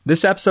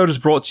This episode is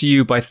brought to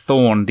you by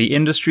Thorne, the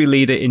industry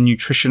leader in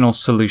nutritional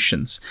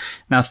solutions.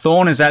 Now,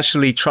 Thorne is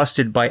actually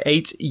trusted by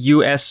 8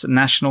 US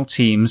national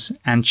teams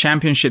and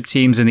championship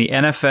teams in the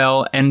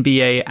NFL,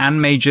 NBA,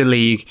 and Major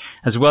League,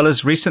 as well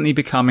as recently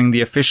becoming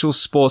the official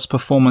sports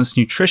performance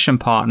nutrition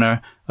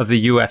partner of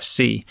the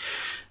UFC.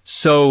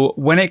 So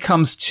when it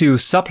comes to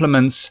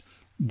supplements,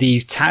 the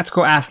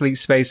tactical athlete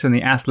space and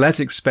the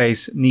athletic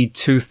space need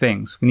two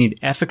things. We need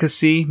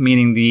efficacy,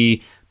 meaning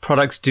the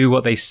products do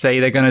what they say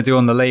they're going to do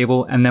on the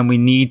label, and then we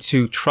need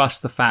to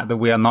trust the fact that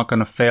we are not going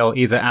to fail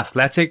either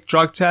athletic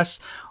drug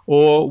tests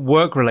or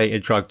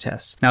work-related drug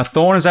tests. Now,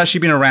 Thorne has actually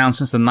been around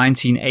since the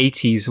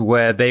 1980s,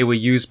 where they were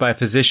used by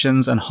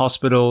physicians and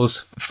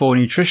hospitals for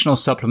nutritional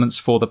supplements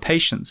for the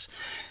patients.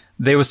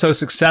 They were so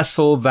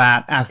successful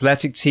that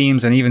athletic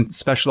teams and even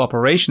special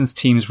operations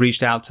teams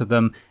reached out to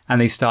them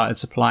and they started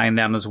supplying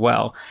them as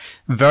well.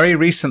 Very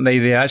recently,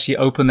 they actually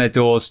opened their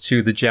doors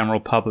to the general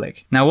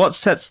public. Now, what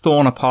sets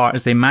Thorne apart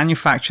is they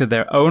manufacture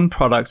their own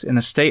products in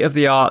a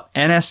state-of-the-art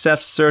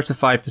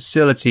NSF-certified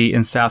facility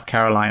in South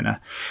Carolina.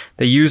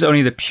 They use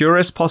only the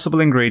purest possible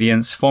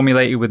ingredients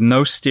formulated with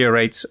no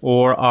stearates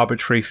or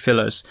arbitrary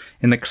fillers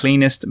in the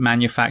cleanest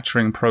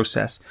manufacturing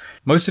process.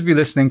 Most of you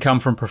listening come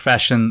from a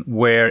profession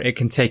where it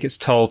can take its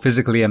toll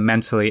physically and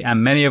mentally,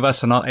 and many of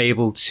us are not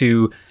able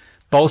to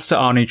bolster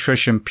our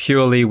nutrition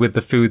purely with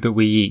the food that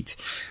we eat.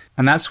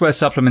 And that's where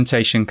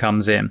supplementation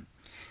comes in.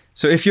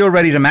 So if you're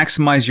ready to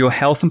maximize your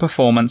health and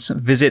performance,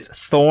 visit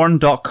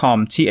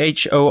thorne.com,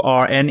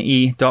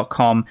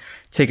 thorne.com.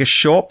 Take a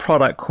short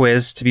product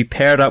quiz to be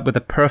paired up with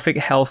the perfect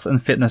health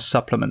and fitness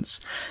supplements.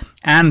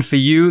 And for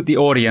you, the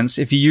audience,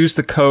 if you use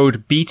the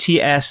code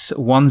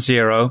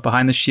BTS10,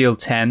 behind the shield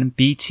 10,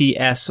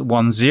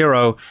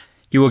 BTS10,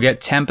 you will get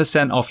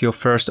 10% off your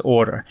first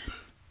order.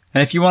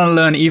 And if you want to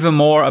learn even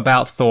more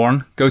about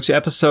Thorne, go to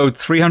episode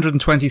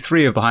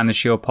 323 of Behind the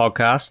Shield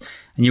podcast,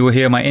 and you will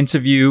hear my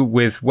interview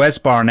with Wes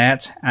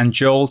Barnett and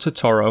Joel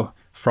Totoro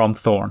from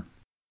Thorne.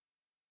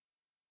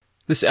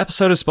 This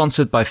episode is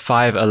sponsored by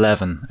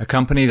 511, a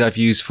company that I've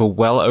used for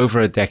well over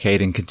a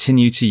decade and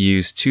continue to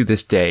use to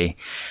this day.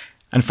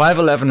 And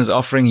 511 is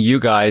offering you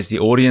guys, the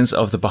audience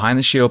of the Behind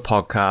the Shield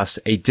podcast,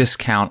 a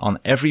discount on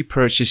every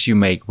purchase you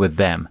make with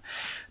them.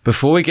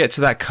 Before we get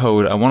to that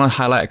code, I want to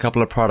highlight a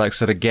couple of products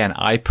that, again,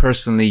 I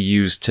personally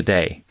use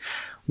today.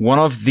 One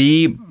of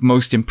the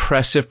most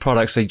impressive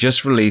products they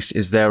just released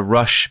is their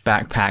Rush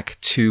Backpack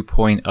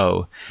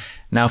 2.0.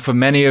 Now, for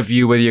many of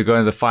you, whether you're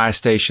going to the fire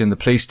station, the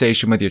police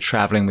station, whether you're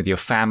traveling with your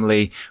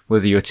family,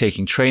 whether you're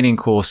taking training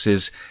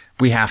courses,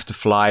 we have to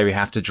fly, we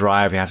have to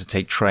drive, we have to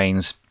take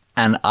trains.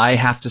 And I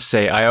have to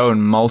say, I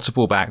own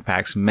multiple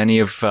backpacks, many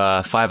of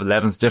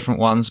 511's different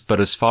ones,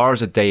 but as far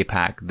as a day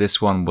pack, this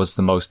one was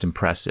the most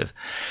impressive.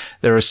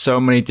 There are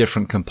so many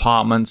different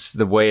compartments.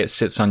 The way it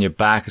sits on your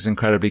back is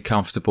incredibly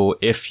comfortable.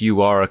 If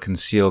you are a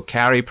concealed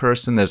carry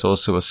person, there's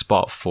also a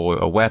spot for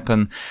a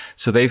weapon.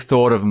 So they've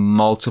thought of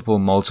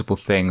multiple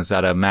things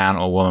that a man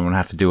or woman would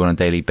have to do on a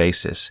daily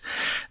basis.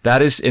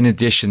 That is in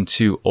addition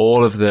to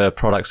all of the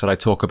products that I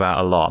talk about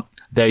a lot.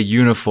 Their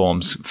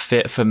uniforms,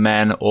 fit for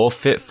men or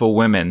fit for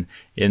women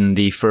in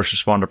the first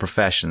responder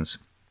professions.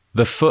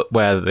 The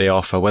footwear that they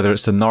offer, whether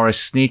it's the Norris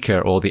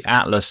sneaker or the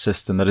Atlas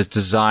system that is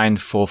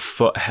designed for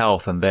foot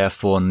health and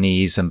therefore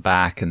knees and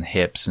back and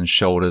hips and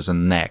shoulders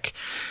and neck.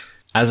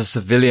 As a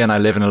civilian, I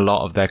live in a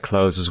lot of their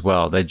clothes as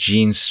well. Their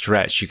jeans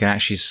stretch. You can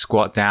actually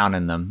squat down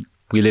in them.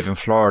 We live in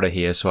Florida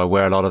here, so I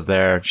wear a lot of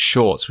their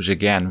shorts, which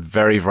again,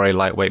 very, very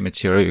lightweight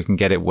material. You can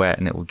get it wet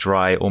and it will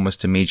dry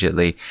almost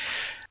immediately.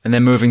 And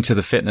then moving to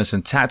the fitness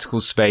and tactical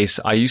space,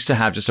 I used to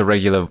have just a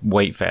regular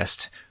weight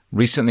vest.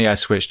 Recently, I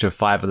switched to a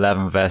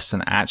 511 vest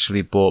and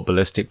actually bought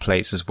ballistic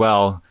plates as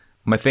well.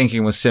 My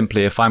thinking was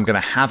simply, if I'm going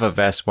to have a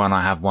vest, why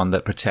not have one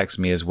that protects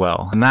me as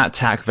well? And that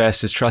TAC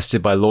vest is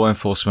trusted by law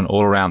enforcement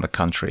all around the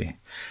country.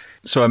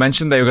 So I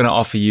mentioned they were going to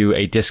offer you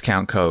a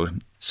discount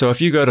code. So if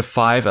you go to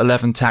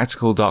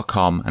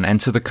 511tactical.com and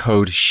enter the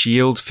code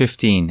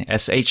SHIELD15,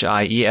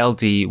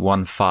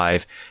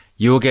 SHIELD15,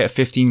 you'll get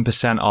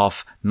 15%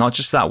 off not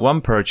just that one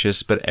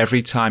purchase, but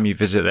every time you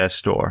visit their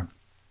store.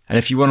 And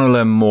if you want to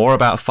learn more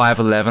about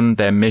 511,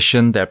 their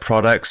mission, their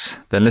products,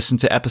 then listen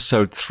to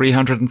episode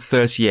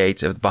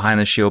 338 of the Behind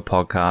the Shield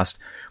podcast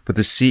with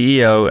the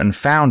CEO and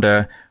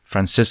founder,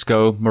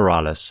 Francisco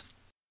Morales.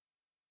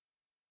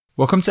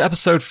 Welcome to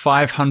episode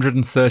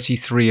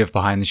 533 of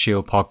Behind the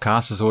Shield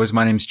podcast. As always,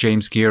 my name is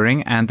James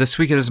Gearing, and this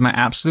week it is my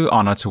absolute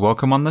honor to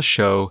welcome on the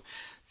show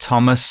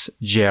Thomas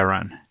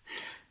Jeran.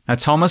 Now,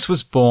 Thomas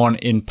was born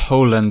in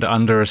Poland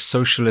under a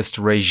socialist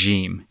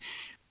regime.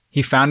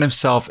 He found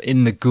himself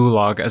in the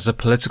Gulag as a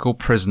political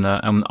prisoner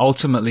and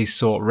ultimately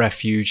sought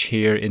refuge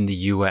here in the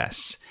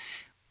US.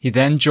 He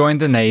then joined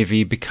the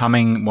Navy,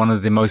 becoming one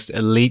of the most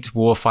elite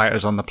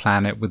warfighters on the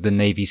planet with the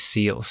Navy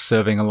SEALs,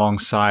 serving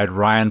alongside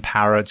Ryan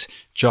Parrott,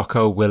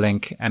 Jocko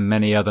Willink, and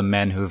many other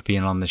men who have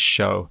been on this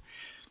show.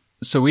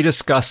 So we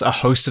discuss a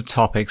host of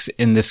topics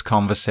in this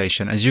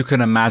conversation. As you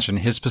can imagine,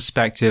 his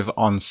perspective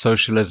on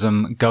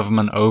socialism,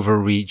 government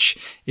overreach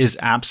is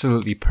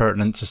absolutely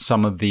pertinent to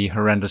some of the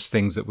horrendous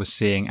things that we're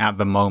seeing at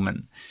the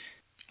moment.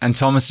 And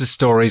Thomas's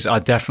stories are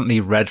definitely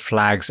red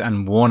flags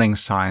and warning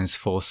signs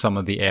for some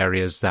of the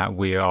areas that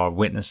we are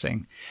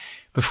witnessing.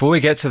 Before we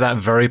get to that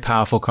very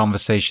powerful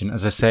conversation,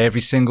 as I say every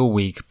single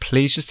week,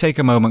 please just take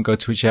a moment, go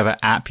to whichever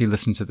app you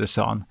listen to this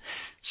on.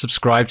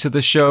 Subscribe to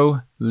the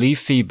show, leave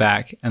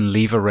feedback, and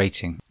leave a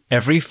rating.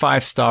 Every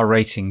 5-star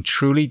rating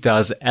truly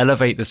does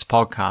elevate this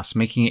podcast,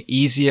 making it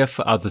easier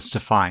for others to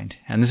find.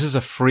 And this is a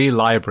free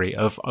library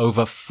of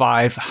over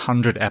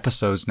 500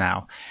 episodes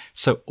now.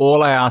 So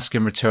all I ask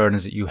in return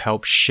is that you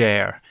help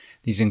share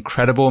these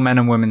incredible men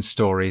and women's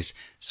stories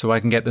so I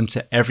can get them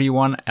to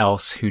everyone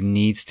else who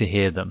needs to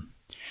hear them.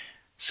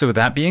 So with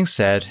that being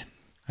said,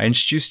 I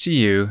introduce to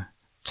you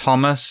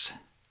Thomas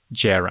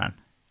Geran.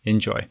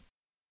 Enjoy.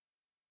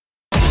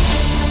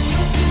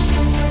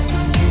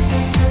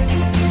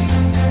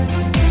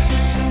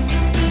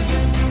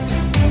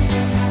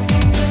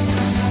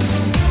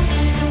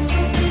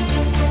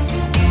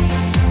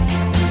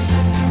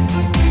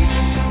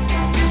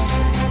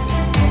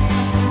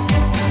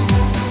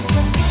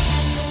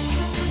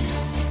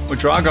 Well,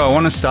 Drago, I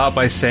want to start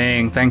by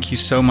saying thank you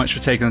so much for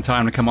taking the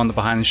time to come on the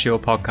Behind the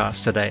Shield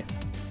podcast today.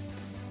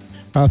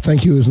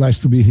 Thank you. It's nice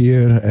to be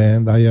here,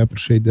 and I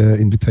appreciate the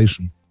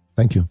invitation.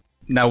 Thank you.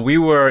 Now, we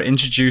were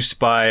introduced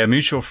by a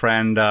mutual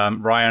friend,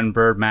 Ryan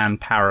Birdman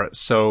Parrott.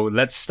 So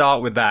let's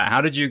start with that.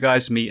 How did you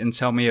guys meet, and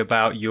tell me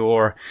about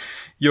your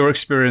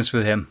experience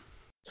with him?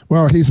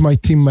 Well, he's my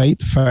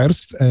teammate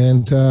first,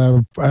 and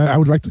I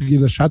would like to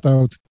give a shout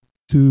out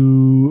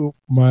to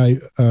my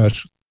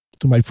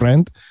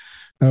friend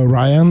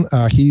Ryan.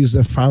 He is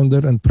the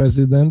founder and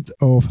president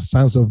of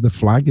Sons of the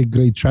Flag, a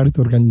great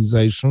charity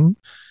organization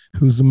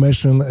whose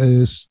mission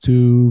is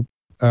to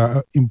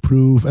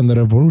improve and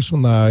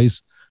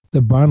revolutionize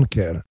the barn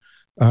care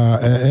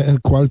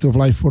and quality of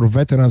life for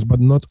veterans, but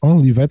not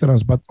only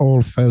veterans, but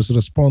all first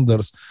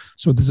responders.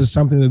 So this is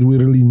something that we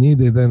really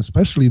needed, and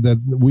especially that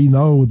we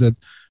know that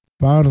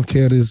barn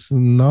care is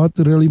not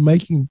really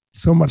making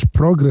so much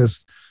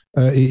progress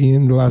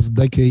in the last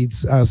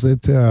decades as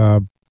it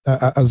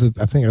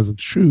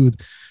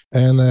should.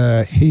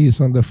 And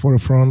he's on the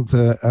forefront,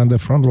 on the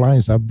front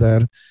lines up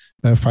there,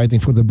 fighting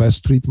for the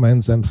best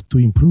treatments and to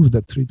improve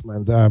that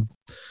treatment.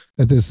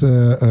 It is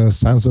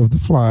Sons of the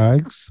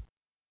Flag,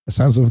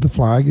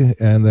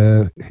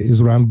 and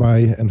is run by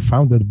and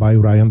founded by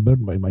Ryan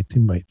Birdman, my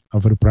teammate.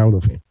 I'm very proud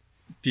of him.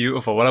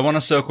 Beautiful. Well, I want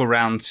to circle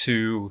around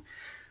to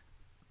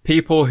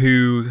people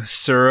who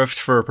served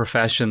for a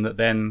profession that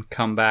then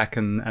come back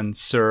and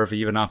serve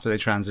even after they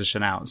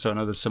transition out. So I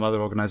know there's some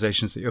other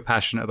organizations that you're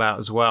passionate about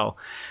as well.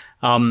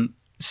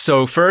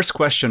 So first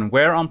question,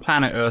 where on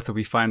planet Earth are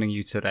we finding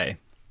you today?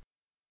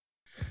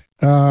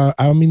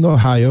 I'm in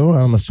Ohio.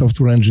 I'm a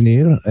software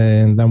engineer,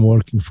 and I'm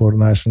working for a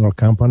national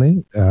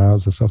company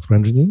as a software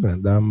engineer,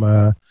 and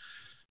I'm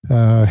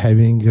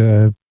having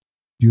a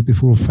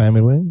beautiful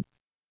family.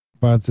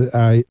 But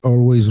I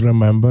always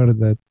remember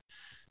that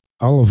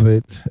all of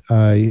it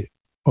I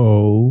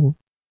owe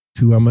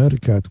to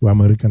America, to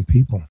American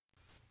people.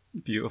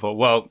 Beautiful.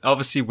 Well,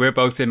 obviously we're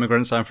both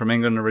immigrants. I'm from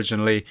England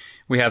originally.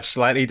 We have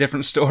slightly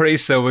different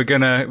stories, so we're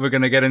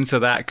gonna get into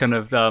that kind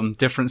of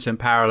difference in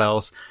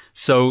parallels.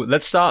 So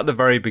let's start at the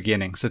very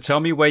beginning. So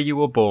tell me where you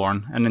were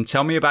born, and then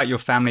tell me about your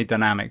family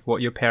dynamic,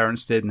 what your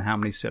parents did, and how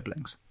many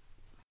siblings.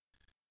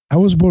 I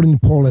was born in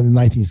Poland in the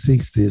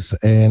 1960s,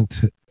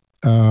 and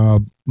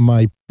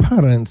my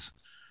parents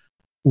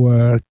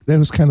that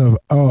was kind of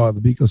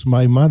odd because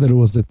my mother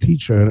was a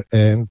teacher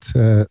and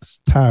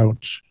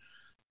staunch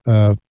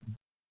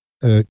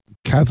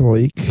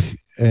Catholic,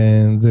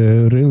 and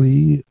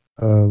really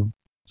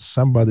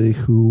somebody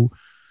who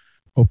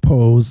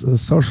opposed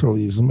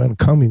socialism and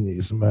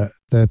communism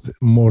that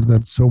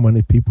murdered so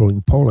many people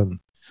in Poland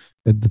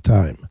at the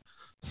time.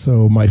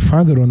 So my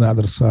father on the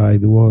other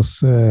side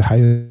was a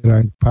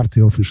high-ranked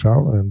party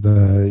official and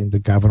in the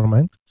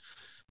government,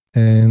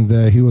 and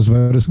he was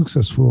very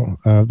successful.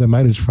 The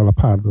marriage fell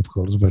apart, of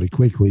course, very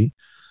quickly.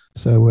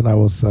 So when I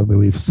was, I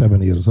believe,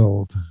 7 years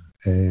old,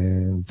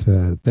 and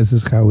this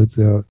is how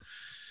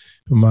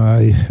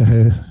my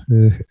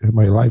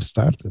life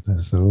started.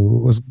 So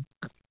it was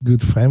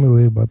good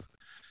family, but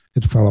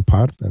it fell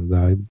apart,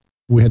 and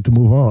we had to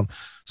move on.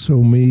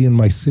 So me and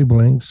my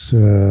siblings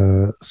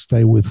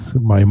stay with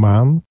my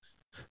mom.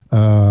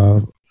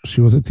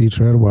 She was a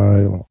teacher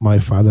while my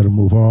father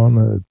moved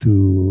on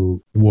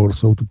to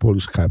Warsaw, to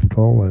Polish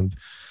capital, and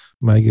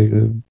make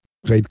a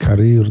great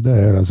career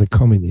there as a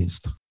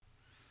communist.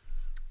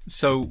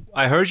 So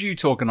I heard you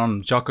talking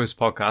on Jocko's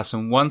podcast,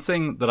 and one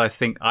thing that I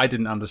think I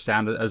didn't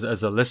understand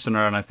as a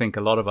listener, and I think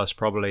a lot of us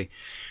probably,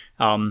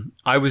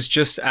 I was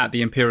just at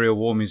the Imperial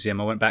War Museum.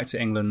 I went back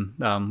to England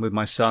with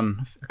my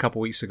son a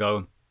couple of weeks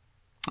ago,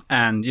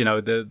 and you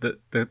know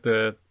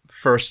the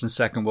First and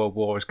Second World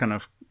War is kind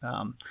of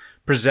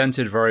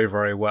presented very,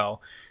 very well.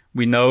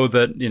 We know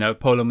that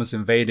Poland was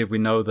invaded. We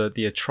know that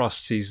the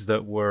atrocities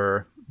that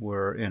were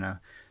were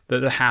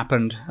that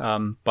happened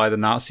by the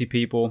Nazi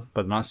people,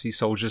 by the Nazi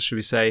soldiers, should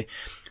we say.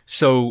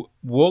 So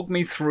walk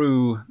me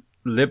through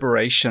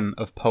liberation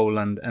of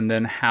Poland, and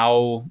then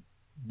how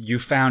you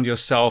found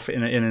yourself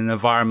in an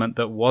environment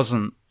that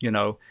wasn't,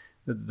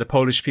 the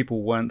Polish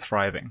people weren't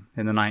thriving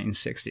in the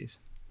 1960s.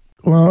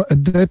 Well,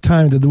 at that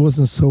time, there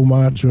wasn't so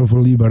much of a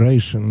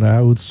liberation.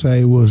 I would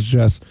say it was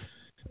just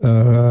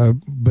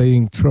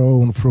being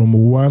thrown from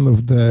one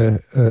of the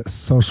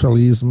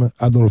socialism,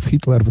 Adolf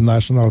Hitler,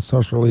 National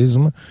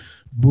Socialism,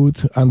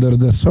 boot under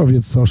the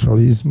Soviet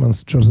socialism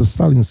and Joseph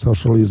Stalin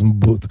socialism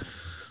boot.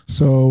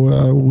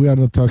 So we are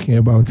not talking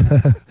about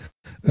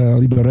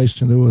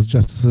liberation. It was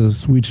just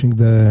switching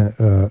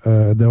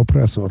the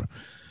oppressor.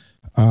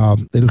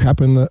 It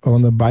happened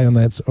on the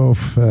bayonets of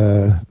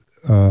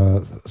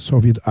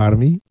Soviet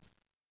army.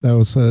 There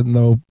was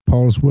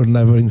Poles were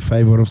never in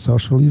favor of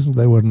socialism.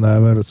 They were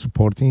never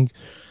supporting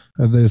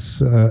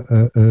this,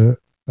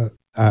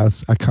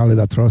 as I call it,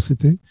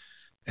 atrocity.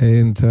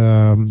 And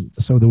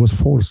so there was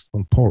forced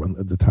on Poland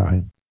at the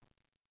time.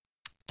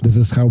 This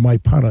is how my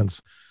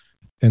parents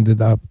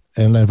ended up,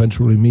 and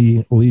eventually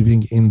me,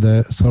 living in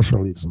the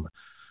socialism.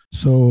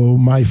 So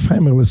my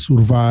family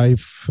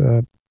survived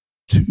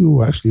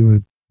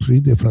three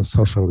different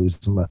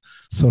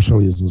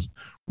socialisms.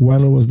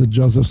 One was the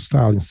Joseph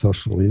Stalin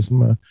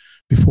socialism.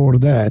 Before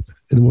that,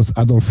 it was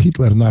Adolf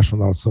Hitler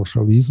National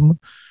Socialism.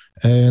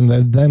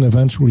 And then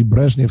eventually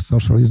Brezhnev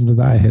socialism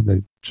that I had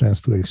a chance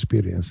to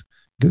experience.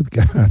 Good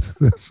God,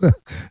 that's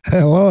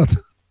a lot.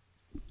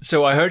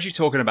 So I heard you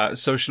talking about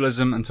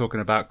socialism and talking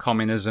about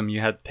communism.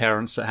 You had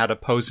parents that had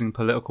opposing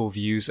political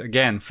views.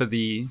 Again, for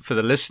the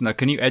listener,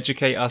 can you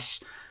educate us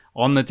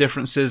on the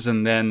differences,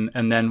 and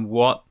then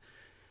what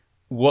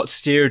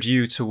steered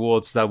you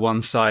towards that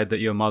one side that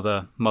your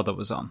mother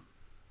was on?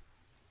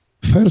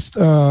 First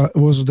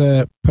was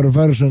the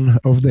perversion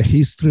of the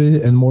history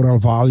and moral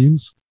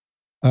values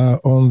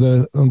on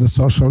the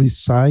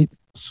socialist side.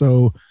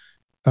 So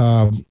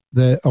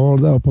all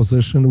the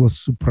opposition was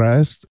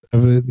suppressed.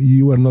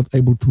 You were not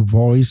able to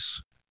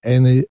voice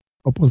any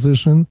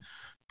opposition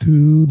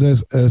to the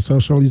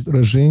socialist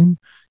regime.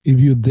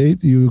 If you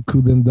did, you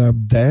could end up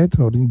dead,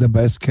 or in the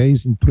best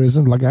case, in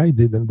prison, like I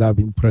did end up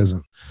in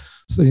prison.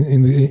 So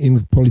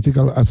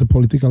as a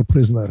political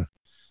prisoner.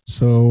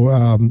 So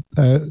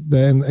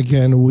then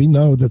again, we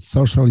know that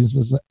socialism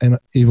is an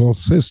evil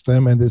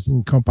system and is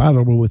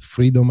incompatible with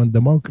freedom and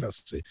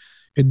democracy.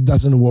 It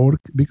doesn't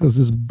work because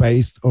it's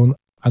based on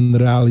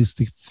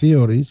unrealistic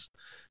theories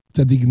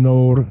that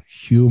ignore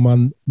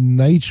human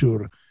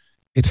nature.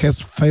 It has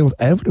failed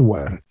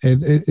everywhere,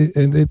 and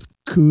it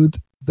could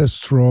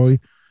destroy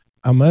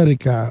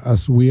America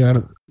as we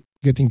are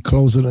getting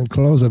closer and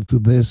closer to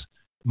this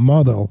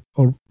model,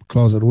 or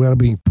closer, we are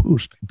being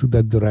pushed into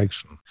that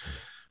direction.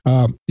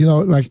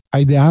 Like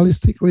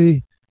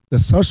idealistically, the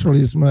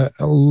socialism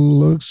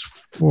looks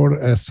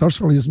for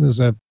socialism as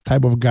a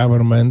type of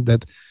government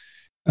that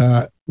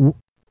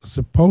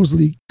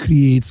supposedly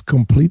creates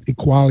complete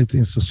equality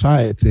in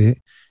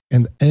society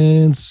and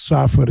ends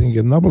suffering.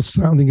 A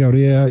noble-sounding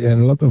area,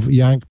 and a lot of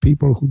young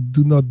people who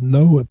do not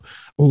know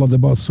a lot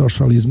about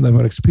socialism,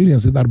 never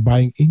experienced it, are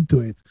buying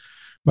into it.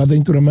 But they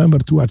need to remember,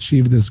 to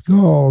achieve this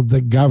goal, the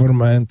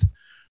government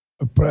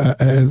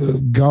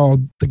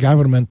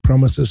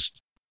promises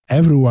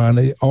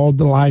everyone all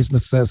the life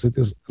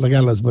necessities,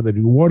 regardless whether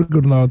you work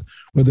or not,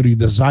 whether you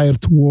desire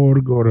to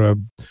work or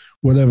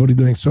whatever you're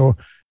doing. So,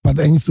 but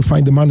they need to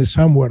find the money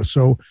somewhere.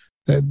 So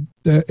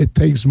it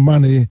takes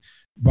money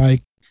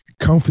by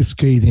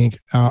confiscating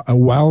a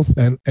wealth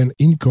and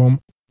income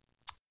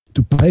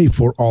to pay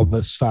for all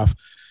this stuff.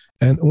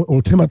 And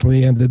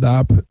ultimately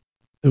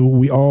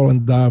we all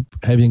end up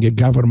having a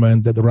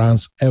government that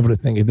runs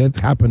everything. And that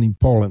happened in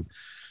Poland.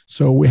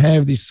 So we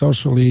have these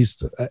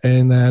socialists,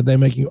 and they're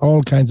making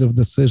all kinds of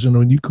decisions.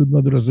 When you could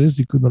not resist,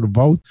 you could not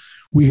vote.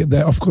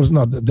 Of course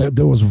not.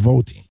 There was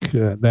voting,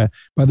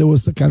 but there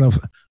was the kind of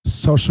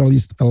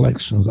socialist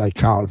elections, I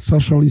call it.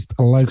 Socialist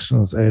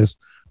elections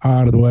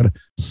are where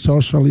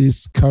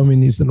socialists,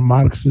 communists, and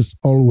Marxists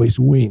always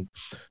win.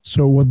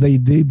 So what they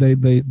did,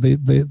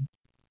 they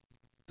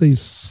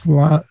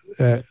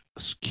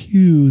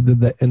skewed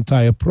the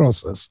entire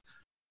process,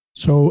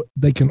 so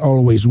they can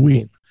always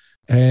win.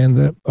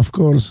 And of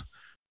course,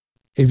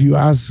 if you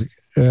ask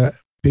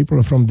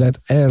people from that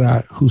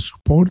era who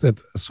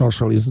supported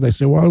socialism, they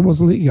say, well, it was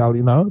legal,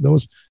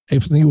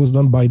 everything was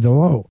done by the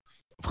law.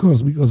 Of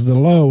course, because the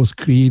law was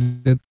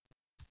created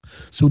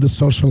so the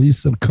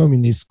socialists and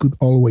communists could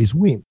always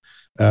win.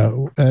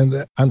 And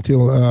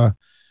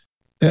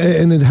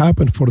it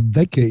happened for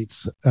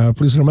decades.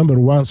 Please remember,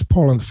 once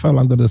Poland fell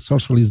under the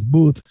socialist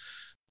boot,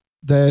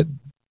 that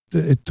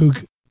it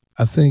took,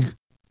 I think,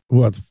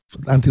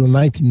 until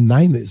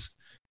 1990s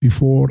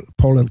before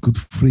Poland could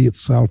free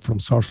itself from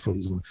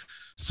socialism.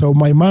 So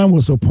my mom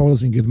was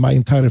opposing it. My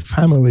entire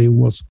family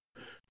was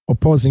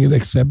opposing it,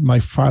 except my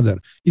father.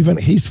 Even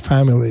his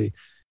family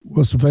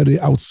was very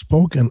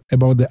outspoken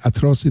about the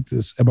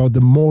atrocities, about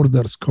the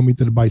murders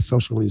committed by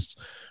socialists.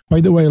 By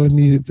the way, let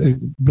me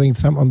bring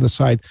some on the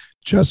side.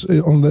 Just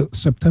on the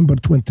September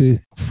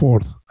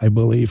 24th, I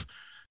believe,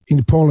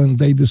 in Poland,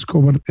 they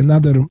discovered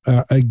another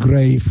a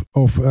grave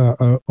of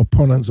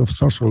opponents of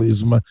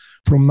socialism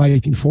from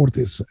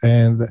 1940s,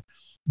 and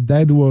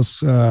that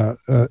was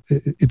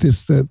it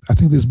is I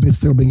think this is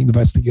still being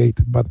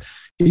investigated. But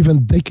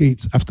even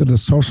decades after the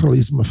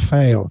socialism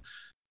failed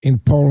in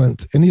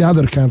Poland and in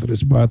other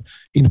countries, but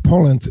in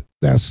Poland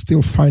they are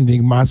still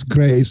finding mass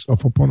graves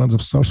of opponents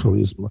of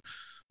socialism.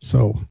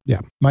 So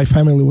yeah, my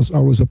family was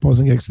always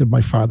opposing, except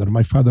my father.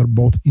 My father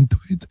bought into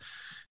it,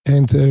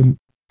 and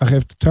I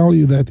have to tell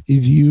you that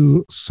if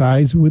you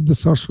side with the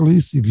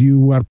socialists, if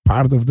you are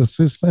part of the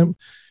system,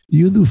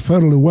 you do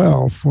fairly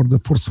well for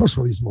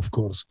socialism, of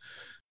course.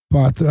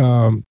 But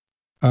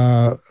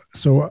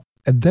so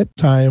at that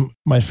time,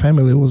 my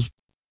family was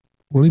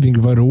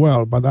living very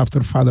well. But after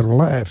father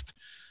left,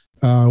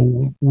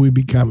 we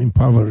became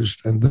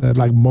impoverished, and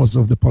like most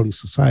of the Polish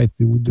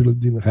society, we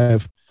didn't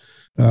have.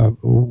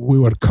 We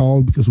were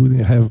cold because we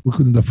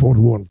couldn't afford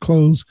warm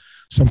clothes.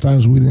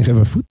 Sometimes we didn't have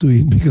a food to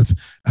eat because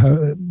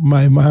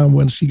my mom,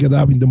 when she got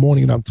up in the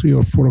morning around 3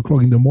 or 4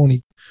 o'clock in the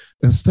morning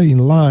and stay in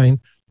line,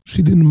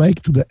 she didn't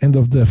make to the end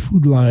of the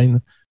food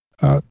line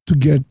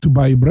to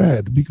buy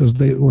bread because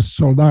they was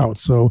sold out.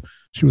 So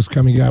she was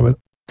coming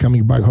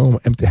back home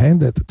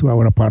empty-handed to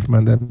our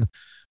apartment. And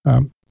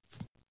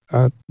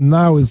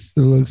now it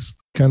looks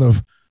kind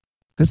of,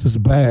 this is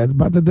bad,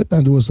 but at that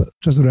time it was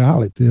just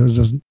reality. It was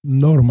just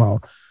normal.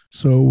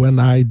 So when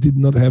I did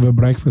not have a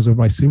breakfast, or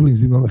my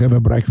siblings did not have a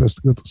breakfast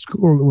to go to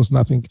school, it was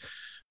nothing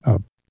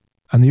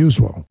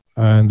unusual.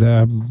 And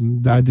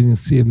I didn't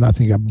see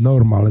nothing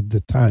abnormal at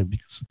the time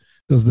because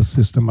it was the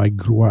system I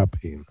grew up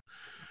in.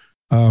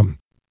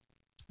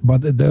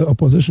 But the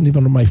opposition,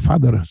 even on my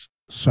father's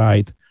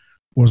side,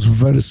 was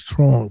very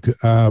strong.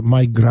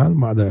 My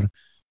grandmother,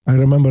 I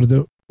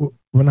remember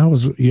when I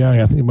was young,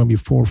 I think maybe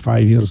 4 or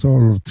 5 years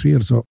old, or 3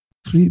 years old,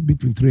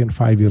 between 3 and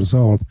 5 years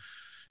old,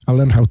 I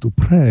learned how to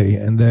pray.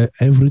 And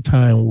every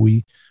time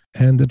we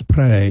ended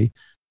pray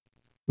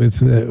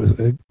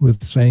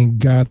with saying,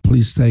 God,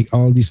 please take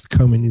all these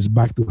communists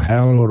back to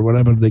hell or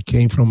wherever they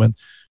came from and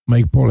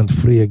make Poland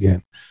free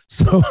again.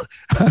 So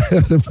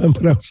I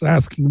remember I was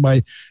asking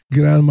my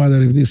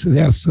grandmother if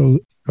they are so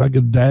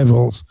like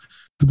devils,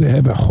 do they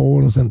have a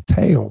horns and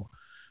tail?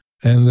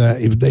 And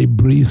if they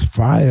breathe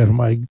fire,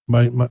 my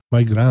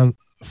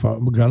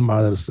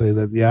grandmother said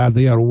that, yeah,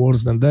 they are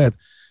worse than that.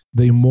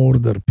 They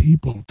murder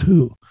people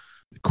too.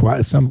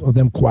 Some of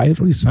them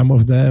quietly, some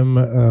of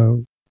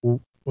them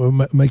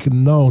make it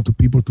known to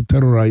people to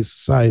terrorize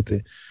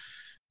society.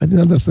 I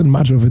didn't understand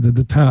much of it at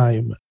the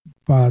time,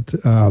 but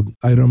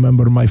I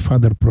remember my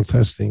father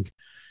protesting.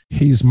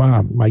 His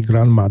mom, my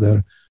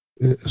grandmother,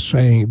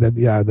 saying that,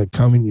 yeah, the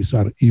communists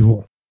are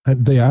evil.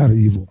 And they are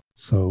evil.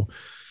 So,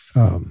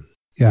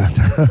 yeah,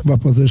 my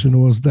position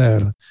was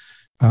there.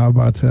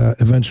 But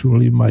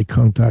eventually my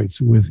contacts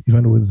with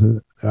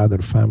the other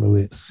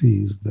family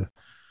ceased.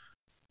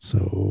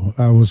 So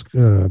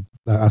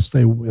I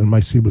stay, and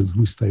my siblings,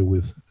 we stay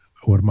with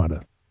our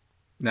mother.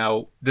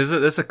 Now,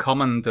 there's a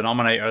common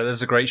denominator.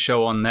 There's a great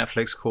show on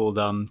Netflix called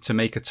To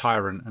Make a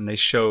Tyrant, and they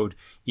showed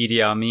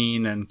Idi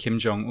Amin and Kim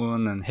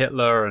Jong-un and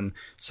Hitler and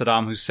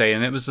Saddam Hussein,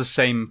 and it was the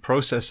same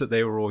process that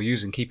they were all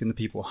using, keeping the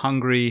people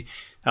hungry,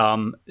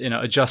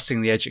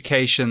 adjusting the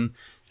education.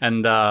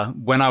 And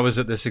when I was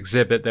at this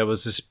exhibit, there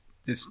was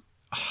this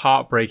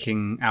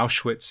heartbreaking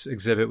Auschwitz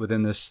exhibit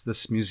within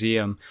this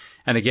museum.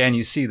 And again,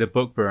 you see the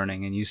book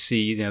burning, and you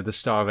see the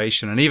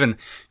starvation, and even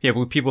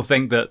people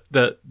think that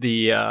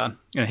the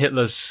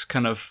Hitler's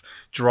kind of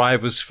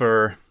drive was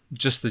for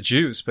just the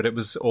Jews, but it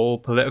was all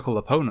political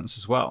opponents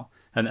as well,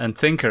 and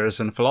thinkers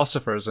and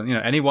philosophers, and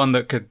anyone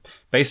that could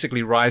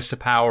basically rise to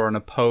power and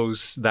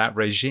oppose that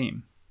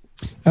regime.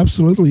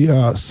 Absolutely,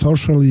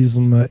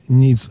 socialism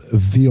needs a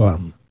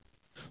villain.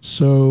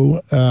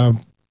 So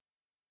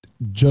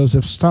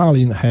Joseph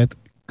Stalin had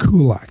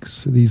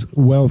kulaks, these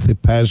wealthy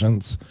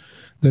peasants,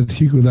 that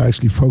he could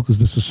actually focus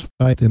the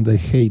society and the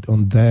hate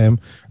on them,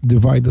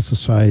 divide the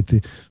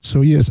society. So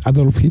yes,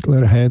 Adolf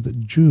Hitler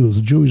had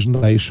Jewish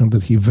nation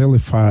that he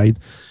vilified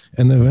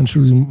and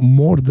eventually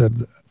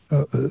murdered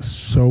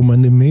so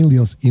many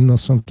millions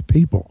innocent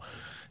people.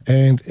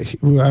 And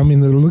I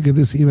mean, look at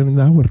this even in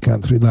our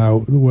country now,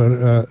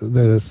 where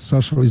the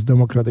Socialist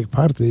Democratic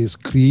Party is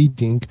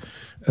creating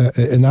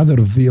another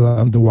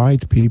villain, the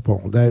white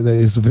people, that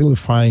is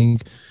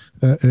vilifying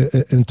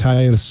an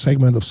entire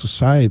segment of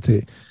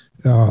society.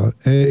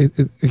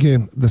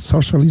 Again, the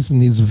socialism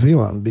needs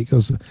villain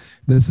because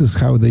this is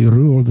how they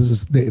rule.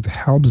 It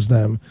helps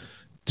them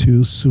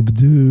to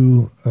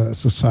subdue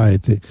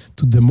society,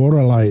 to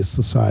demoralize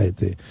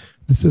society.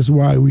 This is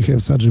why we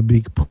have such a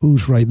big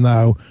push right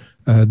now,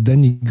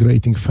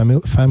 denigrating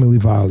family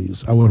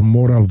values, our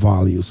moral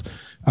values,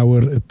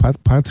 our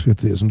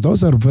patriotism.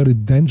 Those are very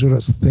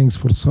dangerous things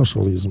for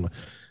socialism,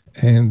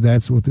 and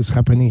that's what is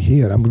happening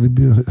here.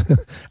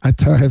 I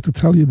have to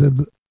tell you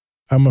that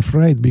I'm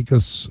afraid,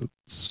 because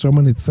so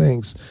many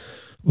things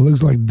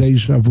looks like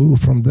deja vu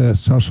from the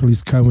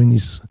socialist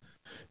communist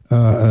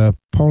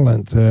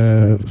Poland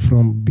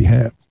from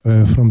the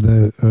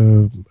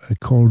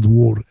Cold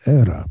War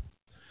era.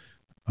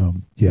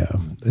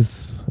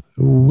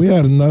 We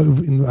are now,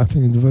 I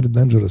think, in a very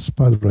dangerous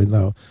spot right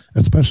now,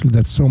 especially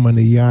that so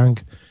many young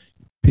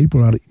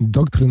people are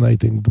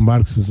indoctrinated into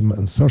Marxism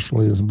and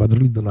socialism, but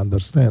really don't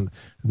understand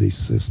these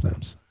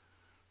systems.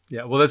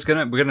 Yeah, well,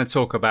 we're gonna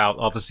talk about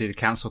obviously the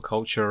cancel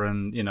culture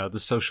and the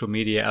social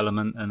media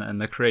element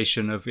and the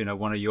creation of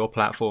one of your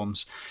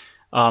platforms.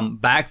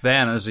 Back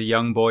then, as a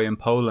young boy in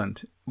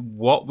Poland,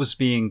 what was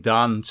being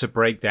done to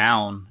break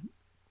down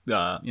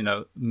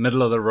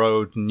middle of the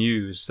road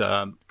news,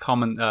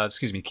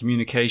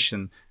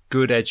 communication,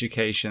 good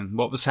education?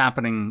 What was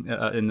happening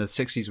in the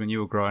 60s when you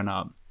were growing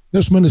up?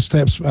 There's many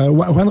steps.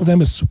 One of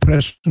them is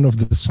suppression of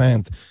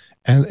dissent,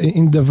 and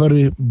in the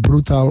very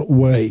brutal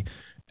way.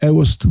 It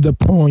was to the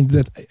point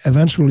that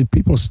eventually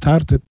people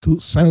started to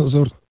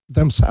censor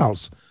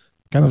themselves,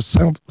 kind of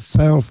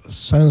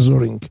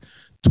self-censoring,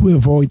 to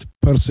avoid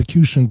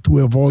persecution, to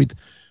avoid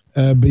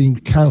being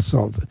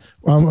canceled.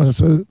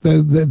 So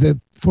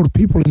for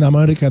people in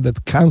America,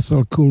 that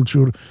cancel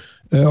culture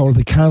or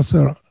the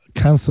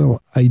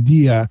cancel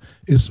idea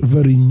is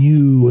very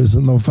new, is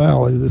a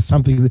novel. It's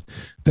something that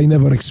they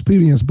never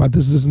experienced, but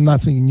this is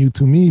nothing new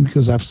to me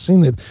because I've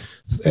seen it.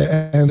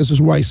 And this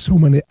is why so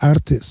many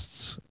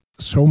artists,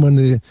 so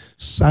many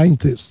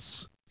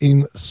scientists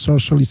in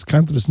socialist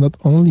countries, not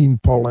only in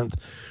Poland,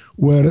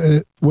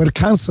 were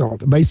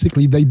cancelled.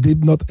 Basically, they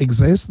did not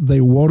exist.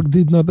 Their work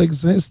did not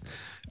exist.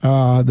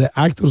 The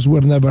actors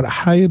were never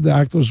hired. The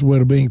actors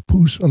were being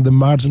pushed on the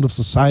margin of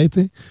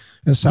society,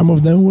 and some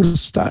of them were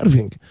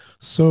starving.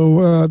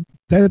 So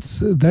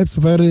that's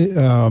very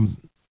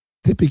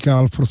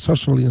typical for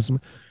socialism,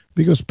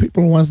 because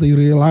people, once they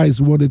realize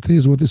what it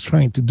is, what it's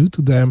trying to do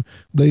to them,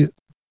 they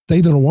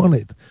don't want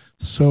it.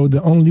 So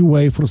the only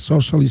way for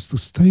socialists to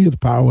stay at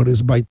power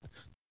is by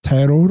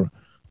terror,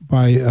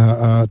 by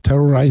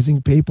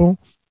terrorizing people,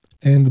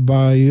 and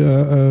by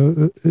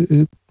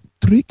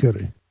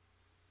trickery.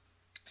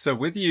 So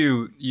with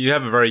you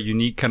have a very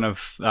unique kind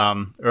of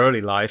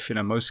early life.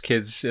 Most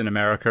kids in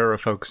America are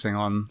focusing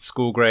on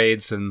school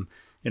grades and,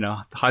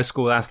 high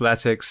school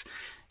athletics.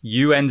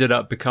 You ended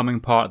up becoming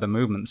part of the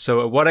movement.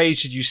 So at what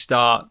age did you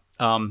start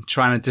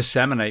trying to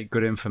disseminate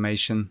good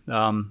information,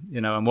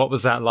 and what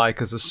was that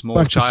like as a small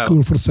child? Back to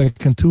school for a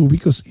second too,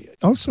 because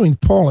also in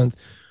Poland,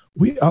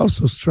 we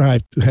also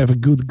strive to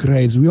have good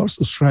grades. We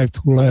also strive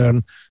to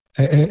learn,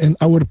 and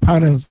our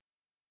parents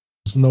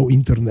know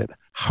internet.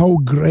 How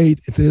great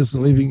it is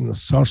living in a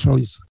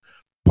socialist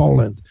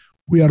Poland.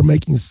 We are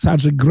making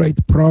such a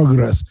great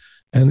progress.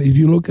 And if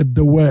you look at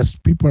the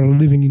West, people are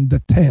living in the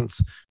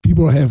tents.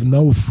 People have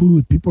no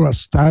food. People are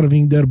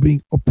starving. They're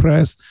being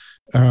oppressed.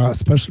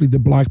 Especially the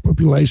black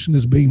population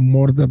is being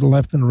murdered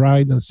left and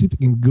right and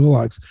sitting in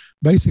gulags.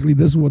 Basically,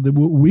 this is what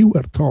we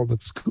were told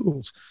at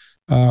schools.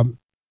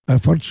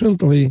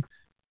 Unfortunately,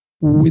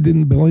 we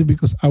didn't believe,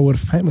 because our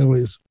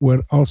families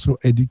were also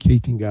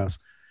educating us.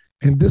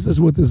 And this is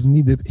what is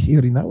needed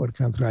here in our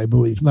country, I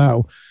believe,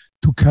 now,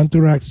 to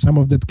counteract some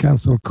of that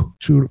cancel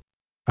culture.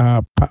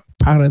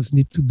 Parents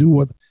need to do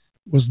what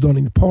was done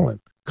in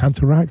Poland,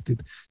 counteract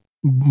it.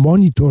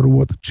 Monitor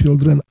what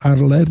children are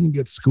learning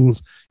at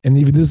schools. And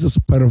if this is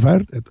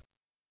perverted,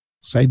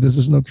 say this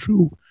is not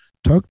true.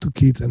 Talk to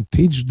kids and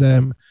teach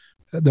them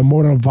the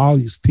moral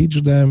values,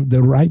 teach them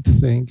the right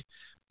thing,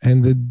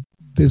 and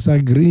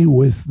disagree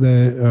with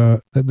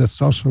the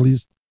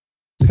socialist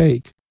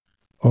take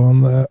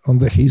on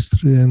the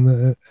history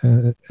and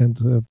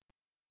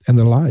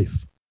the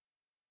life.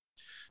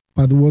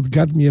 But what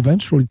got me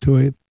eventually to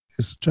it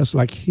is just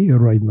like here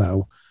right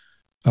now.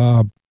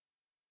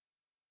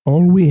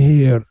 All we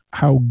hear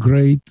how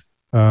great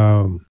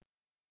the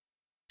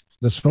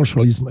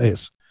socialism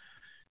is.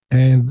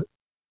 And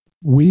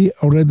we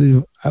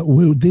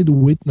did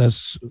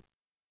witness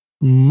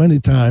many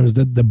times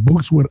that the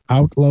books were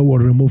outlawed or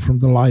removed from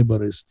the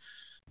libraries.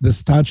 The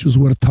statues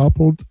were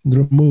toppled and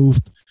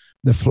removed.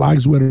 The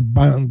flags were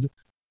banned.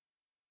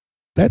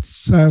 That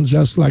sounds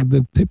just like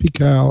the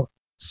typical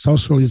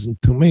socialism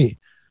to me.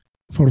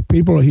 For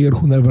people here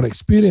who never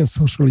experienced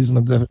socialism,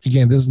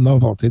 again, this is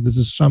novelty. This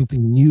is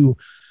something new.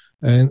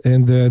 And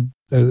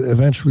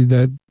eventually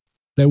that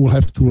they will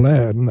have to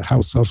learn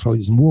how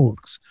socialism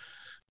works.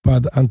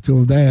 But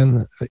until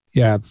then,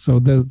 so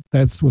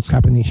that's what's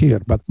happening here.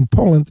 But in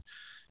Poland,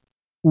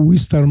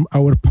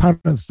 our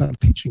parents start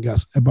teaching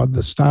us about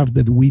the stuff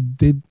that we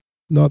did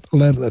not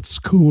learn at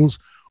schools,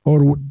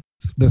 or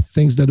the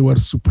things that were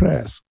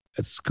suppressed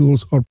at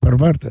schools or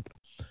perverted.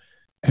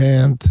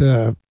 And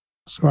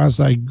so as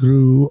I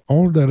grew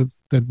older,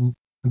 that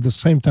at the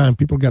same time,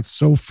 people got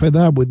so fed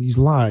up with these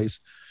lies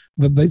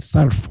that they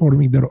start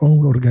forming their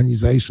own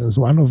organizations.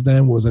 One of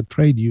them was a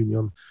trade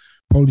union,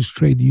 Polish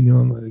trade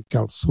union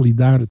called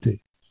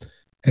Solidarity.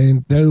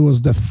 And that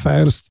was the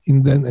first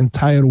in the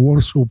entire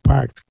Warsaw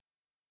Pact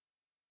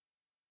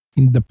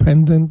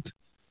independent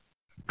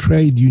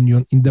trade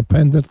union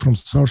independent from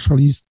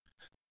socialist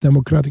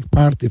Democratic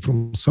Party, from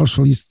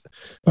socialist.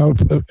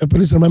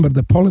 Please remember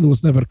that Poland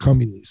was never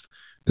communist.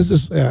 This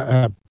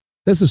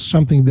is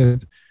something that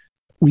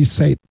we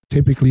say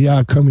typically,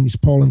 communist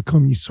Poland,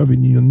 communist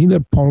Soviet Union.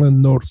 Neither Poland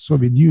nor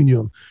Soviet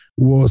Union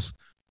was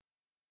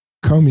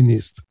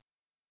communist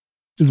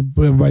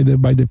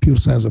by the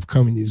pure sense of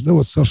communism. There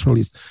was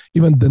socialist.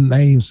 Even the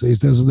name says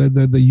there's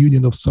the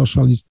Union of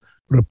Socialist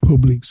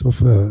Republics of,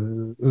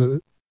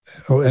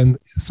 and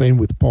same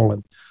with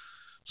Poland.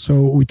 So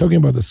we're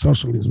talking about the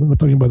socialism. We're not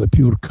talking about the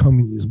pure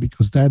communism,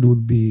 because that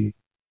would be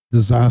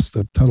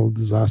disaster, total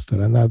disaster.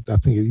 And I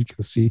think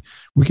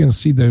we can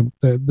see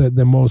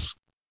the most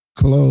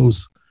close,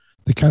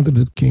 the country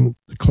that came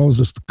the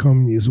closest to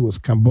communism was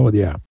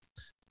Cambodia.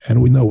 And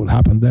we know what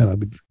happened there. I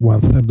mean,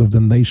 1/3 of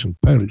the nation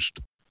perished,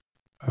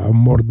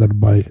 murdered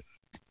by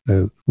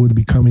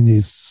would-be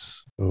communists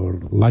or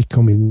like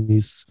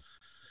communists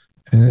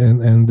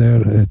and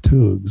their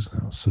thugs.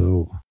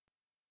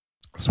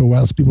 So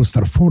once people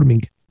start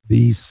forming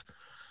these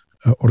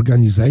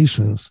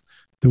organizations,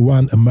 the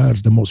one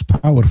emerged, the most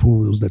powerful,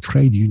 was the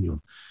trade union.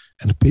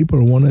 And people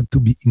wanted to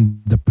be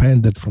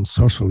independent from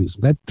socialism.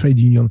 That trade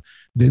union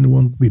didn't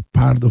want to be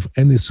part of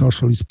any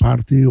socialist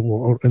party,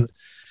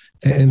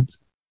 and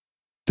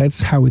that's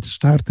how it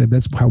started.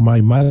 That's how my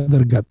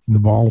mother got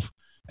involved,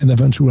 and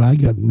eventually I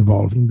got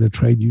involved in the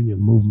trade union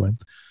movement.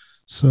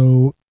 So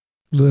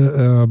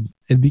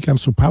it became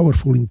so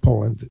powerful in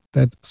Poland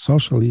that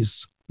socialists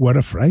were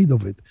afraid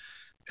of it,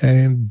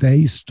 and they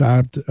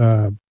start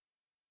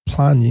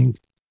planning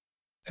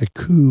a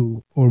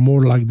coup, or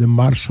more like the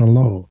martial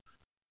law.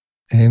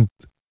 And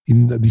in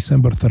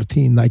December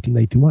 13,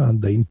 1981,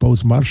 they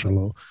imposed martial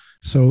law.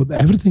 So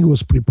everything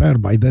was prepared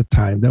by that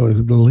time. There were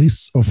the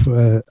lists of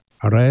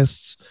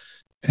arrests,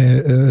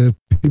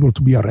 people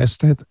to be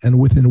arrested, and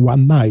within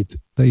one night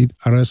they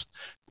arrest.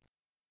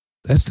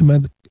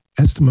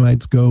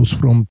 Estimates goes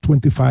from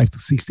 25 to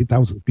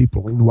 60,000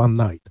 people in one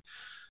night.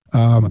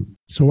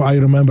 So I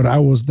remember I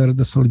was there at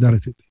the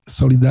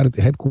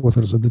Solidarity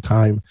headquarters at the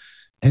time.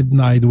 At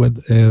night,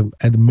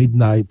 at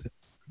midnight,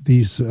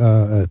 these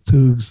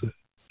thugs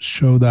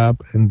showed up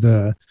and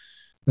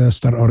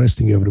started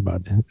arresting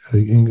everybody.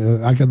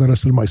 I got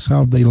arrested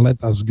myself. They let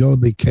us go.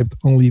 They kept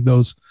only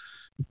those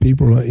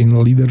people in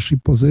leadership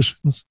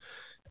positions,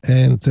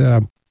 and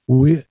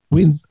we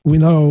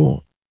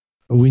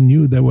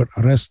knew they were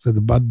arrested,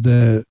 but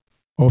the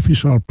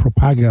official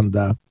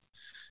propaganda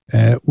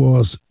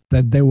was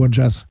that they were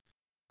just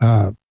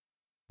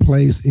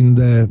placed in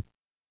the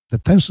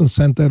detention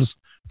centers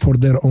for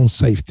their own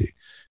safety.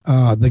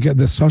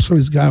 The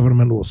socialist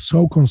government was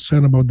so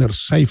concerned about their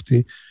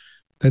safety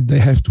that they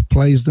have to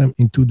place them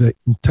into the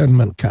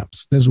internment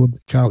camps. That's what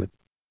they call it.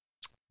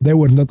 They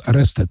were not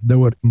arrested; they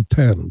were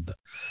interned.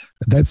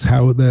 That's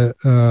how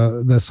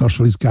the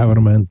socialist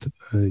government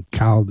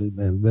called it,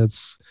 and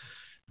that's,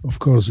 of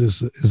course,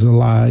 is a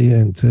lie.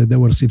 And they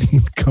were sitting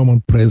in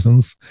common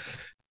prisons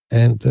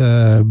and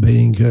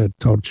being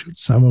tortured.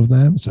 Some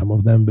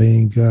of them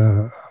being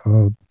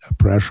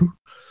pressured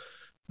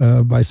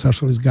by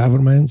socialist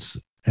governments.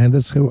 And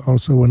that's how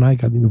also when I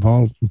got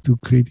involved into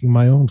creating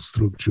my own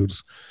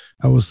structures,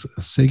 I was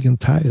sick and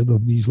tired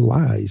of these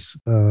lies.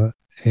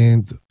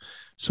 And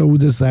so we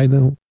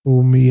decided,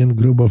 me and a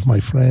group of my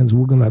friends,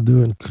 we're going to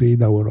do and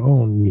create our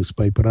own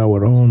newspaper,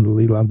 our own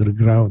little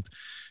underground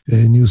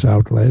news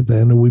outlet.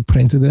 And we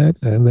printed it,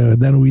 and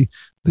then we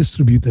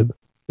distributed.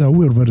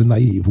 We were very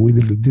naive. We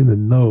really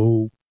didn't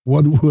know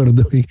what we were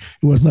doing.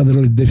 It was not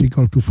really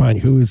difficult to find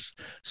who is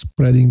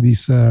spreading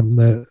these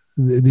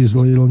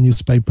little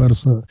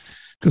newspapers,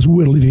 because we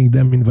were leaving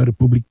them in very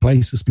public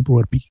places. People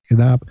were picking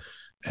it up,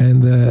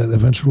 and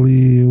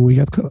eventually we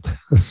got caught.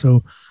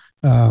 So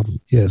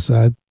yes,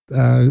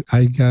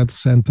 I got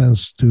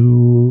sentenced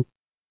to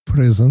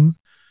prison.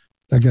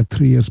 I got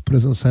 3 years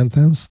prison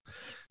sentence,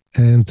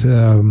 and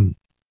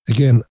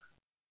again,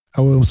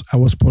 I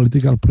was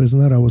political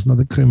prisoner. I was not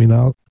a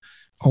criminal,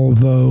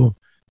 although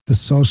the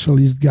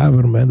socialist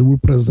government will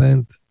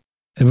present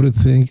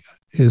everything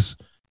as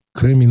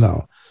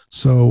criminal.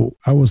 So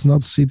I was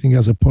not sitting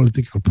as a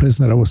political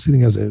prisoner. I was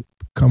sitting as a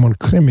common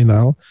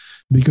criminal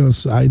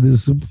because I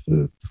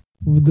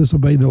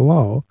disobeyed the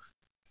law.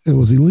 It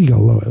was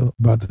illegal law,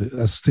 but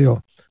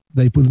still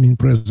they put me in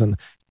prison.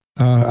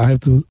 I have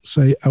to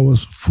say I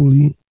was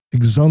fully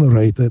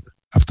exonerated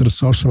after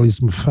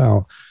socialism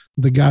fell.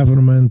 The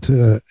government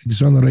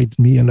exonerated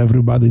me and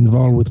everybody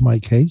involved with my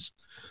case.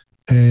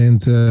 And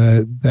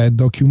the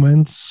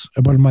documents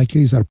about my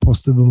case are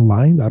posted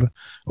online, are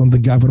on the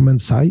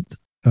government site,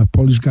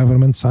 Polish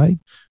government site.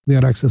 They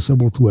are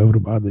accessible to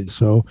everybody.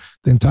 So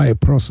the entire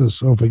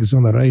process of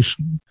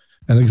exoneration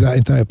and the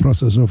entire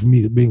process of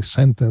me being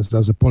sentenced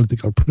as a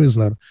political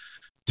prisoner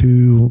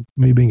to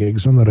me being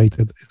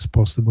exonerated is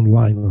posted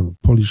online on the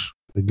Polish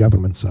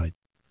government site.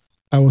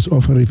 I was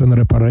offered even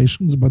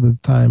reparations, but at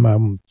the time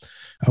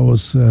I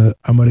was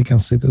American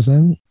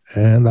citizen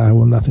and I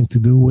want nothing to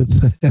do with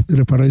any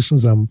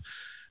reparations. I'm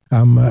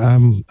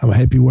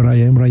happy where I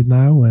am right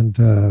now, and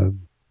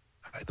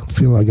I don't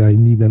feel like I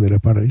need any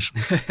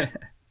reparations.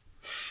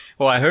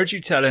 Well, I heard you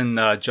telling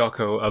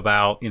Jocko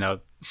about,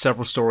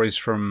 several stories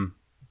from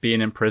being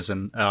in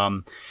prison.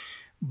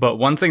 But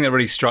one thing that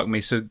really struck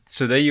me, so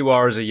there you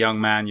are as a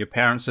young man, your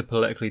parents are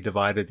politically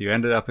divided, you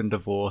ended up in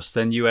divorce,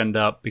 then you end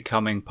up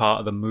becoming part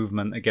of the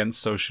movement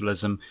against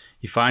socialism.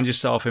 You find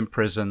yourself in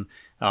prison.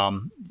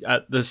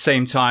 At the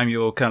same time,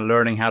 you're kind of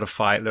learning how to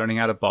fight, learning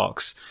how to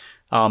box.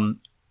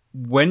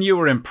 When you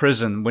were in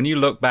prison, when you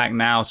look back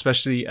now,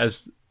 especially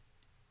as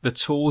the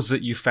tools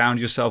that you found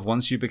yourself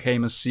once you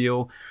became a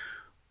SEAL,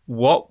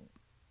 what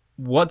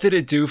did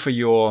it do for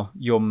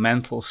your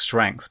mental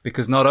strength?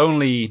 Because not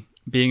only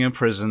being in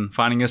prison,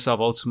 finding yourself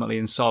ultimately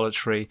in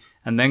solitary,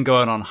 and then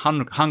going on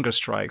hunger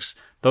strikes,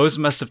 those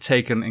must have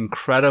taken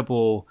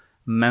incredible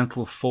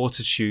mental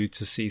fortitude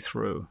to see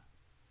through.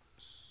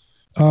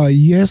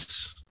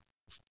 Yes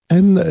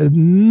and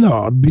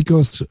not,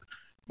 because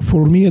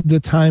for me at the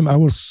time I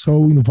was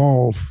so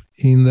involved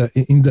in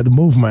that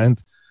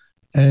movement,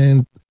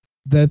 and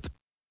that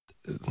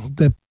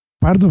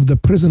part of the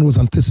prison was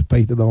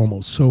anticipated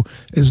almost. So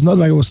it's not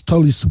like I was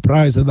totally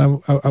surprised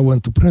that I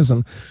went to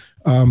prison.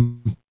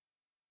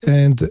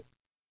 And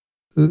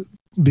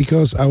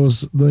because I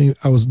was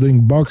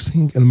doing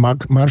boxing and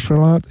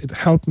martial art, it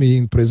helped me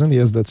in prison.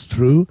 Yes, that's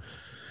true.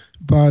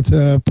 But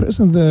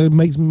prison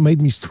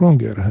made me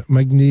stronger,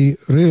 made me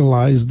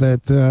realize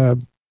that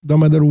no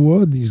matter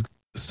what these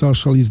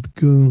socialist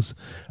goons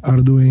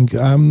are doing,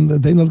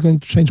 they're not going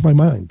to change my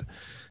mind.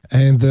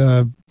 And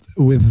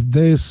with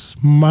this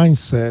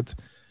mindset,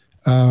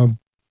 that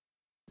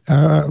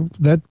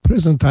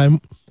prison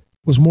time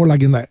was more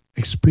like an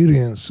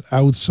experience.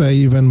 I would say,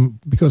 even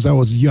because I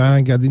was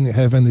young, I didn't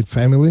have any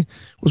family,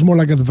 it was more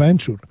like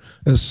adventure.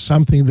 It's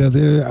something that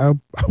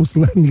I was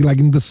learning like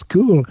in the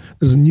school.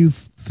 There's new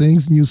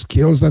things, new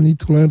skills I need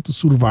to learn to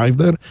survive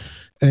there.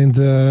 And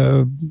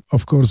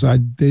of course, I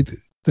did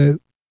that.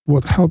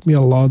 What helped me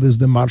a lot is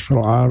the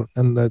martial art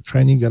and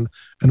training and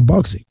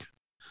boxing.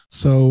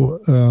 So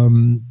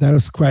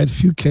there's quite a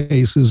few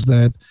cases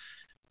that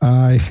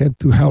I had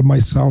to help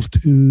myself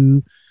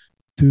to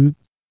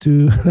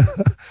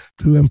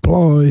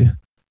employ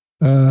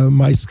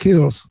my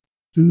skills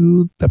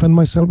to defend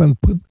myself and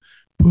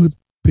put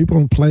people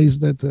in place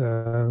that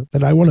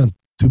I wanted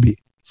to be.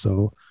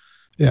 So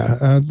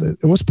yeah,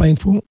 it was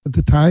painful at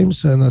the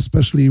times, and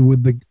especially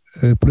with the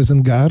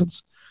prison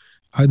guards.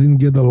 I didn't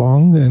get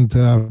along, and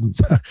I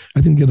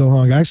didn't get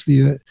along.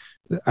 Actually,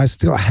 I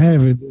still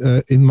have it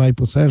in my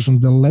possession,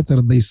 the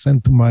letter they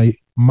sent to my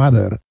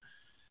mother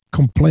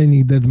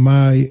complaining that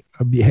my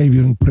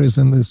behavior in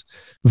prison is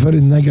very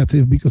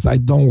negative because I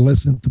don't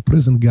listen to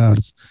prison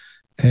guards,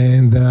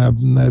 and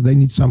they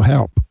need some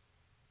help.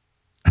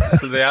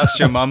 So they asked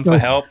your mom for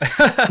help?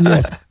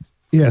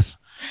 Yes.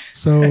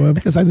 So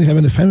because I didn't have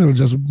any family,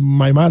 just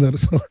my mother.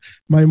 So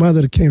my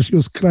mother came, she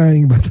was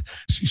crying, but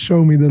she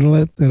showed me the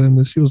letter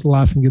and she was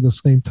laughing at the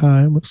same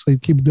time. I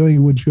said, keep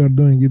doing what you are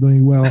doing, you're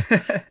doing well.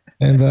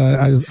 And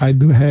I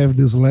do have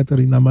this letter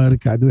in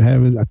America. I do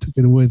have it. I took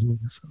it with me.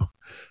 So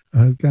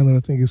I kind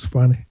of think it's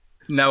funny.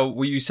 Now,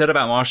 what you said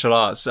about martial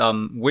arts,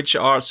 which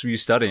arts were you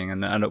studying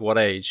and at what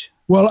age?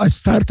 Well, I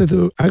started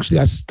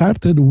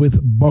with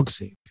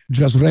boxing,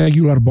 just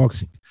regular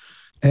boxing.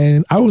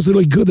 And I was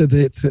really good at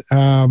it.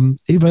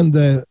 Even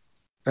like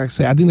I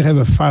say, I didn't have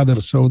a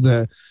father, so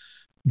the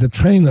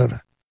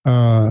trainer,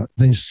 the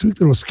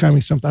instructor was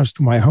coming sometimes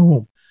to my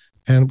home,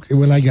 and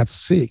when I got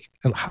sick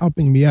and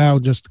helping me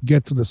out just to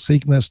get to the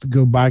sickness, to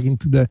go back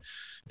into the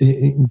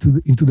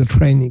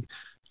training.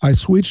 I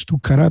switched to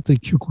Karate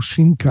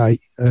Kyokushinkai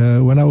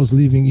when I was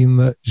living in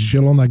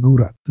Zielona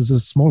Góra. This is a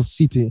small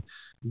city,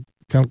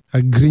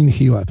 a Green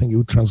Hill, I think you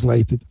would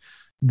translate it,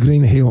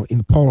 Green Hill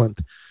in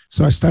Poland.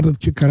 So I started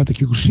Karate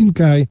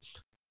Kyokushinkai.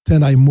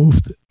 Then I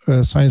moved,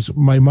 since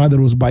my mother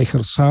was by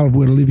herself,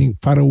 we were living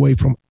far away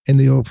from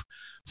any of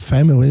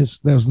families.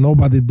 There's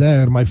nobody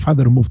there. My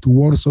father moved to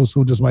Warsaw,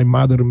 so just my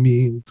mother,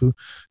 me, and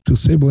two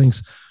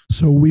siblings.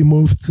 So we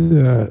moved,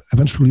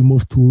 eventually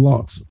moved to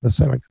Lodz.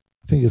 That's like,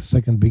 I think it's the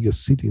second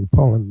biggest city in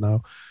Poland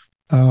now.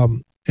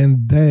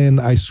 And then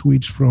I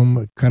switched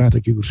from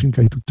Karate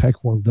Kyokushinkai to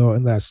Taekwondo,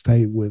 and I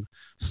stay with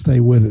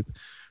it.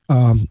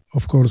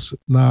 Of course,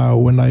 now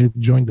when I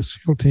joined the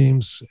SEAL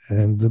teams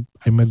and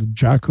I met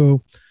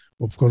Jocko,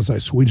 of course, I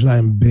switched.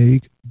 I'm a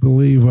big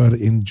believer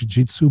in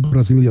Jiu-Jitsu,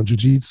 Brazilian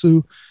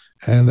Jiu-Jitsu,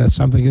 and that's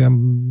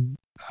something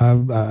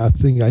I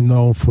think I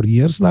know for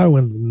years now,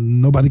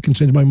 and nobody can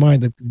change my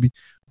mind. That could be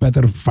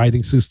better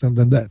fighting system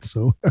than that.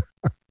 So,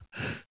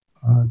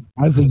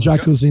 as a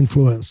Jocko's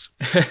influence,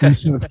 we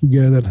serve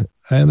together.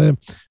 And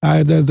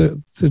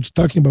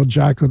talking about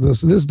Jocko,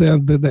 this is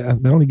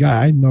the only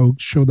guy I know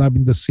showed up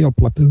in the SEAL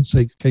platoon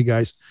saying, okay,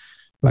 guys,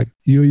 like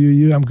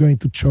you, I'm going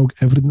to choke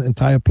every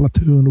entire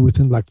platoon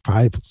within like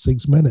 5 or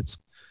 6 minutes.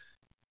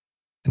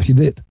 And he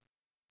did.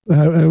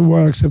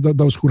 Well, except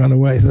those who ran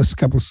away, there's a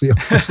couple of SEALs.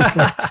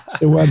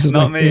 So we'll just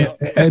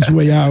edge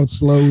way out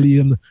slowly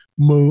and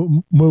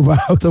move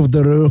out of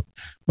the room.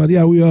 But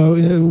yeah, we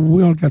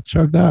all got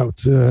choked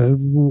out.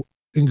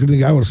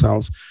 including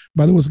ourselves.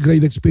 But it was a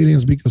great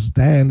experience because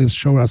then it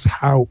showed us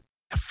how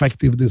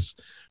effective this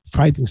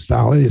fighting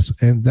style is.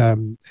 And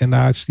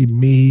actually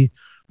me,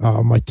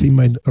 my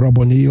teammate Rob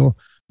O'Neill,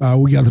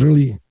 we got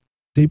really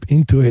deep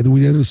into it.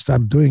 We really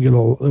started doing it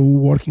all,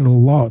 working a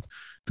lot,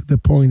 to the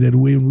point that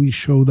when we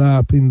showed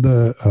up in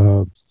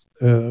the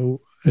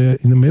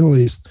Middle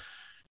East,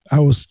 I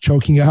was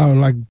choking out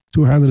like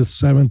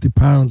 270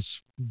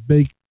 pounds,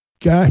 big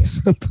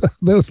guys. That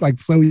was like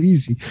so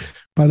easy,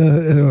 but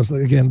it was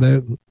again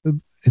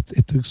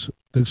it took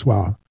a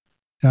while.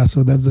 Yeah,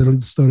 so that's the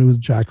real story with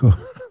Jacko.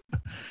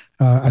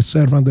 I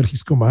served under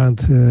his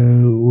command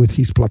with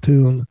his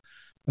platoon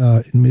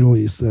in Middle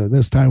East.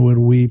 There's time where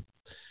we,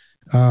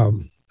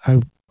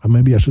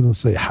 maybe I shouldn't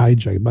say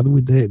hijacked, but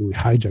we did. We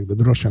hijacked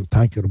the Russian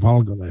tanker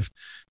Volgonev.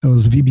 It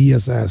was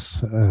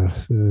VBSS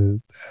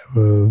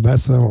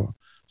vessel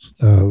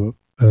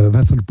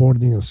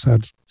boarding and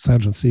search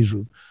and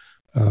seizure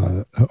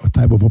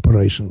type of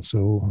operation.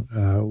 So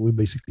we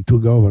basically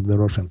took over the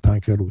Russian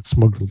tanker with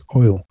smuggling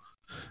oil.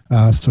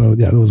 So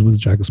yeah, that was with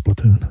Jacko's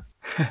platoon.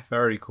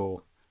 Very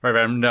cool. Right,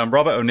 and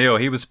Robert O'Neill,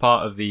 he was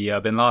part of the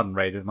Bin Laden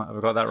raid. Have I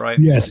got that right?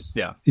 Yes.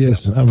 Yeah.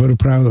 Yes, I'm very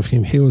proud of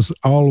him. He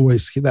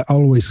always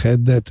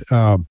had that,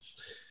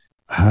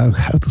 how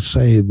to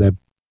say that,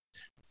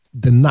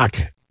 the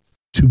knack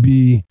to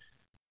be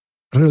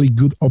really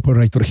good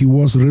operator. He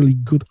was a really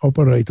good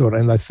operator,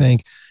 and I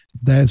think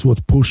that's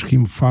what pushed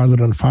him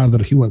farther and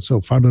farther. He went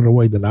so farther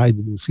away than I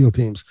did in SEAL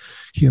teams.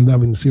 He ended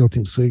up in SEAL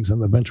Team 6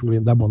 and eventually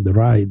ended up on the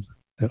raid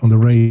on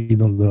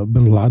the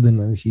Bin Laden,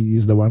 and he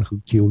is the one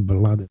who killed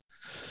Bin Laden.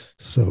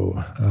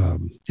 So,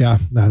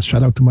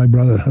 shout out to my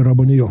brother,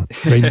 Rob O'Neill,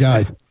 great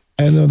guy.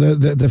 And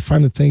the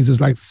funny things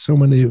is like so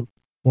many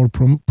more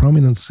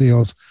prominent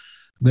SEALs,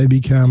 they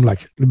become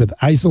like a little bit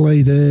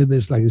isolated.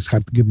 It's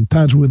hard to get in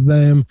touch with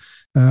them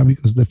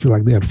because they feel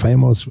like they are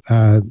famous.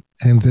 And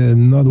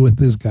not with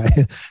this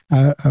guy.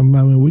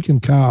 We can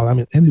call.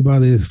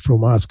 Anybody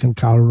from us can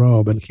call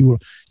Rob, and he will.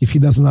 If he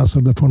doesn't answer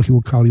the phone, he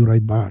will call you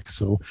right back.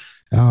 So,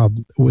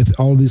 with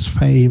all this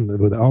fame,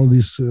 with all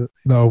this,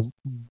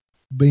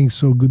 being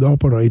so good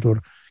operator,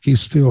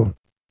 he's still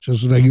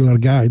just a regular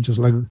guy, just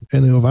like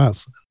any of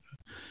us.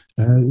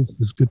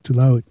 It's good to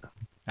know it.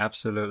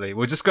 Absolutely.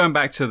 Well, just going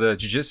back to the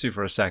jiu-jitsu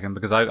for a second,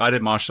 because I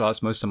did martial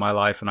arts most of my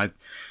life, and I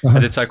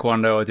did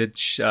taekwondo, I did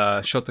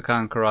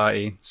Shotokan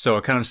karate, so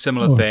a kind of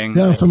similar thing.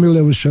 Yeah, I'm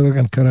familiar with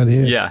Shotokan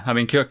karate, yes. Yeah,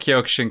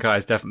 Kyokushinkai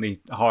is definitely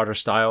a harder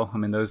style.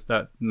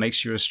 That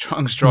makes you a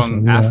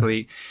strong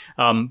athlete.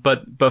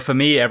 But for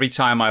me, every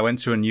time I went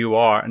to a new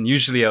art, and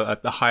usually a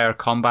higher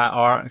contact,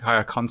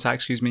 I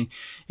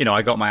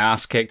got my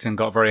ass kicked and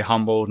got very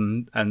humbled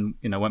and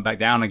went back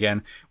down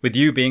again. With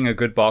you being a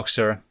good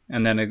boxer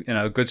and then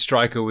a good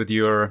striker with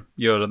your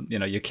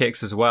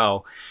kicks as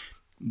well,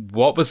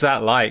 what was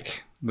that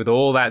like with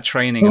all that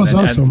training? It was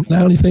awesome.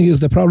 The only thing is,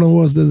 the problem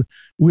was that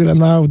we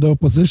ran out of the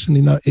opposition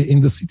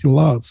in the city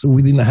lot, so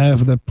we didn't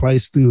have the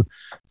place to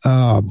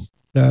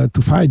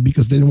fight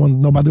because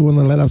nobody want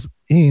to let us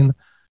in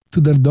to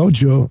their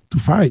dojo to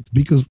fight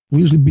because we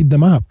usually beat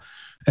them up.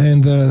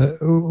 And that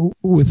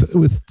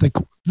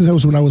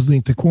was when I was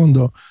doing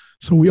taekwondo.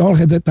 So we all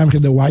had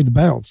the white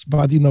belts,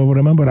 but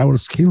remember, our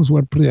skills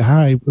were pretty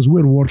high because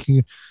we were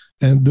working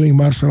and doing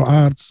martial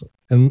arts,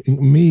 and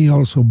me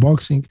also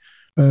boxing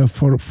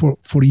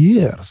for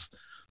years.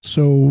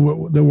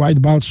 So the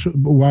white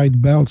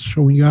belts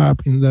showing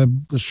up in the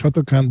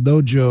Shotokan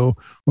dojo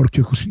or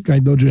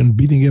Kyokushinkai dojo and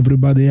beating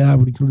everybody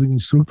up, including the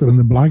instructor and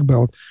the black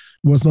belt,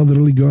 was not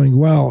really going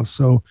well.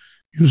 So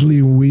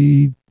usually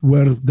we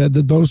were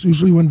those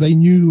usually when they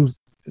knew,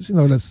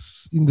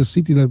 that's in the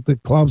city that the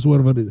clubs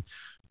were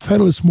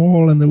fairly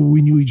small and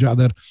we knew each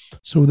other.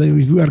 So if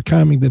we were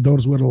coming, the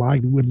doors were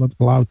locked. We were not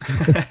allowed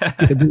to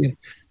get in.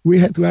 We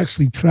had to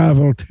actually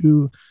travel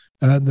to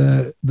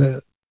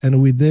and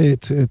we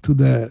did to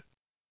the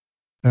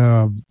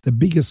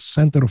biggest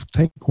center of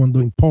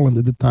taekwondo in Poland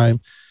at the time,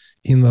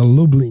 in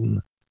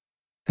Lublin.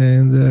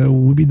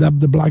 And we beat up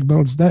the black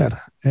belts there.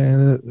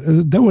 And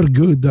they were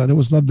good. It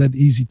was not that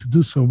easy to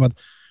do so, but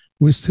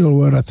we still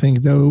were. I think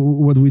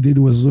what we did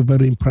was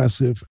very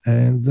impressive.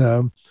 And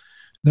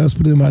that was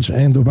pretty much the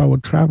end of our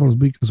travels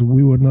because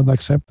we were not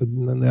accepted.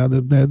 And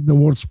the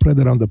word spread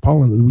around the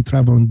Poland that we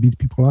travel and beat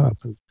people up.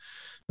 And,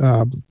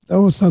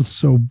 that was not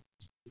so,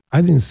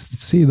 I didn't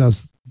see it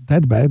as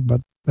that bad,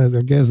 but I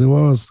guess it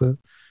was,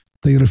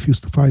 they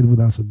refused to fight with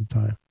us at the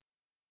time.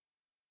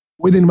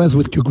 We didn't mess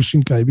with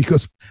Kyokushinkai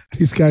because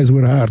these guys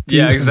were hard.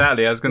 Yeah,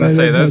 exactly. I was going to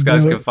say, those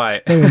guys can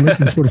fight. They were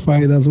looking for a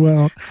fight as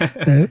well.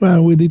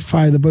 We did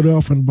fight very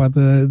often, but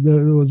there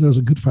was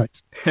a good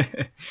fight.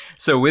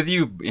 So with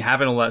you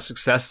having all that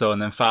success, though,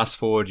 and then fast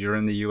forward, you're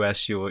in the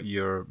US,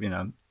 you're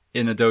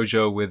in a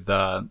dojo with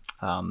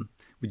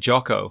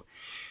Jocko.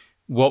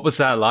 What was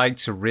that like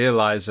to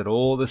realize that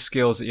all the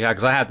skills that you had,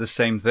 because I had the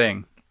same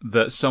thing,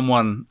 that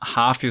someone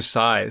half your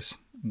size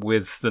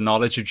with the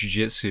knowledge of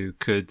jiu-jitsu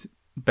could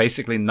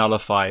basically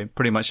nullify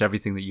pretty much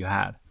everything that you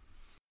had?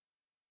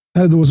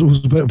 It was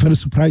very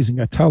surprising.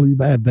 I tell you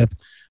that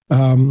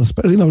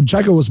Especially,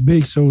 Jacko was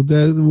big, so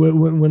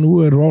when we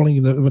were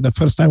rolling the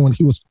first time when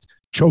he was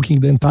choking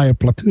the entire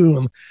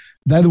platoon,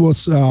 that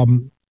was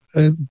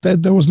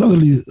that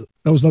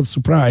was not a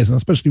surprise, and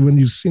especially when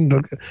you seen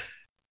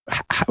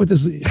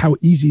how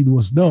easy it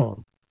was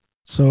done.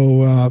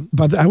 So,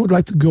 but I would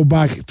like to go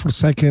back for a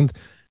second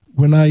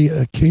when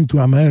I came to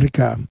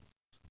America,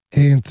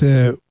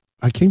 and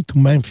I came to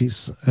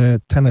Memphis,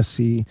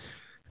 Tennessee,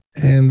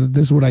 and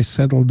this is where I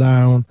settled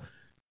down.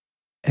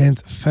 And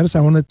first,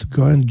 I wanted to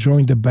go and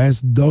join the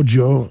best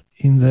dojo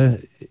in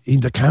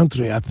the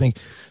country, I think.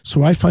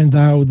 So I find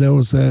out there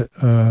was a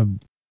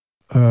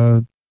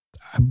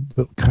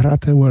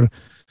karate where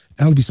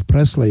Elvis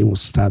Presley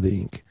was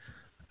studying.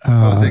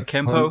 Was it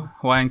Kempo?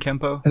 Hawaiian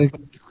Kempo?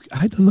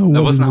 I don't know.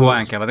 That wasn't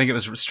Hawaiian Kempo. I think it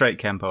was straight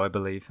Kempo, I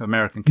believe.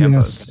 American Kempo.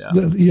 Yes.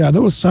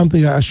 There was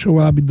something. I show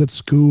up at that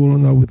school,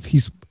 with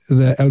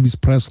the Elvis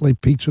Presley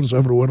pictures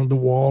everywhere on the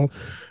wall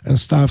and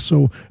stuff.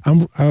 So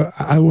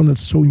I wanted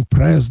to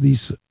impress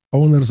these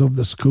owners of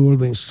the school,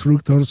 the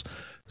instructors.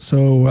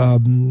 So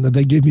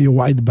they gave me a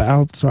white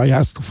belt. So I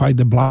asked to fight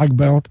the black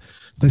belt.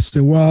 They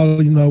said, well,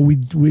 we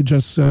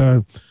just,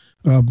 there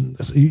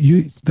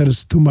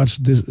is too much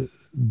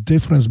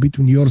difference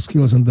between your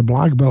skills and the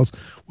black belts.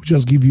 We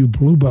just give you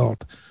blue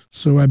belt.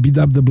 So I beat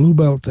up the blue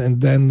belt,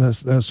 and then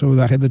so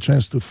I had the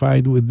chance to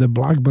fight with the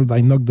black belt. I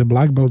knocked the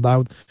black belt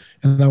out,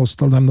 and I was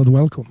told I'm not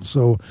welcome.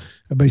 So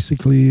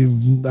basically,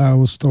 I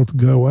was told to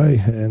go away,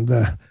 and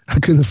I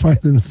couldn't find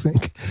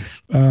anything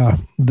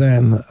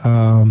then.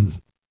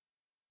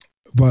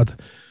 But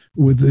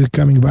with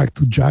coming back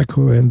to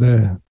Jacko and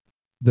the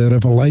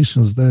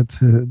revelations that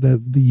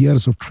the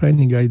years of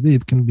training I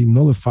did can be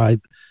nullified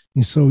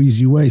in so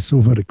easy way, so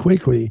very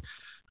quickly.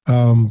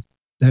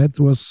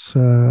 That was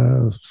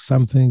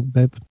something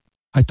that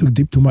I took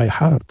deep to my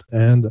heart,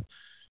 and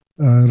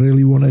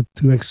really wanted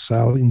to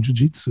excel in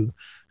jiu-jitsu.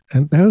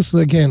 And that's,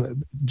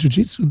 again,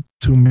 jiu-jitsu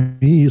to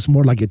me is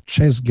more like a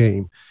chess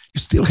game. You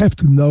still have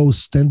to know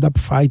stand-up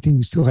fighting,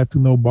 you still have to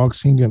know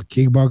boxing and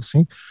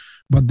kickboxing,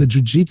 but the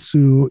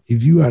jiu-jitsu,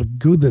 if you are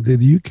good at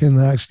it, you can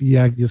actually,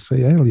 like you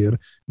say earlier,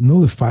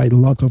 nullify a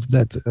lot of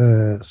that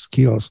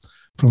skills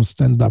from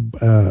stand-up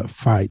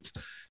fights.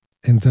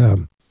 And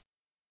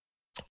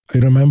I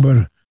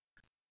remember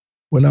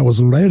when I was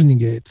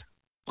learning it,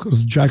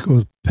 because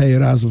Jacko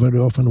paired us very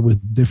often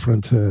with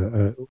different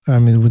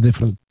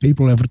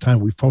people. Every time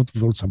we fought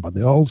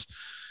somebody else.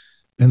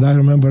 And I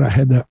remember I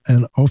had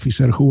an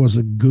officer who was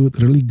a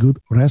really good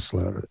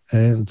wrestler.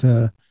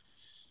 And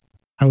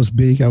I was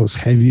big, I was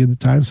heavy at the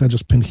time, so I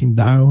just pinned him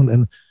down.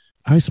 And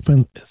I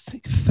spent, I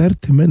think,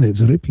 30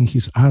 minutes ripping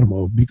his arm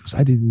off because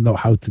I didn't know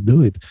how to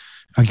do it.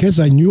 I guess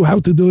I knew how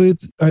to do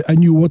it. I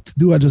knew what to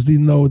do. I just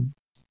didn't know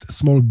the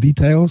small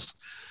details.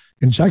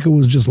 And Jacko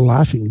was just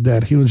laughing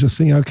there. He was just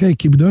saying, okay,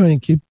 keep doing,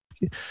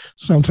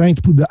 So I'm trying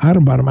to put the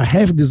armbar. I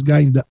have this guy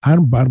in the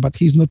armbar, but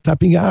he's not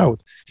tapping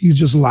out. He's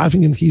just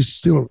laughing, and he's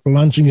still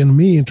lunging at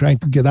me and trying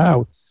to get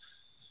out.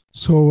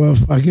 So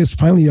I guess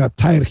finally I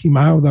tired him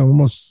out. I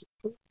almost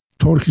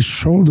tore his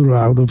shoulder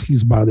out of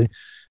his body.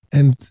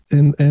 And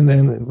then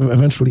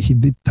eventually he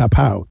did tap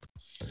out.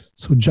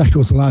 So Jack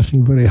was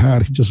laughing very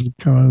hard. He just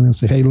come on and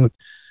say, hey, look,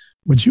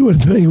 what you were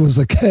doing was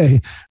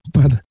okay,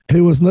 but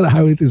it was not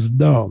how it is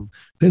done.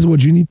 That's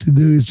what you need to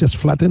do is just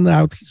flatten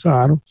out his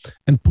arm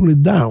and pull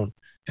it down.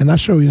 And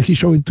he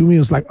showed it to me. It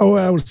was like, oh,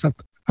 I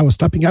was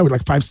tapping out with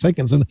like 5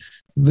 seconds. And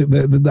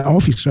the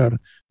officer,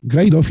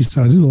 great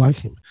officer, I didn't like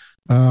him.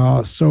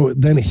 So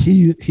then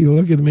he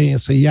looked at me and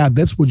said, yeah,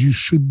 that's what you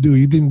should do.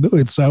 You didn't do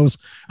it. So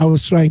I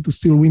was trying to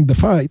still win the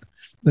fight.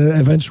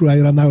 Eventually I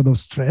ran out of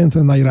strength,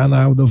 and I ran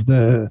out of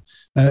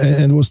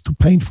and it was too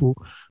painful.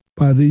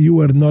 But you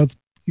were not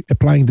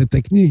applying the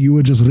technique. You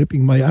were just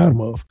ripping my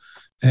arm off.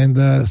 And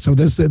so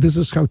this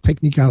is how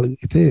technical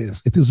it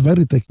is. It is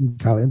very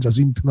technical, and just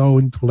need to know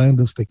and to learn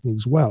those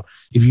techniques well.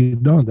 If you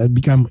don't, they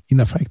become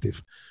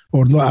ineffective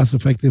or not as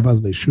effective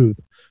as they should.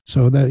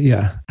 So that,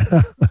 yeah,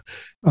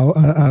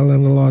 I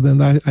learned a lot.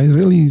 And I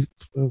really,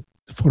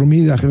 for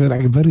me, I have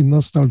like very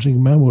nostalgic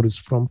memories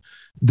from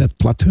that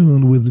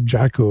platoon with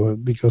Jacko,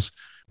 because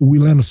we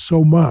learned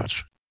so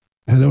much.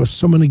 And there were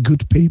so many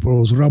good people. It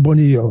was Rob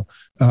O'Neill,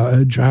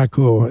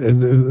 Jacko,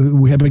 and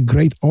we have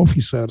great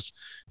officers.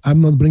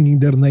 I'm not bringing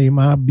their name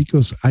up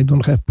because I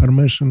don't have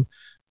permission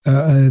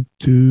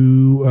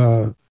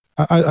to.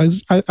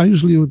 I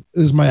usually,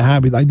 it's my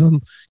habit.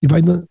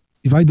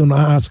 If I don't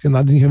ask, and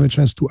I didn't have a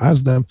chance to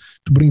ask them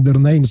to bring their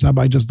names up,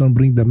 I just don't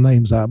bring their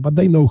names up. But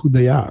they know who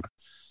they are.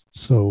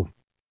 So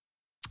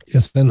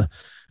yes, and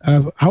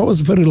I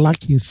was very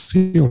lucky in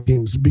SEAL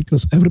teams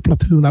because every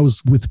platoon I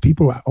was with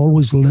people, I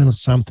always learned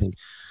something.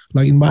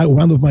 Like in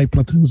one of my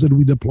platoons that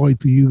we deployed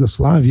to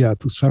Yugoslavia,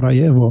 to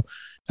Sarajevo,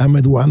 I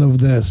met one of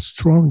the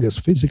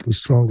physically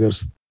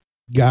strongest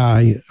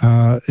guy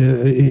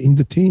in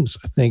the teams.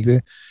 I think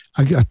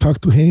I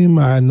talked to him.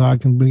 I know I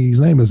can bring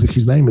his name.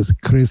 His name is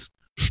Chris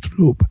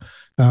Stroop.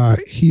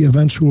 He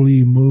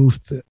eventually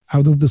moved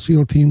out of the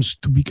SEAL teams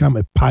to become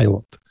a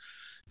pilot.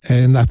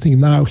 And I think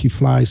now he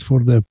flies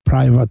for the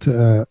private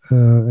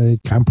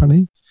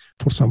company.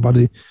 for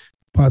somebody.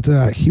 But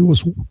he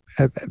was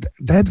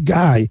that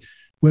guy.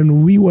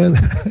 When we went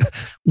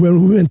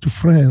to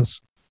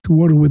France to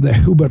work with the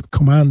Hubert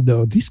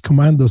Commando, these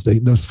commandos,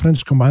 those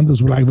French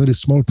commandos were like very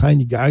small,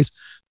 tiny guys.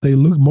 They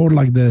look more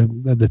like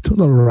the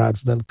tunnel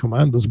rats than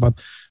commandos, but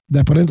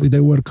apparently they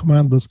were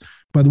commandos.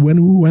 But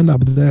when we went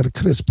up there,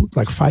 Chris put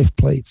like 5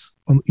 plates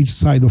on each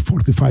side of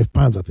 45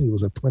 pounds. I think it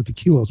was at 20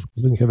 kilos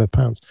because they didn't have a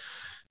pounds.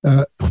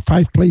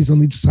 5 plates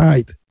on each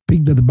side.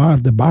 Picked the bar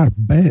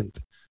bent.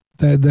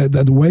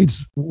 The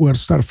weights were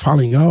start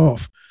falling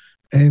off,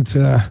 and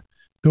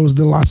that was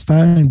the last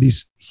time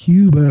this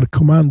Huber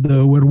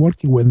Commando were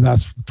working with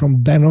us.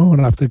 From then on,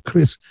 after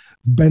Chris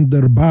bent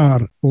their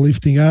bar,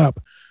 lifting up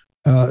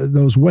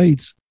those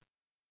weights,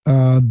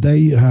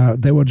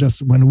 they were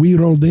just, when we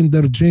rolled in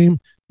their gym,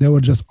 they were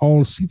just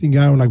all sitting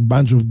down like a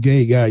bunch of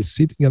gay guys,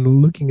 sitting and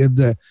looking at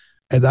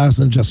us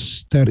and just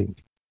staring.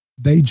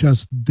 They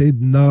just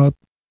did not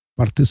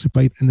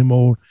participate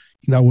anymore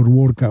in our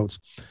workouts.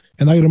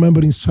 And I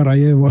remember in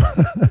Sarajevo,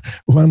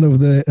 one of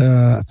the,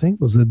 I think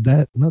it was I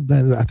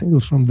think it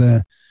was from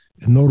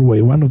Norway,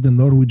 one of the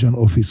Norwegian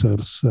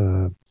officers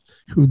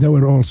who they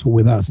were also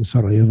with us in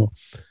Sarajevo,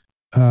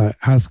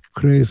 asked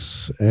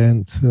Chris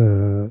and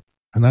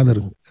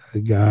another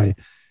guy,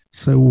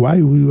 so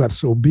why we are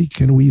so big,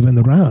 can we even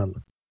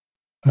run?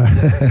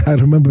 I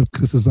remember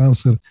Chris's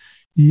answer,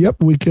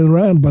 yep, we can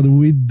run, but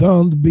we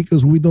don't,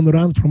 because we don't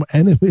run from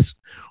enemies.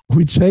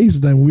 We chase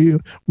them.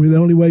 The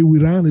only way we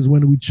run is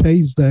when we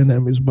chase the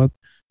enemies. But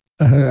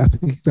I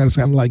think that's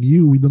kind of like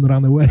you. We don't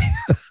run away.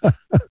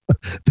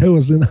 That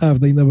was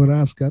enough. They never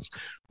asked us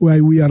why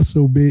we are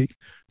so big.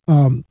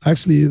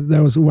 Actually,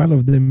 that was one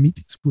of the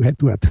meetings we had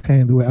to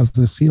attend as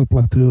the SEAL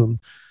platoon.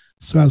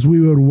 So as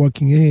we were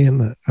walking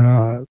in,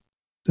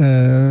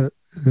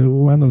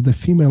 one of the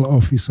female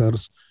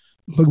officers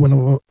looked one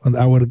of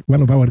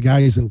our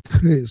guys and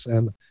Chris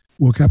and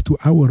walk up to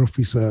our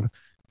officer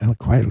and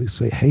quietly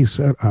say, "Hey,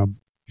 sir,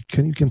 you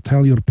can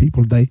tell your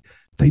people they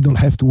don't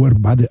have to wear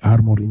body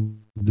armor in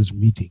this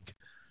meeting."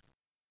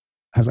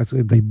 I was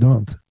like, they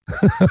don't.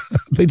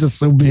 They're just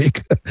so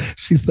big.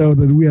 She thought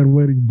that we are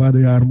wearing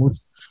body armor.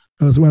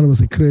 One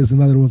was a Chris,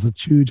 another was a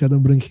Chuch. I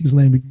don't bring his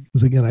name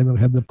because, again, I don't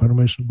have the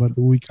permission, but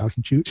we call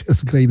him Chuch.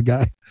 He's a great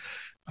guy.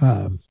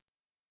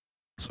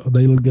 So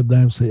they look at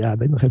them and say, yeah,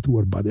 they don't have to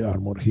wear body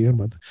armor here.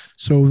 But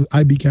so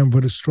I became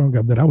very strong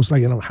up there. I was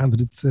like,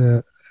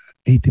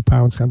 180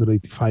 pounds,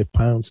 185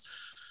 pounds.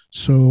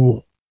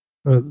 So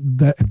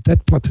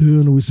that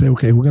platoon, we say,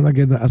 okay, we're going to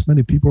get as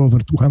many people over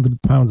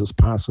 200 pounds as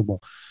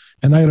possible.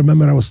 And I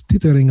remember I was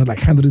teetering at like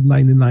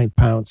 199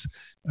 pounds,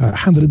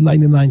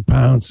 199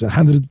 pounds,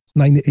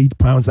 198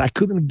 pounds. I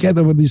couldn't get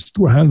over these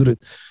 200.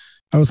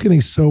 I was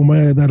getting so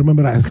mad. I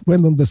remember I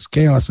went on the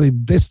scale. I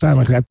said, this time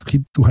I had to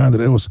hit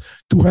 200. It was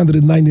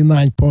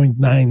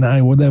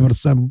 299.99, whatever.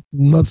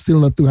 Still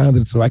not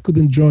 200. So I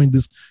couldn't join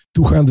this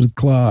 200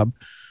 club.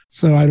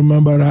 So I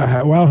remember,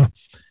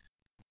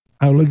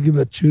 I looked at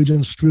the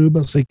children's Strub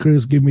and say,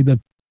 Chris, give me that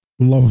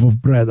loaf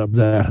of bread up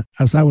there.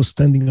 As I was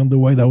standing on the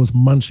weight, I was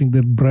munching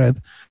that bread,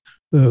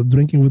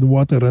 drinking with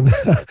water, and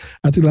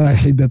until I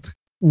hit that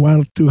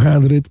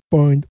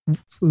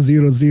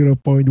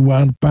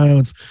 200.00.1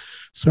 pounds.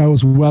 So I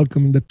was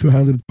welcome in the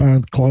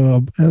 200-pound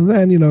club. And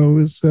then, it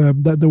was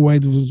the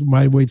weight was,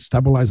 my weight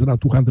stabilized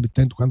around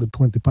 210,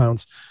 220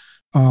 pounds.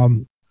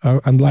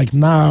 Unlike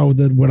now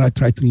that when I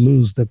try to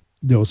lose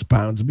those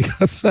pounds,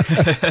 because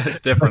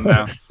it's different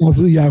now.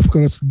 Also, yeah, of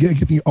course,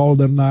 getting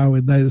older now,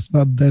 and it's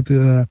not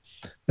that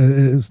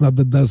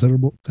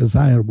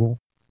desirable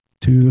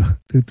to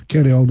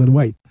carry all that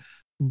weight.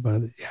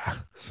 But yeah,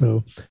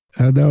 so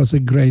that was a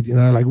great,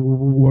 like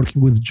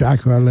working with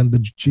Jack and the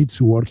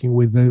jiu-jitsu, working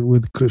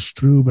with Chris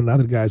Strub and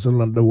other guys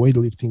on the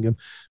weightlifting and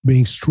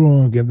being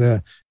strong,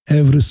 and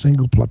every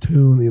single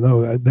platoon,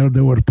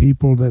 there were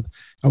people that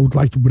I would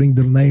like to bring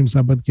their names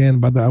up again,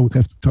 but I would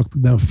have to talk to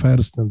them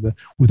first. And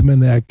with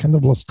many, I kind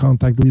of lost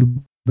contact a little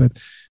bit,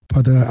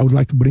 but I would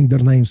like to bring their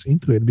names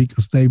into it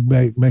because they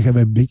may have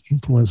a big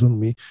influence on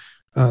me.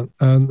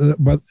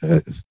 But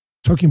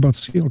talking about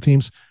SEAL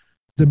teams,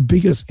 the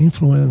biggest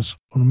influence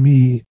on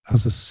me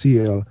as a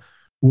SEAL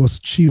was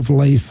Chief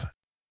Leif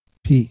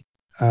P.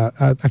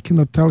 I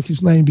cannot tell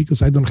his name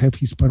because I don't have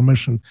his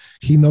permission.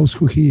 He knows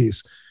who he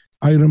is.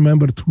 I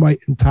remember through my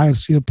entire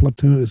SEAL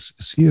platoon,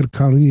 SEAL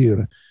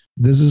career,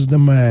 this is the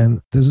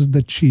man, this is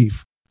the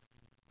chief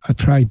I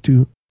tried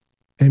to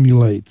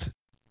emulate.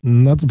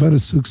 Not very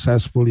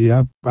successfully.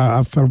 I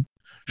fell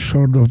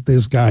short of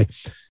this guy.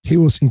 He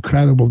was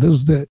incredible. This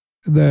is the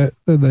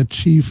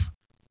Chief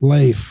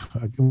Leif,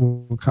 I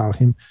will call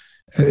him,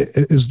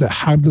 is the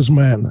hardest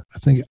man, I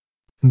think,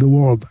 in the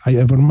world I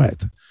ever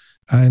met.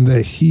 And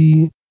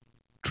he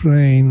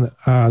trained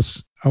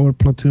us, our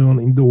platoon,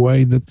 in the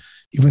way that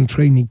even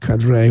training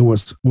cadre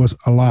was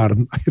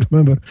alarmed. I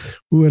remember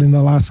we were in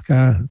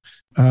Alaska.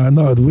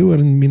 We were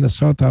in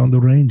Minnesota on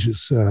the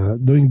ranges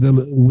doing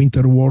the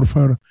winter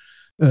warfare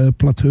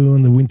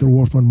platoon, the winter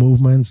warfare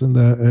movements and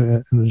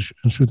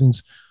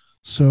shootings.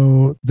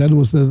 So that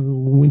was the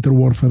winter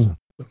warfare,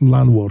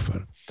 land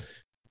warfare.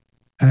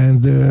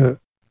 And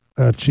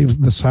Chief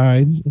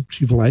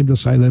Life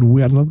decided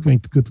we are not going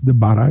to go to the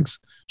barracks,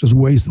 just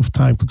waste of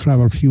time to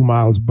travel a few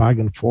miles back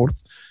and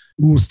forth.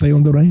 We will stay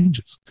on the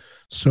ranges.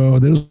 So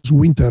there's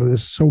winter.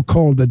 It's so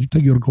cold that you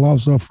take your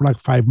gloves off for like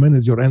 5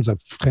 minutes, your hands are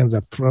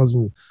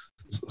frozen,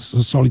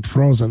 solid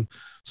frozen.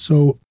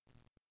 So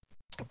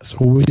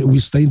we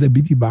stay in the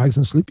BB bags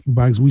and sleeping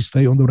bags. We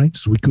stay on the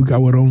ranges. We cook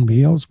our own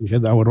meals. We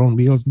had our own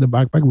meals in the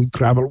backpack. We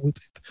travel with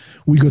it.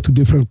 We go to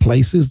different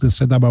places to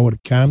set up our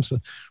camps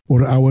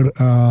or our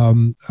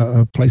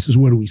places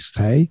where we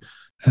stay.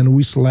 And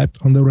we slept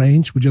on the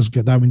range. We just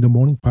get up in the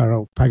morning,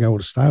 pack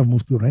our stuff,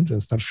 move to the range,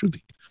 and start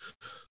shooting.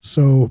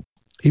 So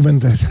even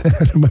that,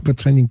 I remember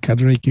training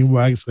cadre came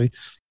back say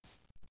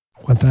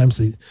one time,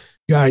 say,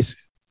 guys,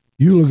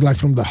 you look like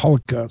from the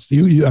Holocaust.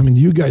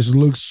 You guys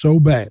look so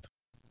bad.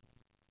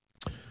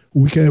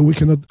 We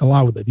cannot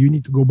allow that. You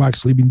need to go back,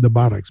 sleep in the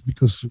barracks,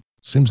 because it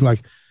seems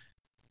like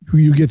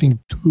you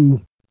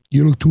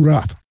look too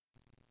rough.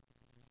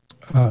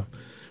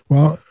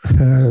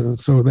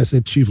 So they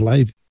said, Chief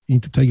Life, you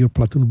need to take your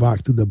platoon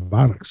back to the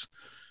barracks.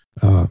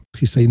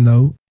 He said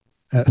no.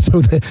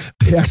 So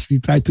they actually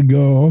tried to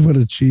go over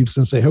the chiefs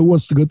and say, who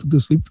wants to go to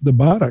sleep to the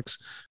barracks?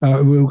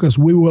 Because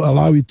we will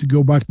allow you to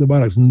go back to the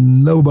barracks.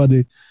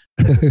 Nobody.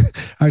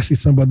 Actually,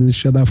 somebody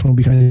shut up from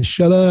behind.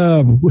 Shut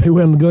up! We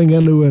weren't going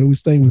anywhere. We're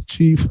staying with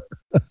Chief.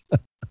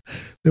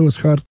 There was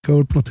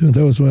hardcore platoon.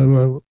 That was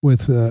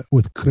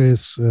with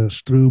Chris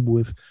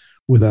Strub,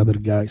 with other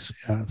guys.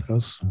 Yeah, that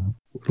was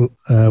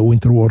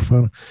winter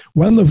warfare.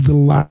 One of the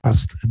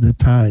last at the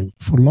time,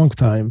 for a long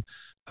time,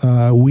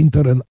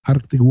 winter and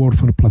Arctic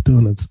warfare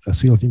platoon at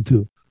SEAL Team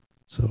 2.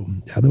 So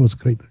yeah, that was a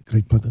great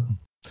platoon.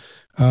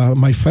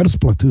 My first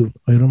platoon,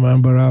 I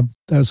remember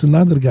there's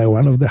another guy,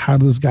 one of the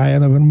hardest guy I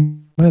ever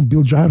met,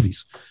 Bill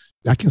Jarvis.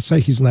 I can say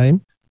his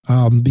name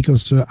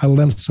because I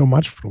learned so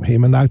much from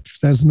him. And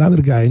there's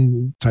another guy I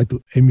tried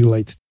to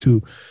emulate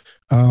too.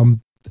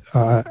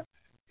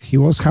 He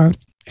was hard.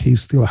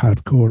 He's still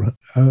hardcore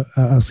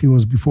as he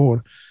was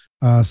before.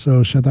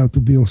 So shout out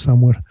to Bill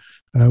somewhere,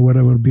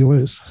 wherever Bill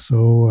is.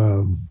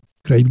 So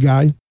great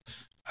guy.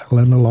 I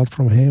learned a lot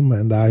from him,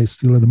 and I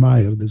still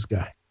admire this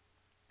guy.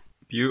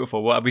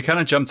 Beautiful. Well, we kind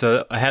of jumped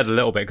ahead a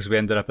little bit because we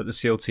ended up at the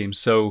SEAL team.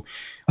 So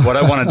what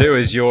I want to do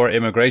is your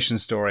immigration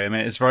story. I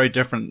mean, it's very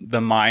different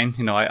than mine.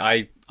 You know,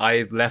 I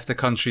left a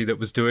country that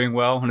was doing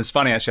well. And it's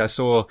funny, actually, I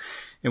saw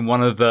in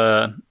one of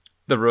the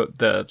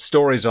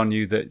stories on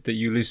you that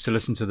you used to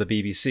listen to the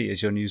BBC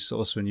as your news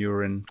source when you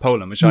were in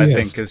Poland, which I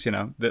think is, you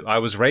know, that I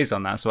was raised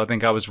on that. So I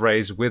think I was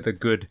raised with a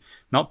good,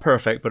 not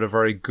perfect, but a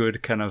very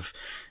good kind of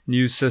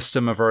news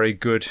system, a very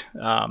good,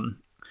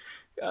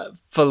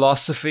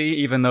 philosophy,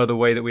 even though the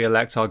way that we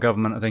elect our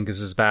government, I think,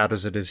 is as bad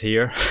as it is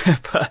here.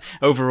 But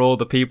overall,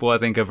 the people, I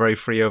think, are very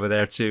free over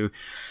there too.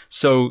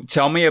 So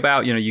tell me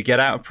about, you know, you get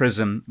out of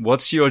prison.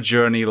 What's your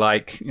journey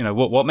like? You know,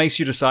 what makes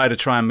you decide to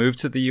try and move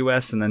to the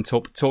US? And then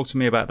talk to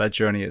me about that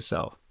journey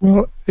itself.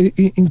 Well,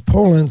 in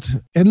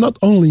Poland, and not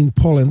only in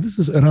Poland, this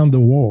is around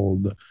the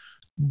world,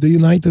 the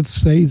United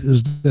States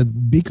is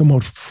that beacon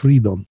of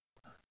freedom.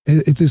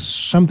 It is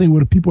something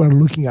where people are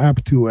looking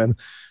up to. And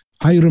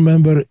I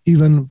remember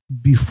even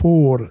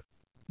before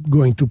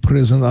going to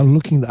prison, I'm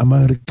looking at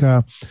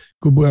America,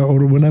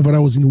 or whenever I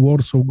was in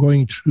Warsaw,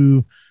 going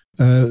through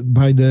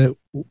by the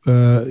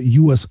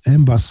U.S.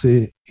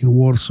 Embassy in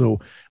Warsaw,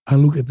 I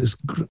look at these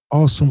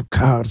awesome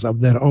cars up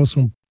there.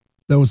 Awesome.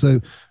 There was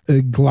a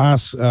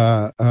glass,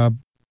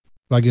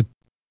 like a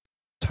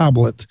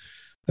tablet,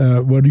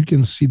 where you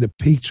can see the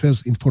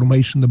pictures,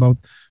 information about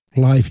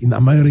life in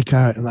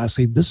America. And I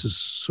say, this is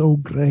so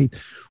great.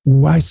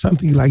 Why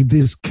something like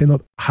this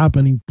cannot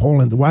happen in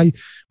Poland? Why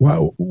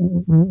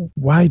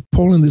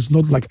Poland is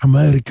not like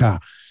America?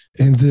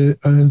 And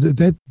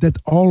that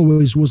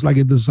always was like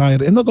a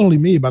desire. And not only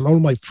me, but all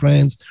my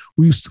friends,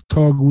 we used to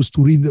talk, we used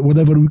to read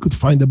whatever we could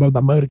find about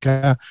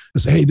America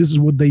and say, hey, this is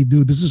what they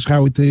do. This is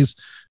how it is.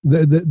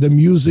 The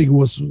music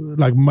was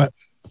like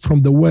from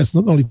the West,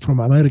 not only from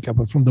America,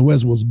 but from the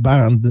West, was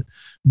banned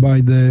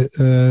by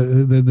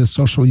the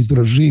socialist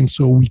regime.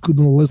 So we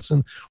couldn't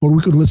listen, or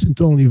we could listen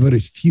to only very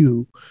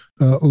few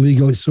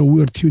legally. So we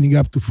were tuning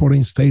up to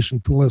foreign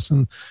station to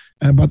listen.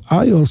 But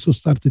I also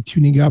started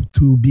tuning up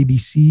to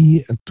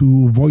BBC and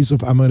to Voice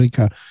of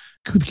America.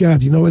 Good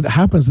God, you know, it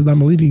happens that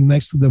I'm living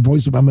next to the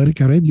Voice of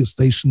America radio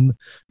station,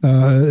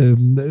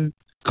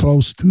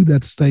 close to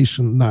that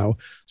station now.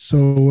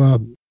 So,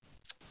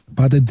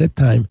 but at that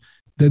time,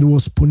 that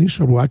was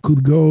punishable. I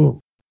could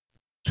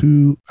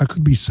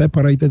be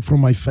separated from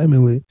my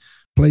family,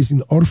 placed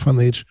in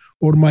orphanage,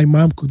 or my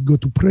mom could go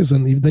to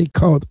prison if they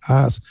caught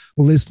us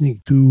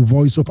listening to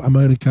Voice of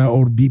America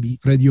or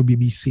Radio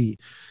BBC.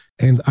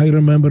 And I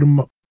remember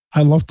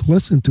I loved to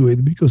listen to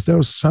it because there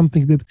was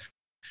something that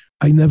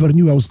I never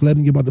knew. I was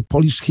learning about the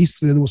Polish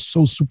history that was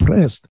so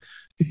suppressed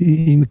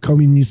in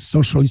communist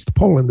socialist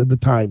Poland at the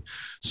time.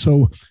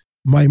 So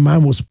my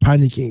mom was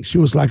panicking. She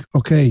was like,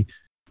 okay,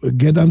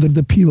 get under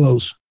the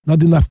pillows,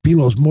 not enough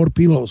pillows, more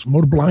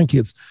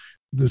blankets.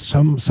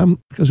 some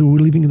because we were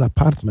living in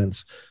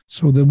apartments,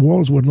 so the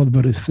walls were not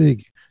very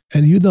thick,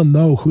 and you don't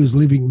know who is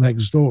living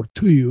next door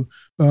to you.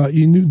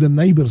 You knew the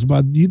neighbors,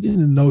 but you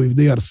didn't know if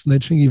they are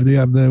snitching, if they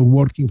are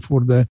working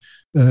for the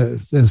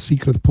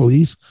secret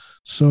police.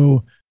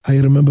 So I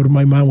remember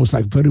my mom was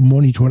like very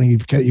monitoring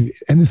if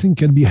anything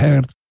can be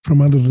heard from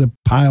under the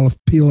pile of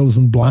pillows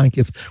and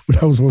blankets when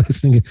I was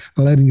listening,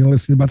 letting her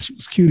listen. But she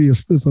was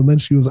curious too, so then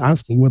she was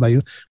asking what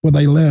I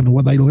learned,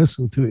 what I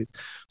listened to it.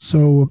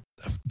 So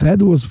that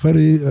was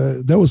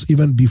that was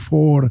even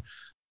before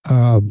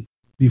I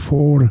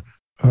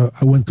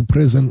went to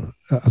prison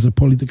as a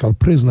political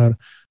prisoner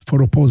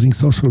for opposing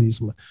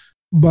socialism.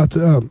 But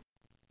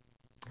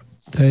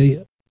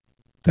they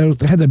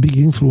had a big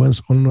influence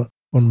on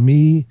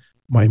me,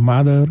 my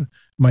mother,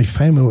 my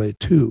family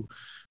too.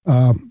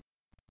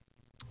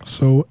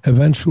 So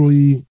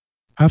eventually,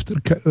 after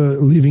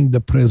leaving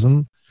the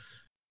prison,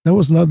 that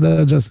was not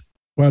just,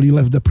 well, you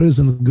left the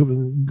prison,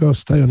 go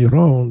stay on your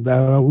own.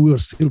 We were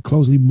still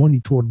closely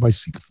monitored by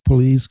secret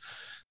police.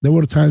 There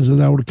were times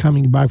that I were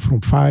coming back from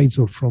fights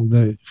or from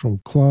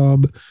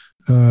club,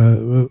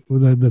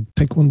 the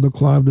taekwondo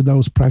club that I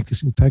was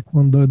practicing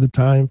taekwondo at the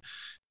time.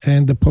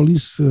 And the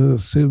police, there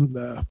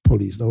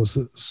was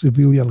a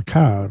civilian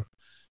car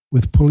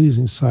with police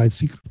inside,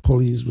 secret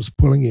police was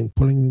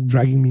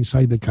dragging me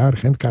inside the car,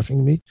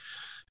 handcuffing me,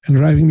 and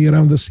driving me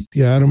around the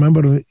city. I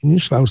remember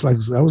initially I was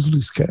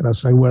really scared. I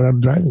was like, where are they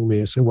driving me?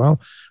 I said, well,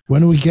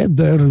 when we get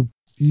there,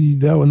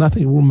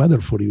 nothing will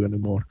matter for you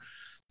anymore.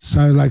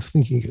 So I was like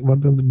thinking,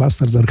 what the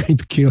bastards are going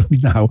to kill me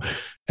now?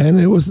 And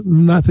it was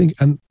nothing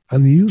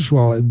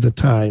unusual at the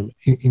time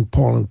in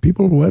Poland.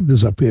 People were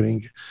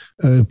disappearing.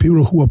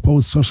 People who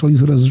opposed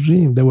socialist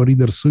regime, they were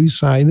either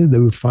suicided, they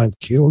were found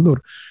killed,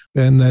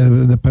 and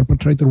the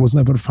perpetrator was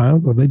never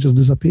found, or they just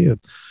disappeared.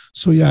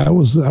 So yeah, I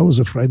was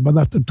afraid. But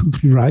after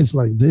 2-3 rides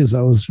like this,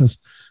 I was just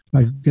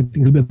like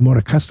getting a little bit more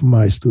accustomed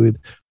to it.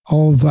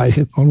 I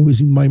had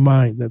always in my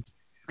mind that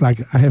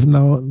like I have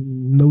now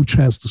no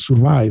chance to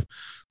survive.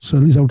 So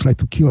at least I would try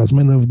to kill as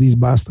many of these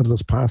bastards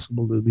as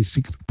possible, the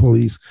secret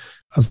police,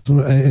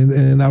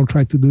 and I would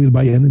try to do it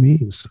by any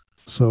means.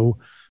 So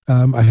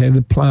I had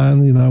a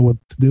plan, what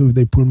to do if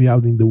they pull me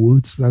out in the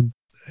woods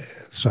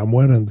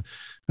somewhere, and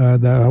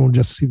that I would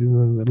just sit in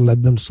and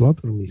let them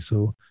slaughter me.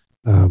 So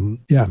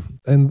yeah,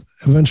 and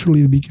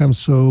eventually it became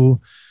so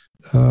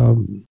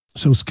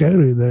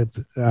scary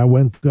that I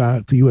went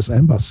to U.S.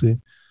 Embassy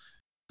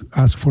to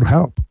ask for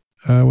help.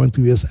 I went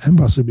to U.S.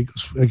 Embassy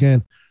because,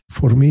 again,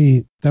 for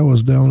me, that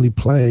was the only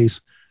place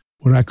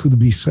where I could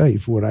be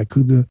safe, where I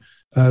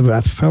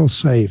felt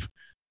safe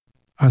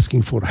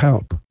asking for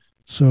help.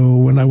 So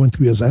when I went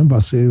to U.S.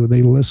 Embassy,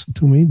 they listened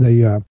to me.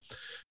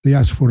 They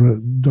asked for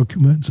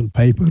documents and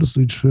papers,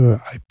 which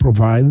I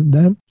provided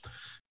them.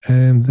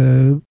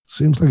 And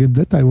seems like at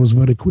that time was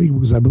very quick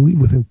because I believe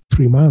within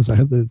 3 months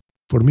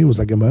for me, it was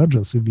like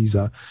emergency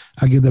visa.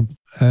 I get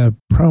a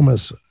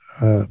promise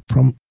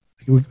from,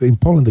 in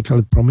Poland, they call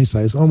it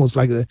promisa. It's almost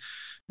like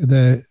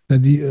that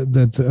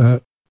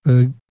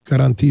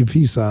guarantee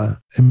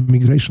visa,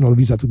 immigrational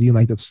visa to the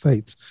United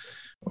States.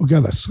 Oh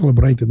God, I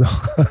celebrated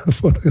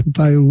for an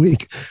entire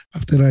week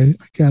after I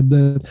got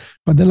that.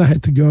 But then I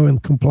had to go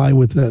and comply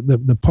with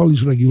the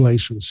Polish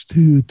regulations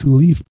to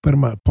leave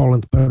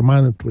Poland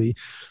permanently.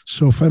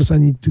 So first I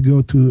had to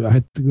go to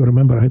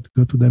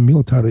the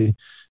military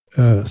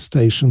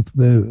station, to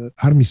the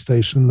army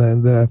station,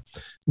 and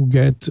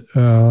get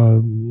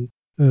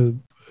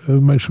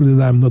make sure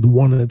that I'm not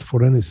wanted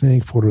for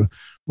anything,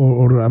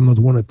 or I'm not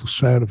wanted to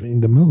serve in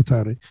the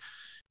military.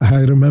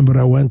 I remember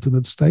I went to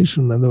that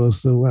station, and there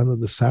was one of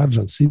the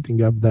sergeants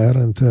sitting up there,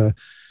 and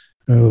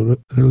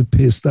really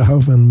pissed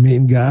off and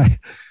mean guy.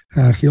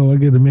 He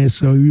looked at me,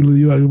 so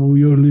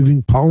you're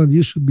leaving Poland,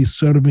 you should be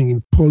serving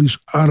in Polish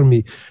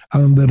army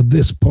under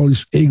this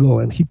Polish eagle.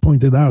 And he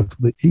pointed out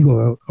the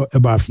eagle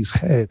above his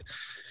head.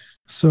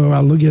 So I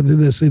look at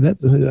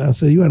it and I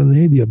say, you are an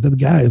idiot. That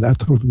guy, I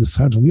told the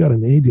sergeant, you are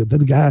an idiot.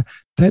 That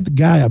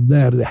guy up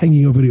there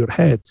hanging over your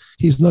head,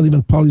 he's not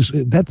even Polish.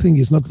 That thing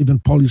is not even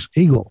Polish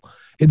eagle.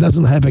 It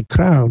doesn't have a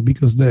crown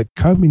because the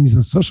communists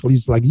and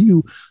socialists like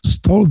you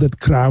stole that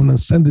crown and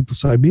sent it to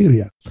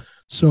Siberia.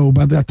 So,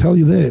 but I tell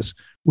you this,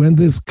 when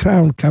this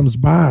crown comes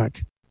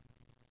back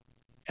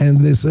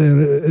and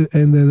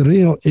the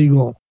real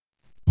eagle,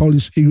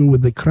 Polish eagle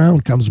with the crown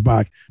comes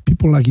back,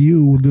 people like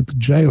you will go to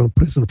jail and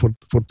prison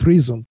for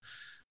treason.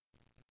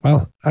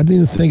 Well, I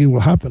didn't think it will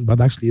happen, but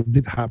actually it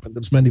did happen.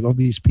 There's many of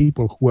these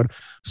people who were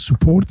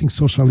supporting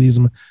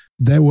socialism.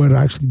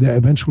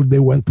 Eventually they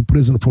went to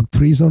prison for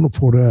treason,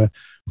 for a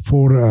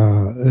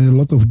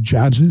lot of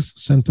judges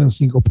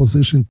sentencing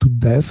opposition to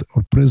death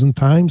or prison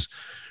times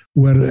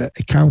were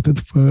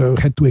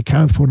had to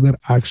account for their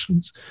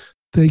actions.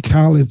 They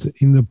call it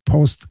in the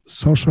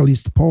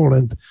post-socialist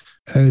Poland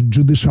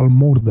judicial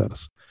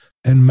murders.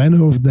 And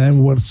many of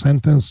them were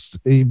sentenced.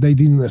 If they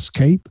didn't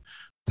escape,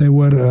 they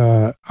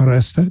were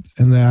arrested.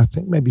 And I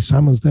think maybe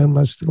some of them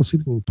are still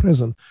sitting in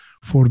prison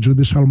for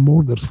judicial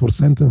murders, for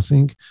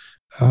sentencing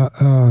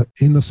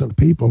innocent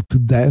people to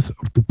death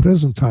or to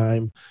prison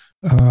time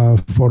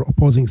for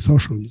opposing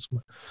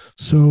socialism.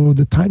 So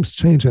the times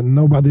change, and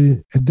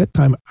nobody at that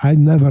time, I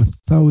never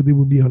thought it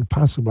would be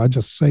impossible. I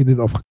just said it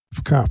off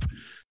cuff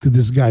to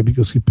this guy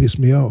because he pissed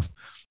me off.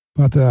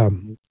 But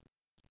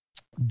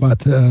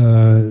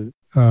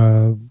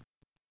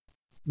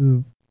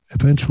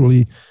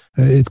eventually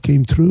it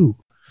came true.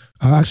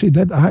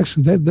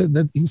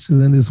 That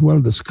incident is well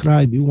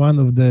described in one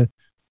of the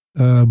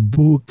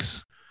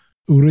books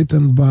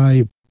written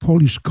by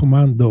Polish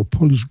commando,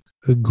 Polish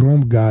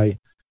Grom guy.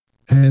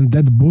 And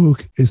that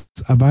book is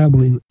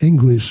available in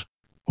English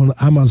on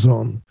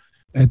Amazon.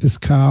 It is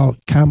called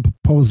Camp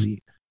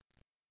Posey.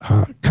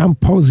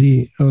 Camp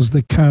Posey was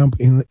the camp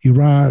in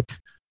Iraq,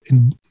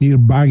 near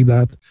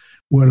Baghdad,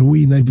 where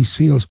we Navy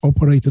SEALs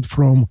operated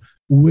from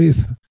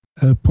with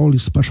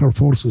Polish Special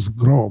Forces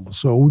Grom.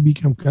 So we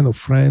became kind of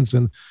friends,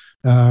 and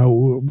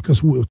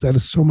because there are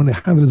so many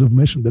hundreds of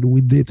missions that we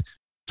did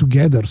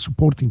together,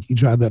 supporting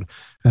each other,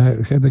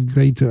 had a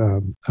great,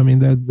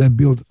 that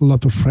built a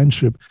lot of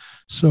friendship.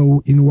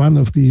 So in one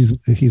of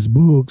his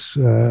books,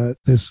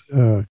 this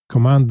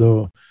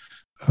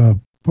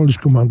Polish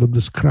commando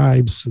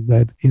describes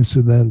that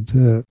incident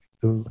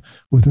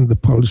within the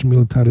Polish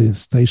military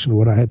station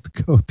where I had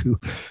to go to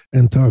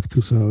and talk to.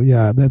 So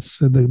yeah, that's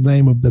the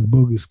name of that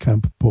book is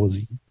Camp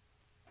Posey.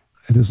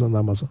 It is on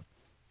Amazon.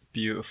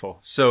 Beautiful.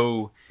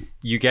 So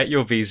you get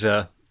your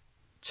visa.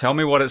 Tell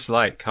me what it's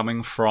like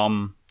coming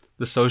from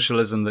the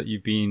socialism that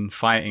you've been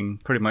fighting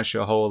pretty much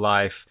your whole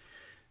life.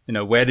 You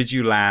know, where did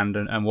you land,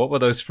 and what were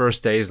those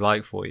first days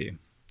like for you?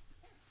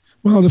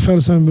 Well, the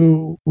first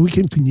time we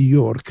came to New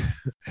York,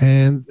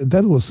 and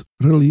that was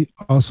really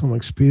awesome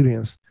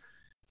experience.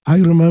 I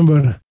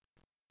remember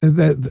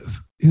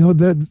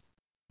that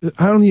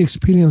I only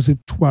experienced it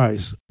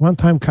twice. One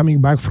time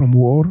coming back from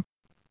war,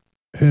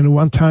 and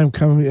one time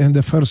and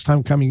the first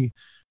time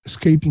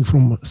escaping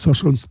from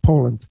socialist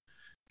Poland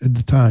at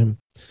the time.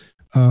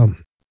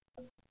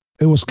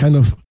 It was kind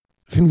of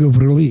a thing of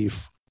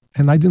relief.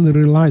 And I didn't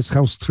realize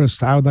how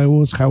stressed out I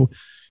was, how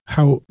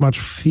much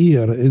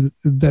fear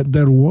that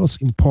there was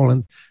in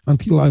Poland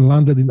until I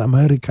landed in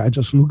America. I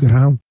just looked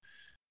around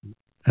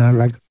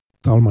and I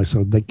told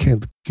myself, they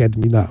can't get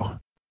me now.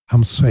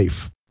 I'm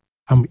safe.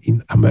 I'm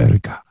in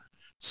America.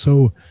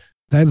 So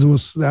that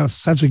was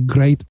such a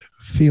great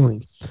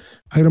feeling.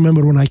 I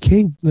remember when I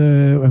came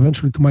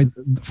eventually to my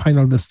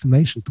final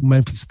destination, to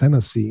Memphis,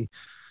 Tennessee,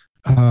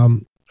 I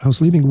was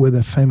living with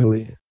a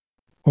family,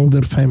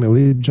 older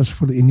family, just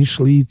for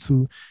initially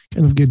to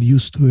kind of get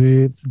used to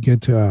it,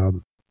 get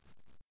to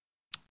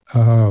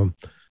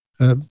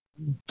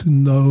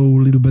know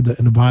a little bit the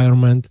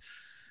environment.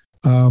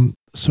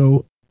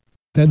 So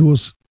that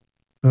was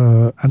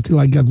until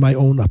I got my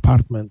own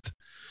apartment.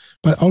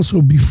 But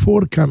also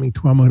before coming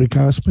to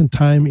America, I spent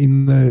time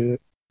in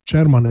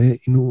Germany,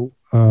 in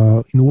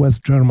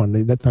West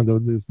Germany. That time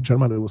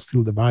Germany was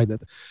still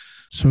divided.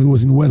 So it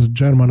was in West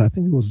Germany. I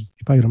think it was,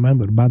 if I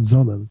remember, Bad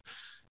Sonnen.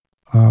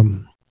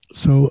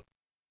 So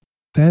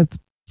that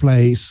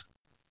place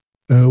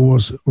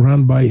was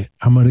run by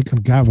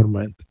American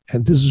government.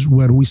 And this is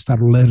where we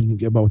start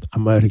learning about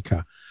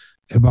America,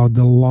 about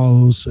the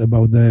laws,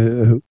 about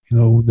the,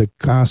 the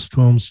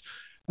customs,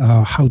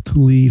 how to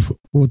live,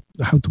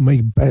 how to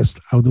make best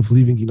out of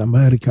living in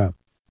America.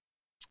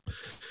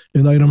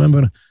 And I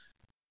remember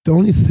the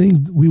only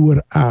thing we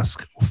were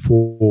asked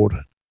for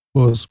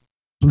was,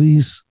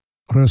 please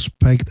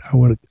respect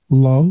our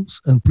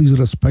laws and please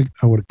respect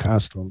our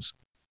customs.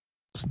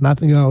 It's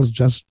nothing else,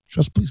 just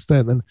please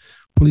stand and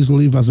please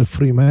live as a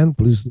free man.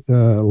 Please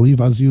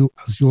live as you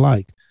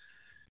like.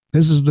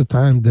 This is the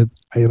time that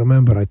I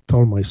remember I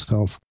told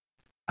myself,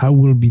 I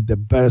will be the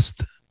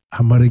best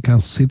American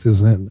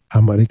citizen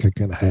America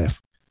can have.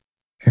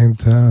 And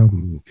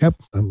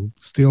I'm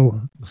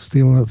still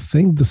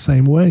think the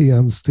same way.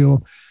 I'm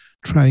still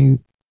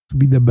trying to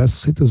be the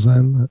best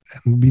citizen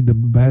and be the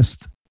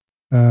best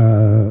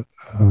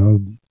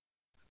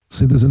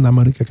citizen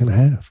America can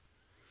have.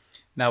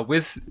 Now,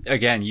 with,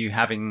 again, you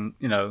having,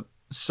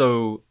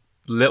 so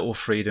little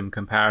freedom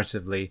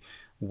comparatively,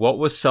 what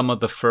was some of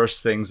the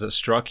first things that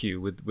struck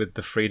you with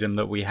the freedom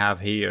that we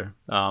have here,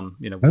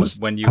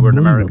 when you were an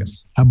American?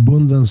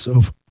 Abundance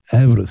of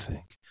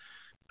everything.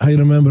 I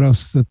remember I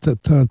was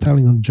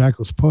telling on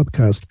Jacko's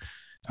podcast,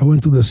 I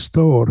went to the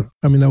store.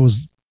 I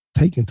was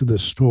taken to the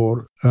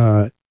store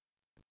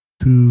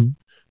to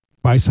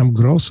buy some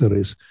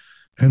groceries.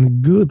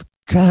 And good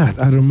God,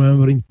 I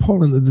remember in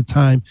Poland at the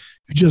time,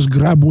 you just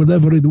grab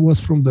whatever it was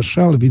from the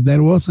shelf. If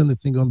there was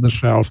anything on the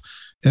shelf,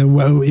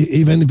 and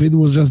even if it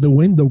was just a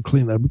window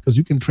cleaner, because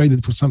you can trade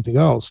it for something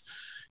else.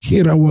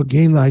 Here I walk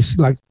in, I see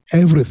like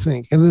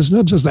everything. And there's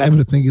not just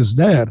everything is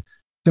there.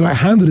 There are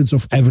hundreds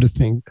of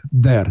everything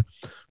there.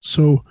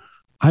 So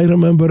I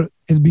remember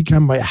it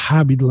became my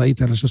habit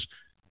later. It's just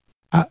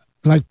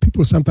like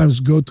people sometimes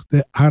go to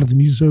the art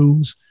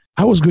museums.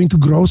 I was going to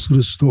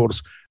grocery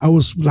stores. I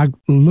was like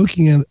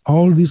looking at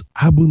all this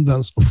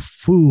abundance of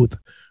food,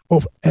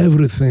 of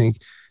everything.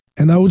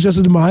 And I was just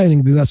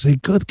admiring this. I say,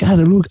 good God,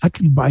 look, I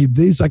can buy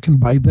this, I can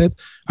buy that.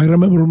 I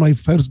remember my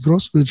first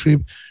grocery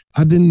trip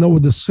I didn't know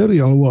what the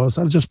cereal was.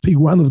 I just picked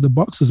one of the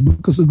boxes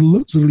because it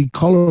looks really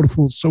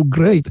colorful, so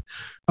great.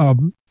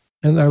 And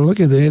I look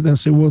at it and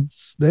say,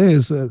 what's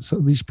this? So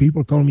these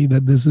people told me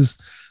that this is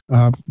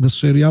the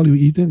cereal you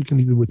eat it. You can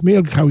eat it with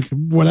milk,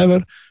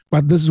 whatever,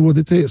 but this is what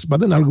it is. But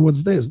then I'll go,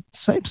 what's this?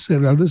 Same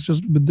cereal. This is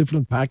just a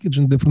different package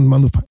and different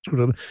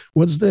manufacturer.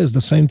 What's this?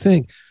 The same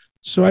thing.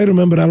 So I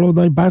remember I loaded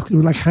my basket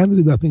with like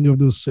 100, I think, of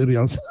those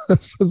cereals,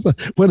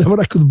 whatever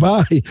I could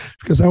buy,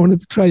 because I wanted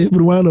to try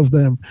every one of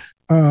them.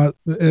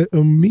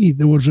 Meat,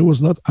 it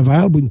was not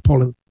available in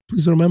Poland.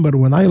 Please remember,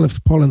 when I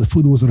left Poland, the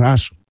food was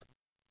rationed.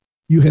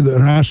 You had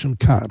ration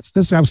cards.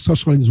 That's how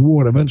socialism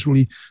works.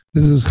 Eventually,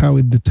 this is how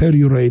it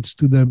deteriorates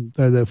to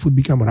the food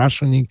become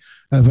rationing,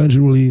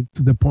 eventually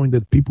to the point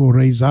that people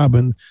raise up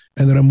and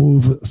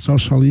remove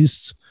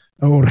socialists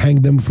or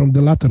hang them from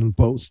the lantern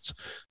posts.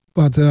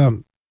 But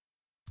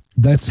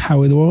that's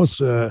how it was.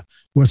 So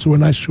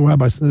when I show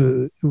up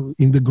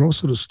in the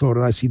grocery store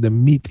and I see the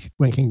meat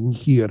working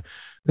here,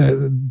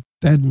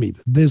 that meat,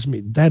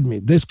 that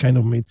meat, this kind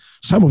of meat.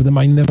 Some of them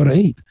I never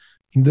ate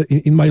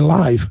in my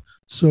life.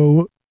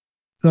 So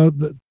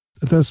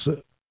there's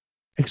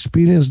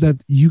experience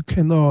that you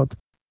cannot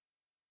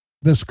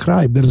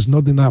describe. There is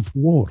not enough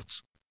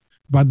words.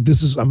 But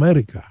this is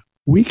America.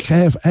 We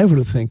have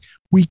everything.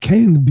 We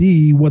can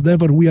be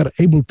whatever we are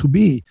able to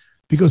be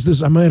because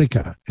this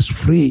America is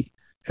free.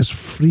 It's a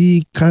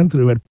free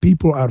country where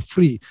people are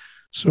free.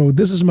 So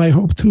this is my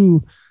hope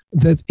too,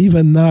 that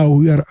even now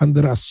we are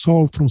under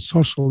assault from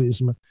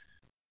socialism.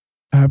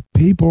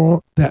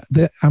 People, that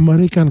the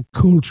American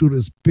culture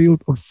is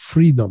built on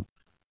freedom,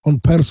 on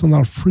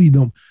personal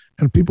freedom,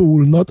 and people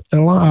will not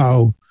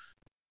allow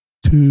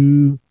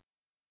to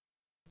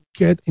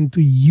get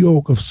into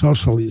yoke of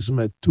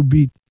socialism, to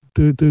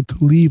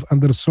live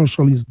under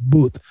socialist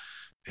boot,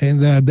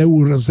 and they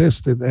will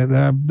resist it. And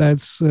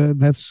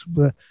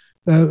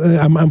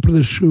I'm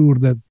pretty sure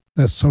that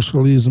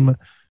socialism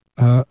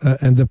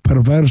and the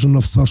perversion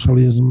of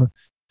socialism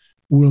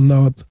will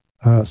not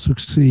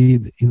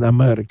succeed in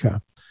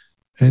America.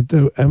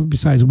 And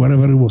besides,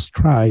 wherever it was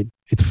tried,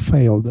 it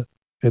failed.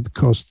 It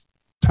cost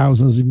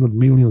thousands, if not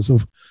millions,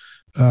 of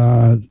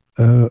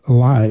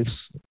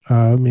lives.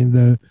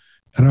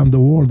 Around the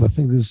world, I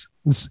think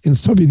in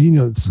Soviet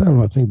Union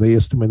itself, I think they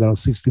estimate around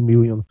 60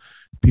 million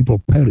people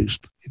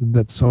perished in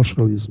that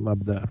socialism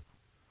up there.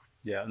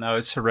 Yeah, no,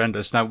 it's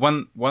horrendous. Now,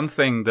 one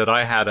thing that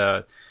I had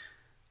a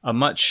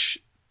much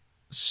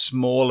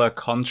smaller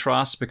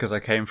contrast, because I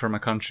came from a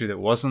country that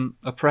wasn't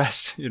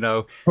oppressed,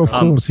 Of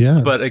course,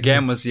 yeah. But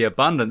again, was the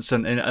abundance,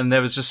 and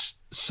there was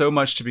just so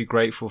much to be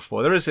grateful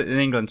for. There is it in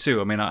England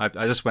too. I mean, I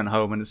just went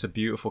home and it's a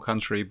beautiful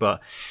country.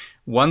 But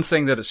one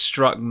thing that has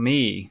struck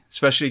me,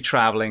 especially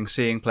traveling,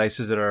 seeing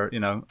places that are,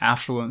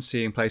 affluent,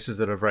 seeing places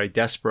that are very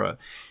desperate,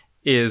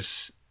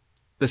 is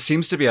there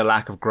seems to be a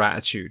lack of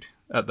gratitude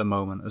at the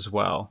moment as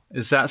well.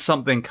 Is that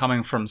something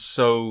coming from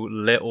so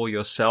little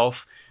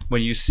yourself?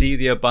 When you see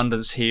the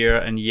abundance here,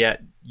 and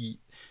yet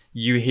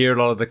you hear a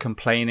lot of the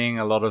complaining,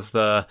 a lot of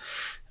the,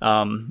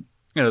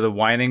 the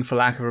whining, for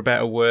lack of a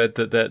better word,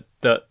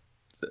 that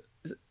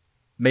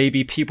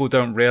maybe people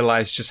don't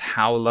realize just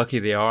how lucky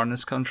they are in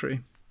this country.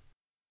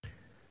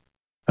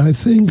 I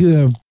think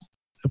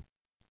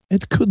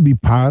it could be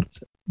part,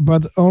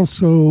 but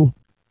also,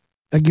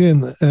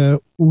 again,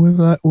 when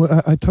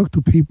I talk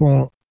to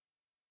people,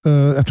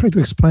 I try to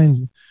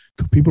explain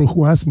to people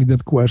who ask me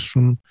that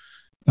question,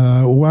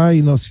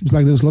 why, seems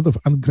like there's a lot of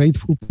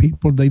ungrateful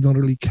people. They don't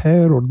really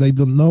care, or they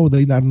don't know,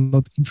 they are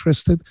not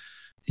interested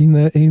in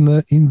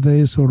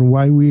this, or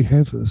why we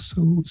have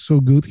so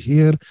good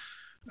here.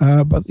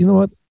 But you know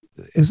what?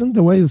 Isn't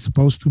the way it's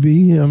supposed to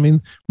be? I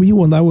mean, we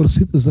want our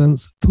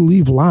citizens to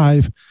live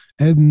life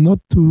and not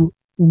to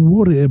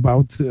worry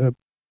about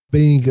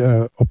being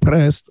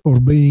oppressed or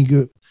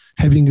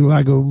having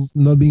lack of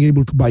not being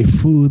able to buy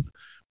food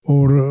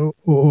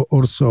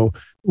or so.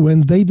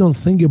 When they don't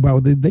think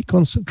about it, they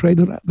concentrate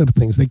on other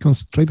things. They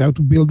concentrate how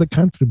to build the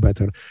country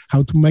better,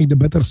 how to make the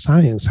better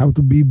science, how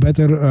to be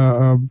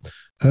better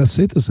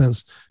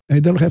citizens. They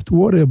don't have to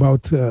worry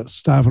about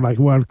stuff like,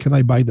 well, can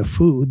I buy the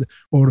food?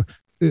 Or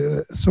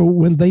so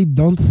when they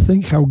don't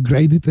think how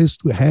great it is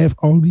to have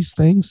all these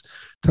things,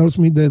 tells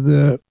me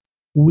that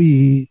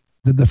we,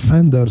 the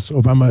defenders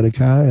of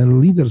America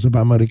and leaders of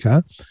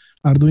America,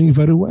 are doing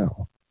very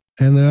well.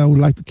 And I would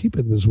like to keep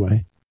it this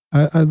way.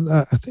 I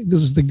think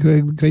this is the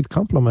great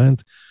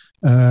compliment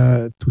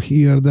to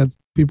hear that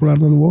people are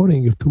not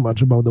worrying too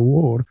much about the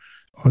war,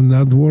 or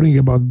not worrying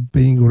about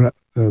being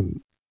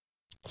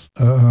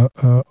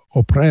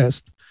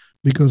oppressed,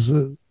 because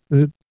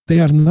they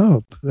are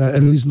not,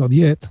 at least not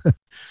yet.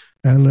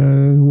 And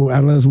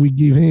unless we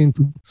give in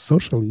to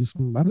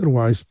socialism,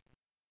 otherwise,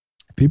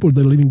 people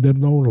that are living their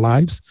own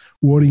lives,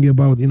 worrying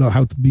about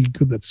how to be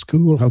good at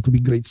school, how to be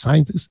great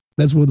scientists.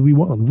 That's what we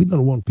want. We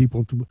don't want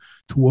people to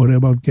worry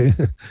about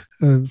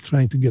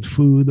trying to get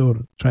food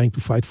or trying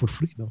to fight for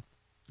freedom.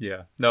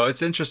 Yeah, no,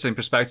 it's interesting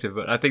perspective,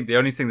 but I think the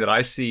only thing that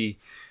I see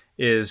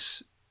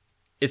is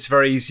it's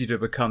very easy to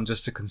become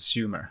just a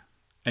consumer,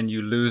 and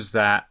you lose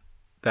that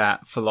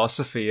that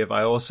philosophy of,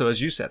 I also,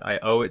 as you said, I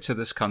owe it to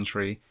this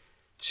country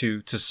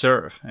to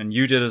serve. And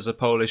you did as a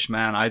Polish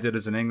man, I did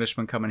as an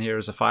Englishman coming here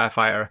as a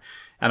firefighter.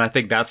 And I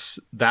think that's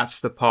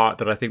the part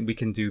that I think we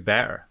can do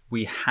better.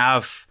 We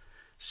have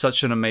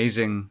such an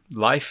amazing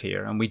life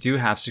here, and we do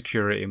have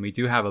security, and we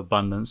do have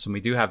abundance, and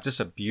we do have just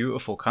a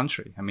beautiful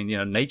country. I mean,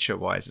 nature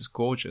wise, it's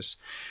gorgeous.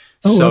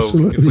 So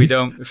absolutely.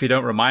 if we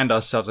don't remind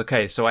ourselves,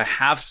 okay, so I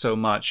have so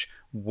much,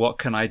 what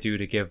can I do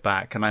to give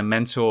back? Can I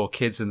mentor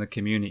kids in the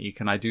community?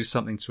 Can I do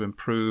something to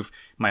improve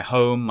my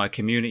home, my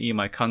community,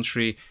 my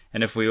country?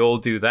 And if we all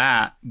do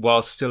that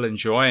while still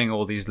enjoying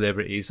all these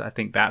liberties, I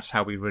think that's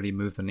how we really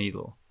move the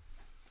needle.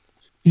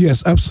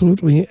 Yes,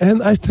 absolutely.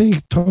 And I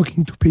think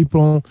talking to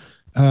people,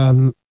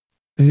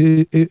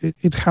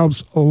 it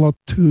helps a lot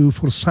too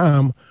for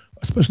some,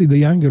 especially the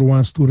younger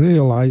ones, to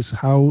realize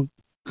how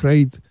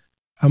great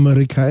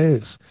America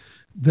is.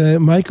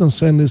 My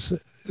concern is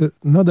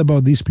not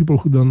about these people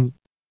who don't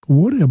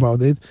worry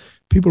about it,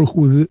 people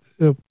who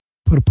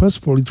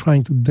purposefully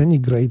trying to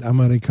denigrate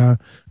America,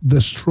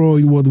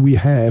 destroy what we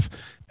have,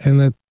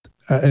 and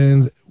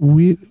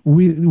we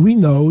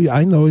know,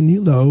 I know, and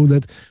you know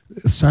that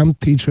some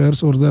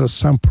teachers or there are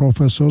some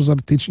professors are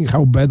teaching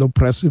how bad,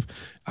 oppressive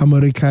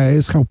America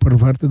is, how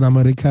perverted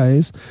America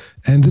is,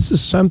 and this is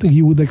something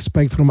you would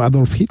expect from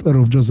Adolf Hitler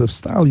or Joseph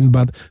Stalin,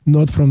 but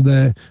not from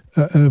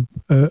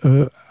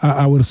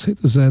our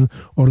citizen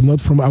or not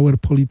from our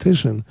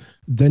politician,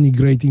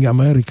 denigrating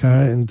America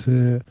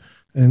and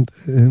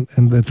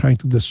they're trying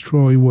to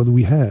destroy what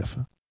we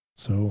have.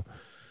 So.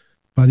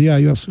 But yeah,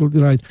 you're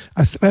absolutely right.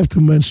 I still have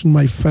to mention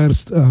my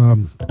first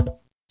time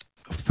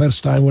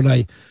when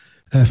a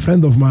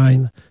friend of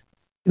mine,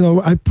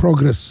 I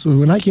progressed. So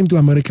when I came to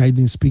America, I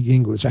didn't speak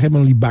English. I had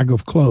only a bag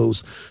of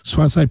clothes.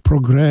 So as I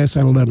progressed,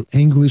 I learned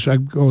English. I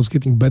was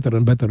getting better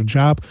and better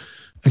job.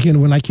 Again,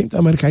 when I came to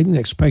America, I didn't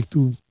expect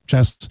to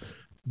just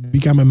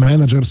become a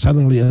manager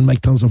suddenly and make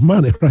tons of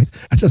money, right?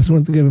 I just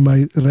wanted to get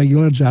my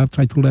regular job,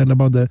 try to learn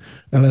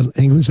learn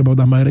English about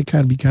America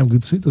and become a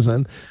good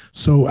citizen.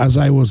 So as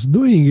I was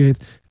doing it,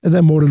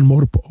 then more and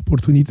more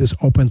opportunities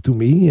opened to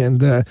me,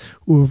 and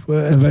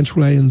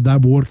eventually I ended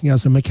up working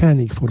as a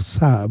mechanic for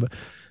Saab.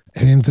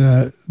 And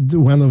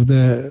one of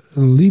the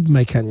lead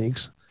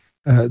mechanics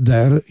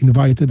there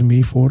invited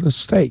me for a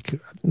steak.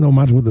 I didn't know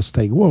much what the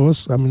steak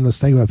was. I mean, the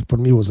steak for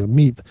me was a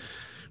meat.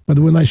 But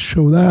when I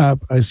showed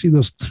up, I see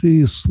those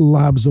 3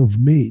 slabs of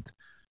meat.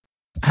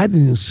 I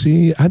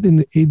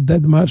didn't eat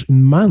that much in a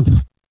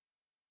month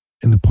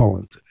in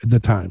Poland at the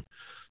time.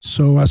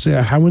 So I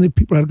said, how many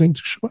people are going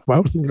to show up? I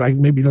was thinking like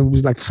maybe there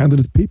was like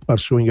 100 people are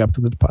showing up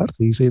to that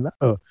party. He said,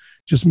 no,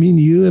 just me and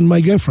you and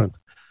my girlfriend.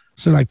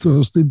 So like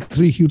those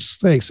 3 huge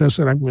steaks. I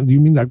said, do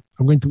you mean that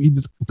I'm going to eat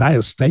this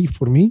entire steak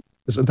for me?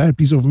 This entire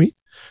piece of meat?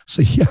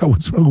 So yeah,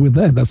 what's wrong with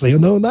that? I say,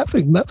 no,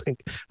 nothing.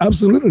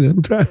 Absolutely.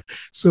 I'm trying.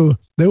 So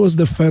that was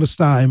the first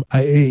time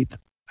I ate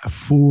a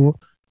full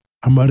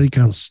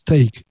American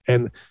steak,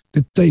 and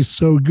it tastes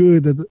so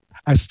good that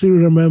I still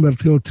remember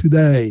till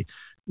today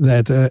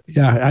that,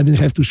 I didn't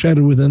have to share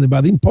it with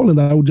anybody. In Poland,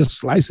 I would just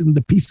slice it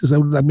into pieces. I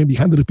would like maybe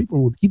 100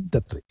 people would eat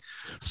that thing.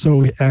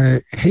 So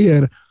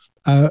here,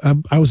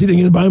 I was eating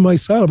it by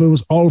myself. It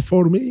was all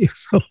for me.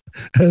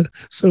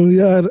 So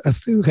yeah, I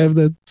still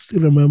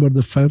remember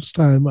the first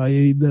time I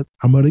ate that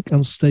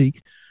American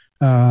steak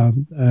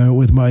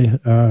with my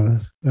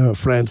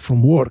friend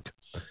from work.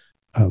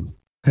 And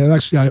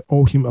actually, I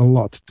owe him a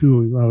lot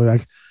too.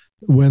 Like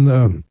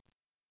when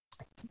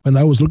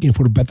I was looking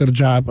for a better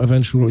job,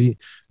 eventually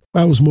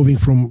I was moving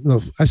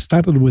I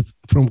started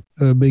from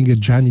being a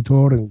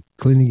janitor and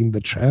cleaning in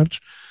the church.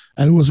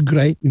 And it was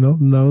great,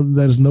 no,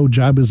 there's no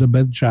job is a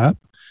bad job.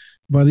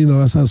 But,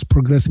 as I was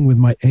progressing with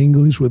my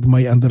English, with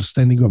my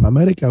understanding of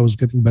America, I was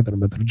getting better and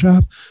better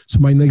job. So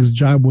my next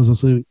job was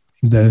also in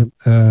the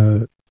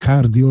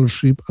car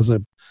dealership as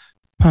a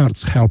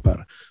parts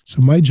helper.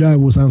 So my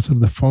job was answer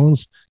the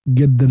phones,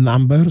 get the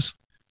numbers,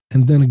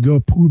 and then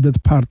go pull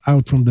that part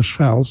out from the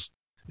shelves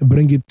and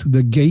bring it to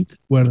the gate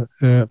where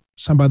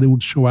somebody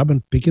would show up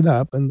and pick it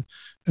up and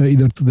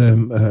either to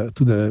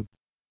the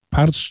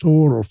parts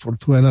store or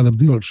to another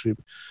dealership.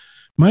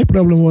 My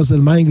problem was that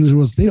my English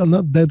was still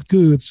not that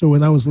good. So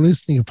when I was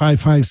listening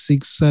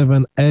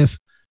 5567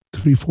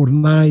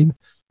 F349,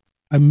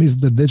 I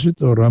missed the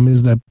digit or I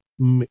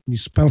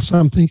misspell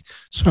something.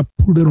 So I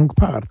pulled the wrong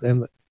part.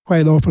 And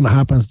quite often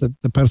happens that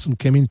the person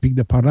came in, picked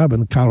the part up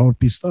and called all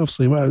pissed off,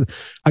 say, well,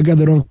 I got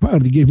the wrong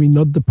part. You gave me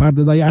not the part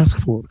that I asked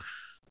for.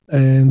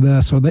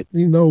 And so they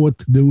didn't know what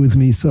to do with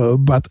me. So,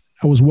 but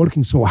I was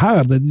working so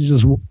hard that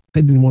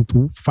they didn't want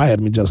to fire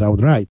me just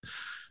outright.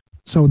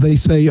 So they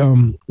say,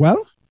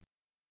 well,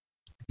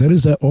 there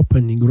is an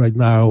opening right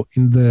now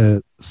in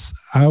the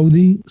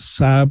Audi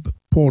Saab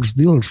Porsche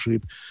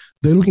dealership.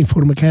 They're looking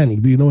for a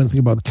mechanic. Do you know anything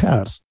about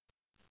cars?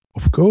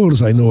 Of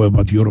course, I know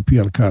about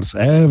European cars,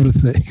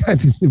 everything.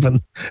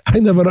 I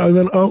never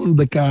even owned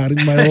the car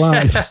in my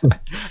life. So,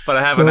 but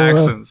I have an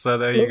accent, so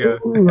there you go.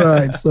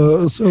 Right.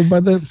 So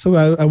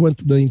I went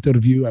to the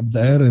interview up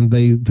there, and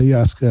they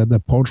asked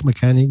the Porsche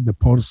mechanic, the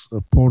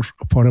Porsche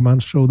foreman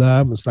showed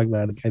up. It's like,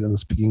 man, the guy doesn't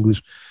speak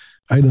English.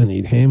 I don't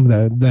need him.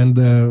 Then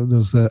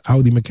there's the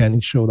Audi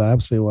mechanic showed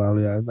up. Say, well,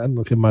 yeah, I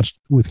don't have much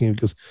with him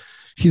because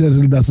he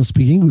really doesn't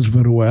speak English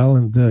very well,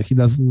 and he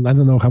doesn't. I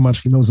don't know how much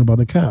he knows about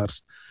the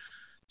cars.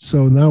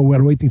 So now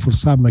we're waiting for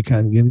Saab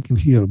mechanic, and you can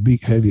hear a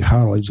big, heavy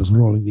Harley just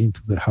rolling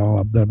into the hall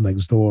up there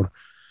next door.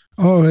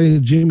 Oh, hey,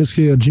 Jimbo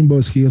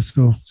is here,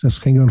 so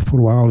just hang on for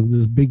a while. And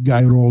this big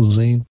guy rolls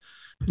in.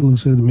 He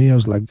looks at me. I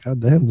was like,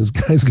 God damn, this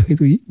guy's going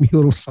to eat me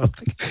or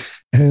something.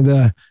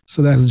 And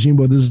so that's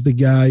Jimbo. This is the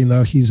guy,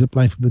 he's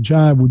applying for the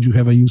job. Would you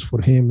have a use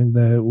for him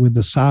with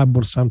the Saab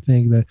or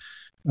something?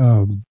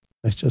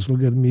 I just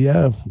look at me.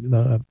 Yeah,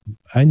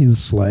 I need a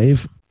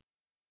slave.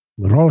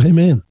 Roll him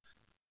in.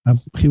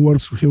 He will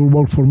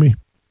work for me.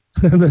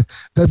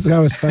 That's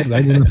how I started. I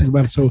knew nothing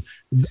about it. So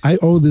I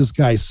owe this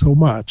guy so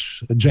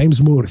much.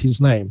 James Moore, his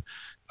name.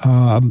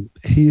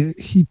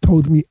 He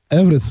taught me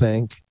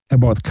everything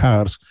about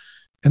cars,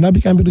 and I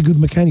became a really good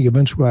mechanic.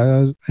 Eventually,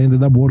 I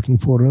ended up working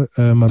for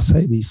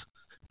Mercedes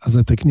as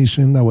a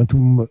technician. I was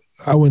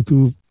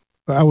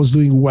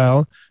doing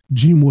well.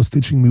 Jim was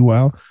teaching me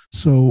well.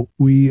 So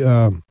we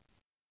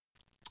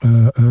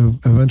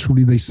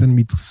eventually they sent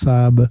me to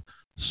Saab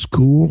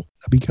school.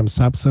 I became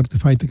Saab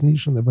certified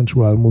technician.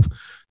 Eventually, I'll move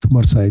to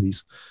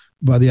Mercedes.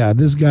 But yeah,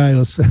 this guy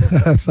was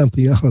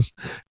something else.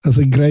 Was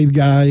a great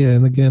guy,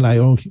 and again, I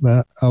owe him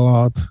a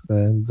lot.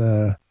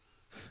 And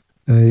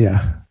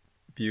yeah.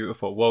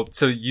 Beautiful. Well,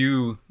 so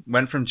you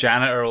went from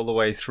janitor all the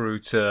way through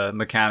to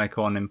mechanic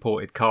on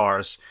imported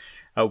cars.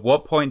 At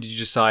what point did you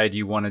decide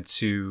you wanted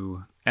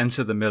to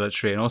enter the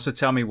military? And also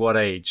tell me what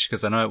age,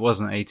 because I know it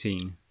wasn't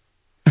 18.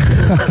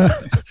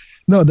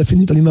 No,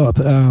 definitely not.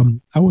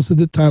 I was at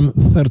the time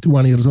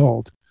 31 years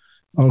old.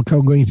 I'll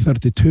come going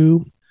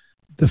 32.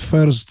 The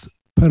first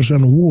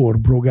Persian War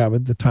broke out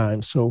at the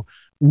time. So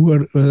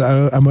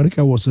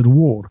America was at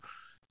war.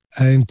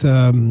 And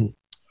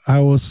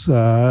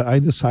I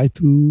decided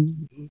to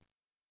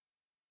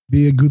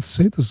be a good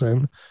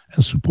citizen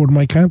and support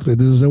my country.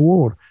 This is a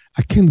war.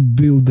 I can't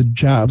build the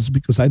jobs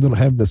because I don't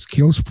have the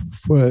skills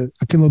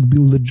I cannot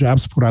build the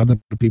jobs for other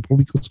people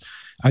because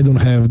I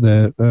don't have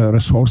the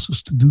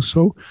resources to do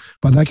so.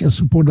 But I can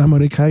support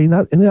America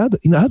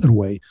in other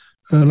way,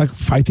 like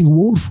fighting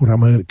war for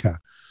America.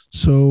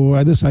 So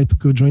I decided to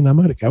go join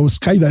America. I was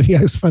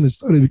skydiving. It's a funny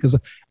story because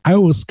I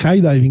was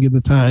skydiving at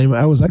the time.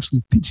 I was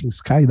actually teaching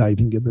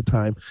skydiving at the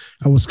time.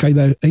 I was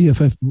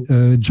AFF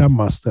jump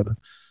master.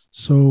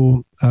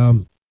 So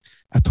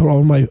I told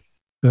all my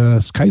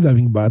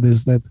skydiving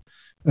buddies that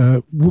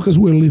because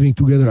we were living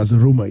together as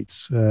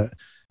roommates.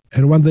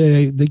 And one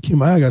day they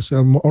came out, I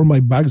said, all my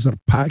bags are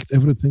packed,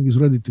 everything is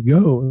ready to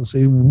go. And I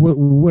say,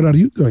 where are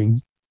you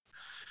going?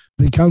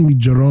 They called me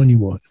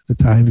Geronimo at the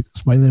time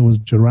because my name was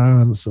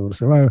Geron. So I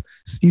said, well,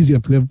 it's easier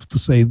to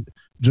say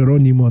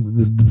Geronimo,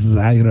 the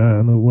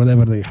Zaira, and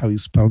whatever how you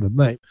spell that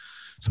name.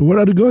 So where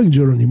are you going,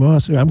 Geronimo? I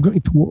said, I'm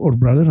going to war,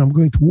 brother. I'm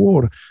going to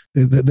war.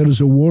 There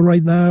is a war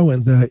right now.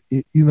 And,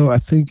 I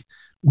think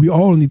we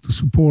all need to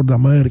support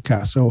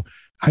America. So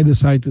I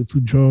decided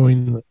to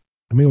join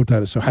the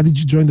military. So how did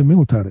you join the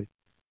military?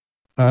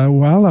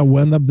 Well, I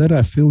went up there.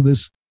 I feel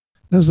this.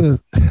 I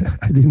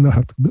didn't know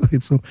how to do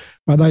it.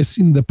 But I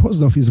seen the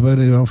post office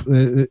very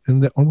often,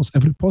 in almost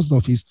every post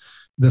office,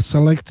 the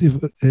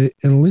selective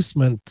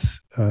enlistment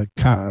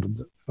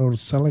card or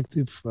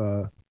selective.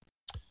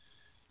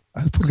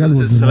 I forgot. So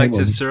is it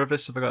selective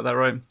service? Have I got that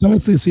right?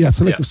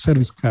 Selective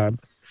service card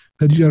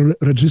that you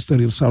register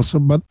yourself. So,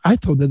 but I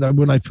thought that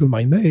when I fill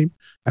my name,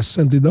 I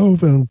sent it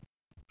over and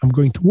I'm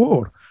going to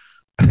war.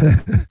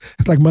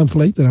 It's like a month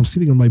later, I'm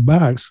sitting on my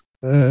bags,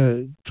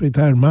 3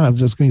 entire months,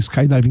 just going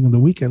skydiving on the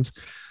weekends.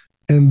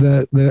 And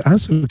the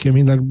answer came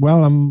in like,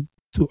 well, I'm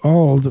too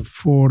old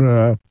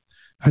for,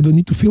 I don't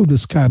need to fill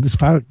this card.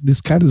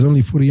 This card is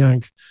only for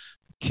young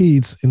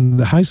kids in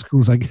the high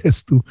schools, I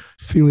guess, to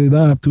fill it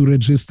up, to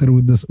register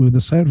with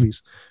the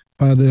service.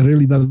 But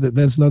really,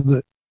 that's not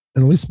the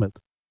enlistment.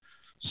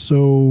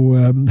 So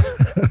I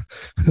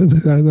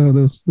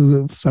know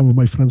some of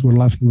my friends were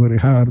laughing very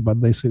hard, but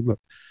they said, look,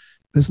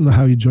 this is not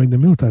how you join the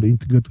military. You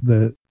need to go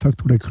to talk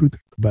to recruiter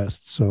the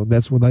best. So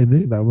that's what I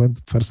did. I went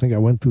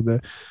to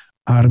the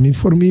Army.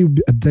 For me,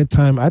 at that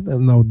time, I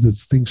didn't know the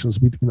distinctions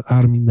between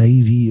Army,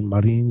 Navy, and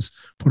Marines.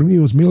 For me, it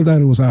was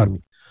military, it was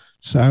Army.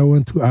 So I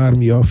went to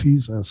Army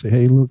office and said,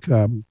 hey, look,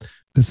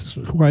 this is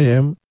who I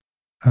am.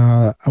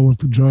 I want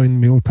to join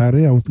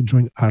military. I want to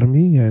join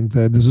Army. And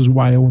this is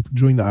why I want to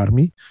join the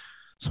Army.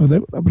 So they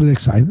were pretty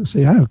excited and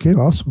say, okay,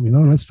 awesome.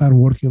 Let's start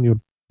working on your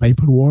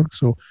paperwork.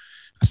 So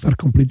I start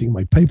completing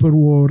my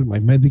paperwork, my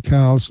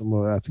medicals,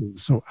 I think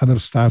some other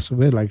stuff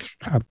of it, like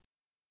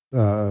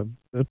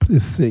pretty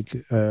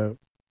thick,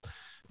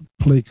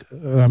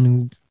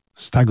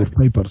 stack of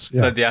papers.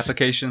 Yeah, the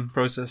application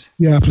process.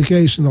 Yeah,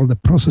 application, all the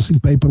processing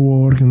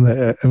paperwork and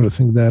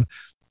everything there.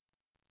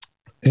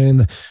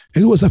 And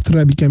it was after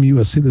I became a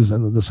U.S.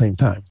 citizen at the same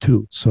time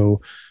too.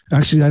 So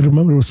actually, I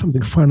remember there was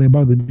something funny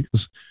about it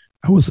because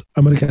I was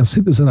American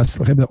citizen. I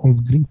still have the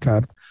old green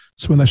card.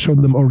 So when I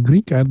showed them old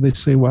green card, they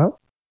say, "Wow."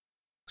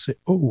 I say,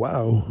 "Oh,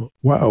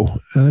 wow."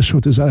 And I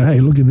showed this, "Hey,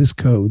 look at this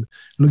code.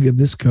 Look at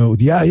this code.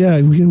 Yeah,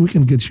 we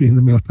can get you in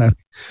the military."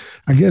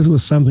 I guess it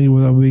was something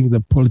about being the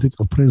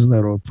political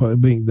prisoner or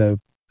being the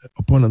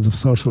opponents of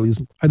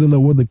socialism. I don't know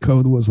what the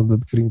code was on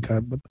that green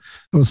card, but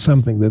it was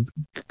something that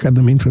got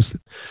them interested.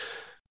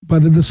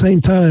 But at the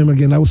same time,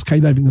 again, I was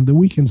skydiving on the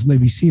weekends.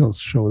 Navy SEALs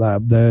showed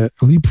up, the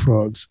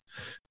leapfrogs.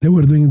 They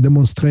were doing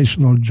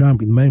demonstrational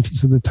jump in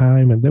Memphis at the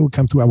time, and they would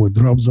come to our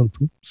drop zone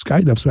to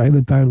skydive. So I had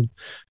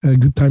a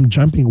good time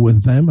jumping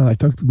with them, and I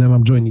talked to them.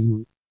 I'm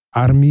joining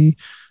Army,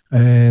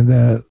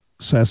 and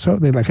so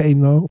they're like, "Hey,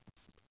 no,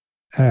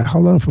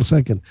 hold on for a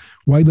second.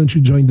 Why don't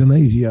you join the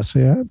Navy?" I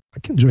say, "I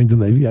can join the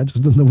Navy. I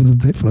just don't know what the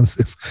difference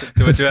is."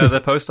 Do we do it at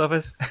the post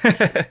office?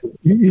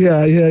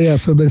 Yeah.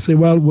 So they say,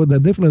 "Well, what the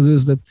difference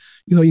is that,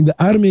 in the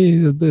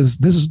Army,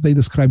 they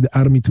describe the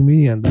Army to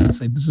me, and they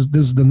say this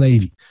is the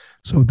Navy.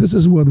 So this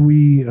is what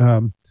we."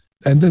 And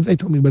then they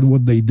told me about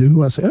what they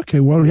do. I say, "Okay,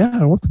 well, yeah,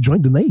 I want to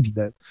join the Navy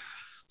then."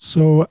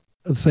 So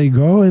they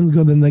go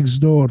the next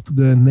door to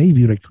the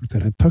Navy recruiter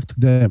and talk to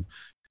them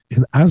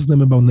and ask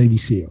them about Navy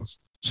SEALs.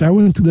 So I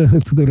went to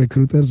the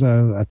recruiters.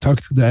 I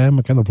talked to them.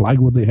 I kind of like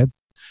what they had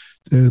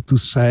to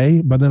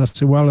say. But then I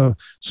said, "Well,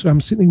 so I'm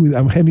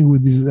having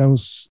with these. I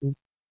was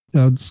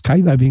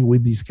skydiving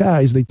with these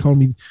guys. They told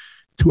me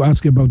to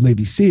ask about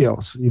Navy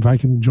SEALs, if I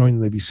can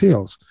join Navy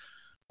SEALs.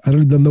 I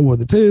really don't know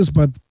what it is,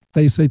 but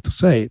they say to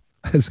say it."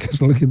 These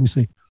guys look at me and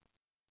say,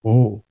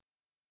 "Oh,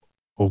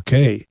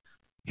 okay,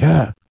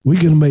 yeah, we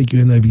can make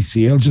you a Navy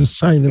SEAL. Just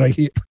sign it right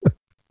here."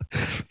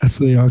 I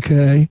say,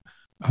 "Okay.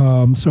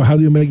 So how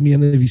do you make me a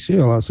Navy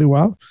SEAL?" I say,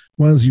 "Well,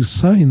 once you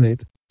sign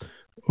it,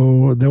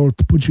 or they will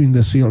put you in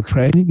the SEAL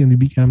training and you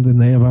become the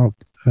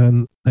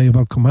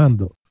naval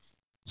commando."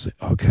 I say,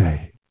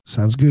 "Okay,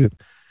 sounds good."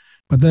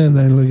 But then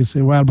they look and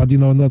say, "Well, but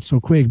not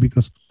so quick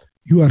because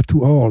you are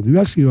too old. You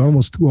actually are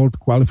almost too old to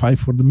qualify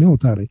for the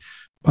military,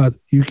 but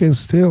we can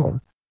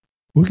still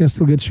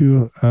get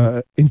you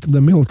into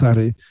the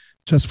military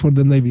just for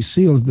the Navy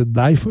SEALs, the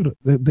DIFER,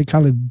 they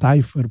call it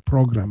DIFER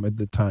program at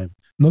the time,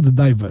 not the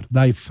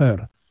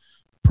DIFER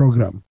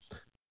program.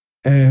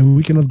 And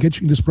we cannot get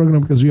you in this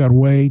program because you are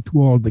way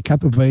too old. The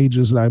cutoff age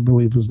is, I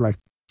believe, is like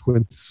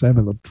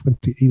 27 or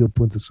 28 or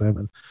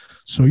 27.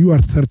 So you are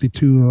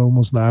 32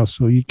 almost now,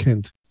 so you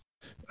can't,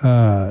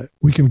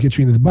 we can get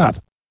you in it. But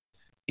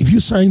if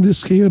you sign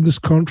this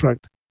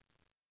contract,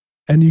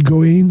 and you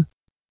go in,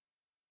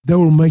 they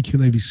will make you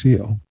Navy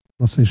SEAL."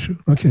 I say, "Sure,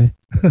 okay."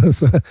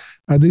 So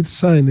I did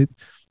sign it.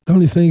 The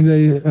only thing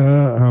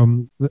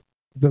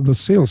the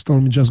sales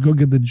told me, just go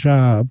get the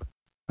job.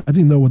 I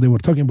didn't know what they were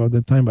talking about at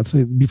the time, but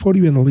say, before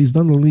you enlist,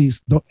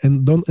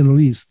 don't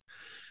enlist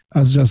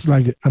as just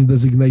like an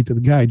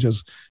undesignated guy.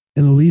 Just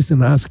enlist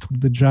and ask for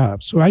the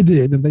job. So I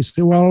did, and they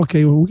said, "Well,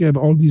 okay, we have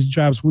all these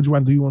jobs. Which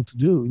one do you want to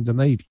do in the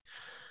Navy?"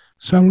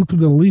 So I looked at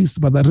the list,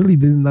 but I really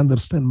didn't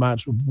understand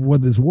much of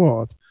what is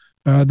what.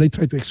 They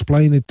tried to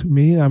explain it to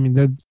me. I mean,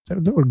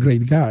 they were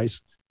great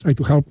guys, tried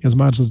to help me as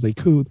much as they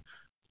could.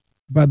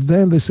 But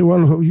then they said,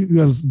 "Well,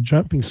 you are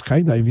jumping,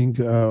 skydiving.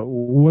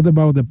 What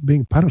about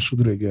being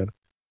parachute rigger?"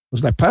 I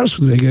was like,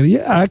 "Parachute rigger?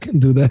 Yeah, I can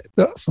do that."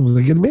 Awesome.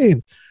 They get me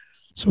in.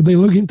 So they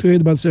look into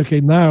it, but say,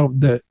 "Okay, now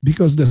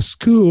because the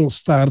school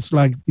starts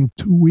like in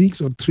 2 weeks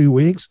or 3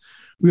 weeks,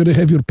 we already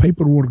have your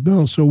paperwork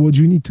done. So what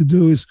you need to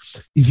do is,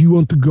 if you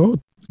want to go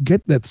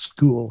get that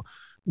school,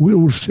 we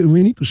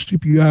need to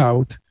ship you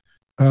out.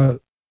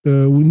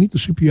 We need to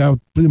ship you out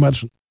pretty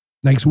much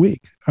next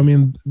week. I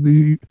mean,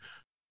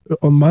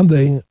 on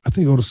Monday, I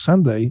think, or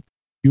Sunday,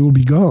 you will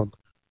be gone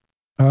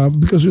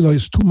because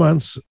it's 2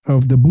 months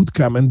of the boot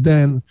camp, and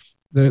then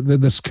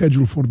the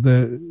schedule for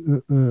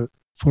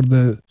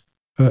the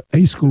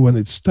A school when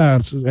it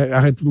starts. I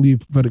had to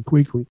leave very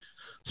quickly,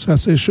 so I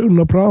said, "Sure,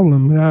 no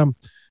problem."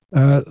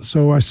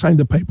 So I signed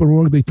the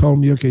paperwork. They told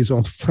me, "Okay, so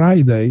on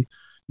Friday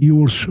you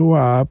will show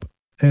up,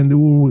 and they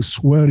will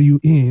swear you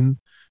in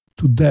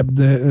to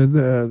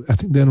I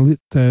think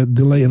the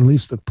delay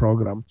enlisted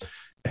program.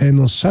 And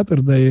on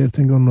Saturday, I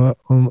think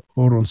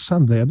on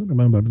Sunday, I don't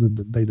remember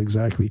the date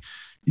exactly,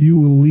 you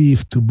will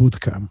leave to boot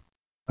camp."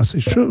 I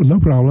said, "Sure, no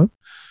problem."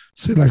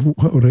 Said like,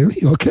 "Oh, really?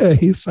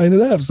 Okay, sign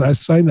it up." So I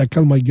signed. I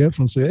called my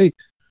girlfriend and say, "Hey,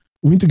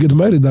 we need to get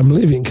married. I'm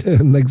leaving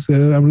next.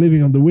 I'm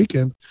leaving on the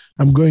weekend.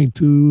 I'm going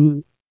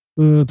to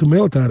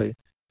military."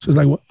 She was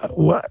like,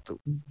 "What?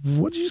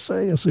 What did you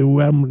say?" I said,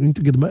 "Well, I'm going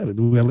to get married.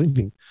 We are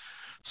leaving."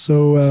 So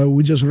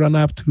we just ran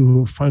up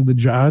to find the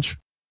judge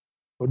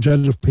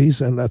of peace,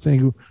 and I think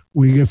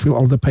we fill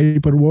all the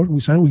paperwork. We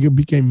signed. We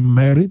became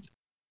married.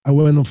 I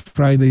went on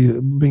Friday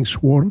being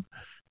sworn,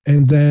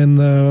 and then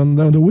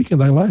on the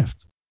weekend I left.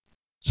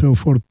 So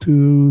for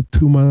two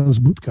months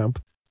boot camp,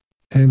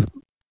 and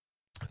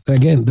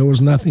Again, there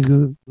was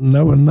nothing,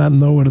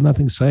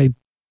 nothing said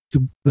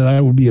that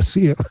I would be a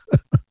SEAL.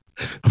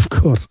 Of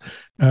course.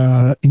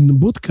 In the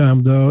boot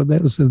camp, though, there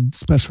was a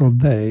special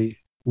day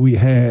we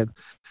had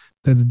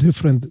that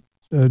different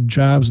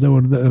jobs, there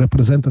were the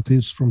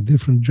representatives from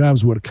different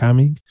jobs were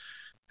coming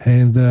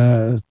and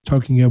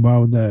talking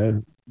about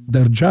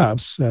their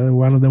jobs.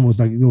 One of them was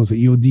like, there was a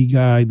EOD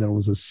guy, there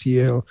was a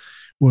SEAL,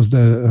 was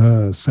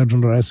the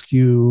Sergeant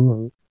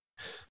Rescue.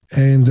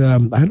 And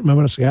I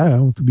remember saying, I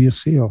want to be a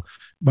SEAL.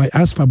 My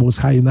ASVAB was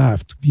high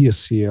enough to be a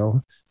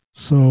SEAL.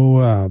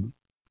 So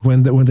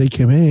when they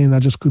came in, I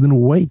just couldn't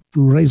wait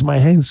to raise my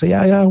hand and say,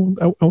 I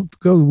want to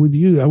go with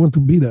you. I want to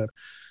be there.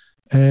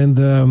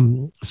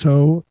 And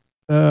so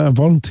I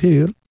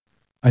volunteered.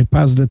 I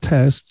passed the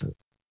test.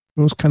 It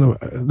was kind of,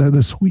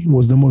 the swim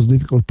was the most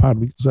difficult part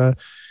because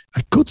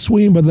I could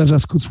swim, but I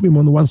just could swim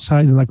on one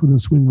side and I couldn't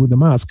swim with the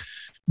mask.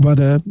 But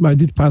I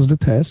did pass the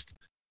test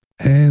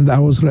and I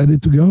was ready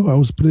to go. I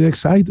was pretty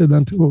excited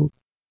until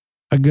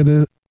I got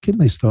a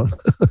kidney stone.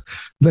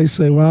 They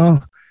say,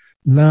 well,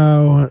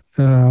 now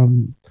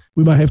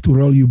we might have to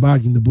roll you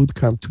back in the boot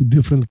camp to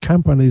different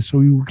companies.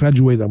 So you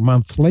graduate a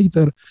month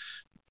later.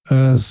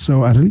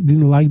 So I really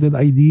didn't like that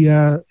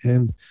idea.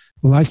 And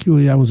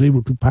luckily I was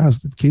able to pass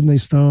the kidney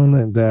stone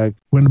and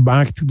went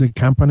back to the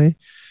company,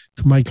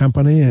 to my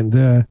company, and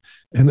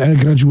I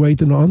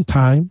graduated on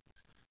time.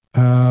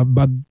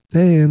 But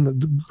then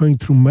going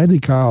through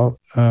medical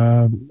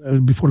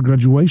before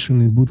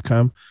graduation in boot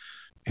camp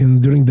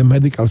and during the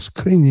medical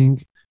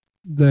screening,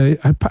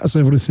 I passed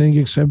everything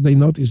except they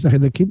noticed I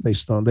had a kidney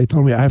stone. They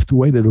told me I have to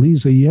wait at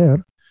least a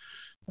year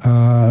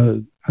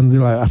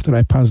until after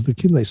I pass the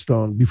kidney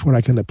stone before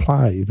I can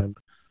apply even.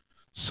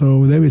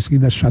 So they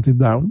basically shut it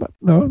down. But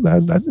no,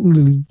 that didn't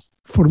really,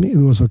 for me, it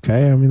was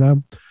okay. I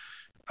mean,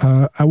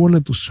 I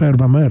wanted to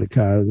serve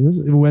America,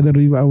 whether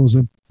I was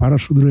a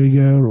parachute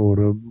rigger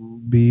or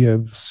be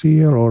a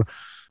SEAL or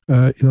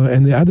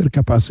any other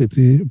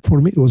capacity.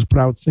 For me, it was a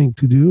proud thing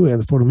to do.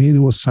 And for me, it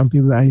was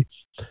something that I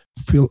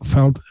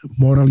felt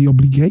morally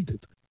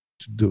obligated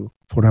to do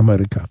for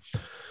America.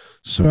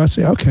 So I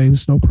say, okay,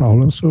 it's no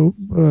problem. So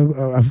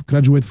I've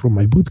graduated from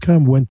my boot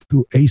camp, went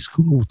to A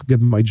school to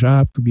get my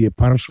job to be a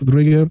parachute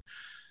rigger.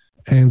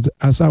 And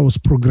as I was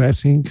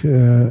progressing,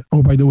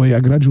 by the way,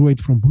 I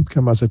graduated from boot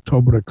camp as a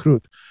top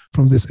recruit.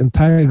 From this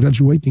entire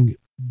graduating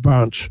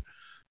bunch,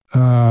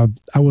 I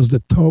was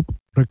the top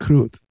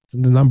recruit,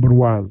 the number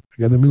one.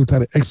 I got the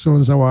Military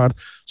Excellence Award.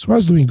 So I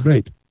was doing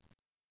great.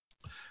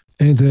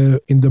 And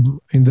in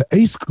the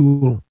A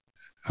school,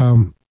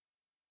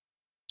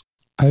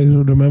 I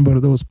remember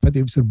there was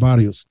Petty Officer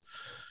Barrios.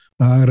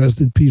 Rest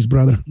in peace,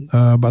 brother.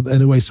 But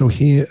anyway, so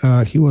he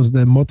was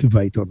the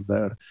motivator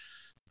there,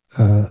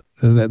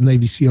 the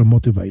Navy SEAL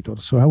motivator.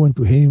 So I went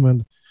to him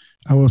and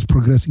I was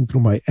progressing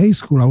through my A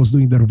school. I was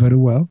doing there very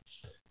well.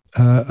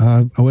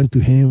 I went to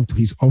him, to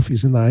his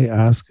office, and I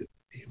asked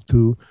him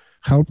to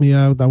help me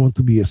out. I want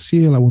to be a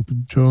SEAL. I want to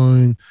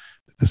join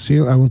the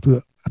SEAL. I want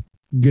to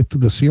get to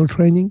the SEAL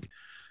training.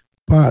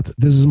 But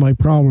this is my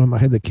problem. I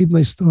had a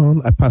kidney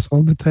stone. I passed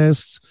all the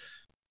tests.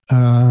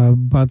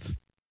 But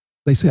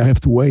they say I have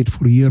to wait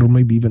for a year or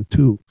maybe even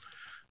two.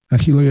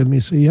 And he looked at me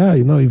and said, yeah,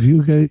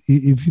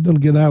 if you don't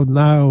get out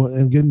now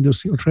and get into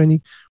SEAL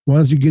training,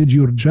 once you get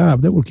your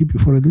job, they will keep you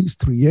for at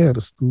least 3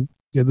 years to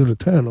get a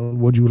return on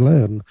what you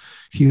learn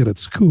here at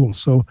school.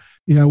 So,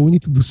 yeah, we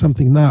need to do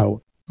something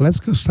now. Let's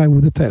go start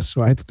with the test.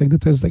 So I had to take the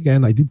test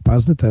again. I did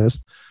pass the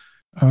test.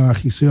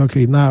 He said,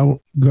 okay,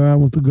 now I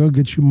want to go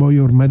get you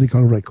your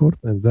medical record.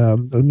 And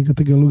let me go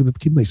take a look at that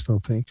kidney stone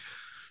thing.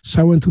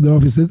 So I went to the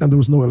office and there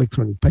was no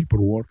electronic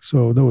paperwork.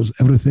 So there was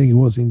everything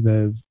was in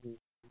the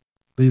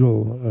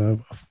little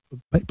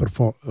paper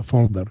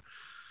folder.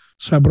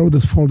 So I brought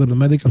this folder, the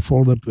medical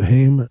folder, to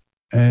him,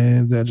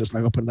 and just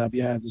like opened up.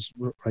 Yeah, this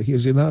right here.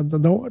 He said, no,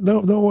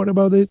 don't worry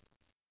about it.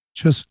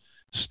 Just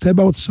step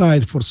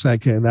outside for a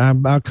second.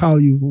 I'll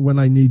call you when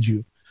I need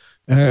you.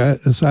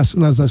 So as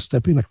soon as I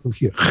step in, I could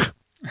hear.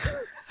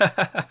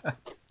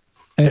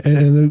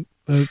 and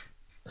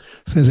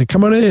says,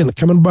 come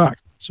on back.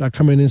 So I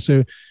come in and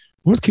say,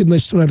 what kidney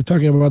stone are you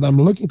talking about?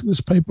 I'm looking through this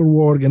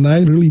paperwork and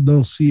I really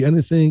don't see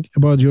anything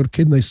about your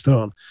kidney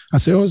stone. I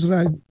say, oh, it's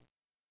right.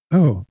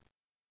 Oh,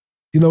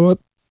 you know what?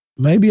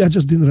 Maybe I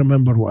just didn't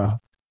remember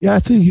well. Yeah, I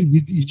think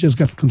you just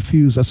got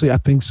confused. I say, I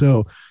think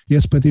so.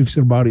 Yes, Petty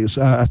Officer Barrios.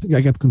 I think I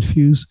got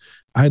confused.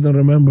 I don't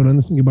remember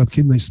anything about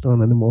kidney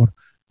stone anymore.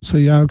 So,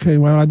 yeah, okay,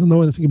 well, I don't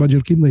know anything about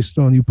your kidney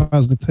stone. You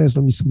passed the test.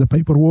 Let me send the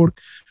paperwork.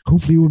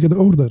 Hopefully you will get the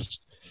orders.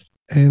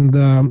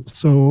 And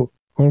so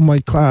all my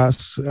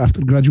class,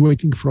 after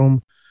graduating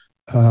from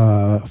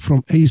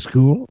A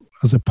school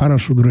as a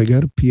parachute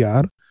rigger,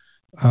 PR,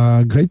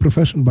 great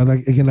profession, but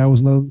again,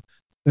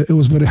 it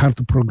was very hard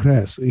to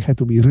progress. You had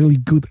to be really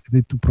good at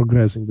it to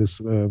progress in this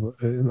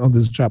on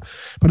this job.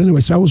 But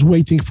anyway, so I was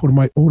waiting for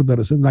my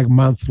orders, and like a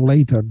month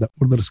later, the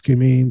orders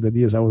came in that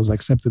yes, I was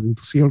accepted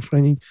into SEAL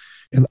training,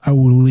 and I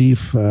will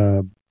leave.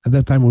 At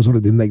that time, it was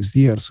already next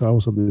year, so I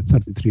was already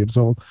 33 years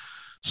old.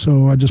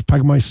 So I just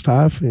packed my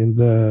stuff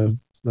and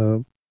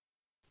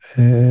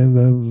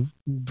and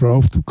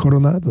drove to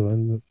Coronado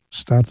and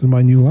started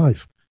my new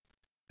life.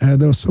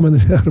 There was so many,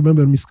 I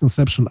remember,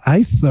 misconception.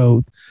 I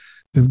thought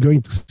that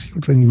going to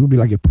SEAL training would be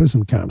like a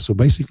prison camp. So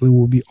basically,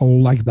 we'll be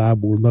all locked up.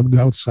 We'll not go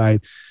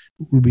outside.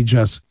 We'll be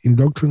just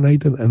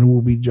indoctrinated, and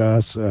we'll be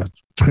just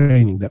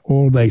training the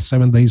all day,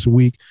 7 days a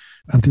week,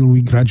 until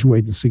we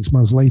graduated 6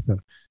 months later.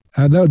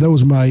 That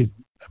was my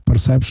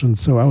perception.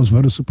 So I was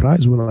very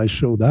surprised when I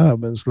showed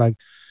up. And it's like,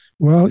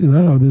 well,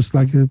 there's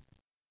like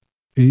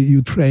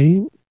you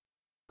train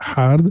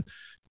hard,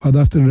 but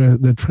after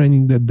the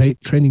training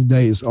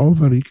day is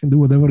over, you can do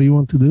whatever you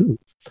want to do.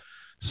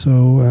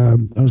 So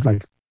I was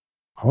like,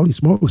 holy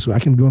smokes, so I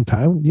can go in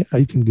town? Yeah,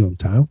 you can go in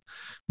town.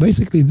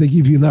 Basically, they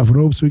give you enough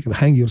rope so you can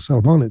hang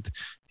yourself on it.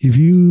 If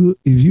you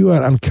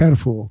are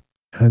uncareful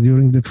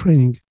during the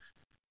training,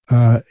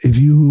 if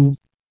you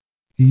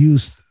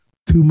use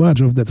too much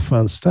of that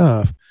fun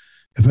stuff,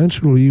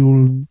 eventually you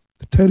will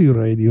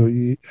deteriorate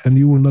and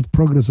you will not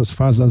progress as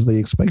fast as they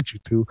expect you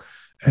to,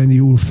 and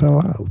you will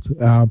fall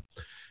out.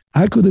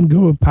 I couldn't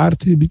go a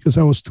party because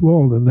I was too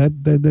old, and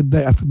that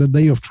day, after the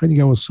day of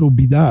training, I was so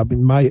beat up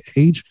in my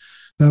age.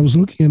 I was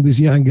looking at these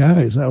young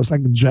guys. I was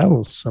like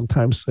jealous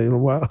sometimes,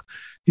 saying, well,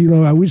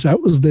 I wish I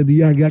was that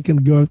young. I can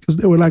go, because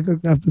they were like,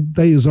 after the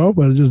day is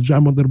over, just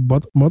jump on their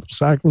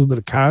motorcycles,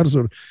 their cars,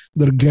 or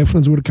their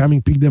girlfriends were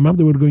coming, pick them up.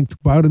 They were going to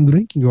bar and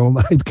drinking all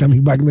night,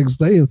 coming back next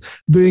day and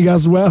doing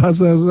as well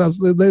as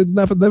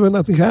never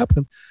nothing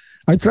happened.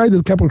 I tried it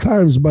a couple of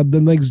times, but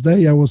the next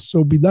day I was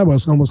so beat up. I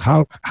was almost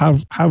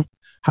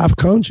half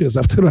conscious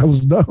after I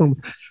was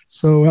done.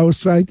 So I was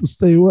trying to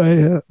stay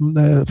away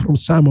from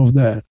some of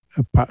the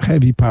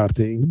heavy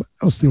partying, but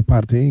I was still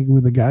partying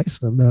with the guys,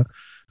 and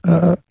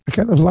I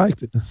kind of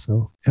liked it.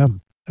 So yeah,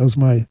 that was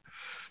my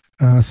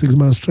 6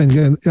 months training.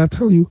 And I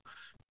tell you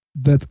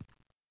that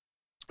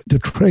the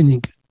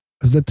training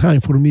at the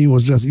time for me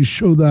was just, you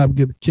showed up,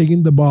 get kicked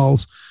in the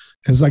balls,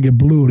 it's like a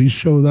blur. You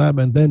showed up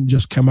and then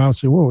just come out and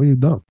say, whoa, you're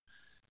done.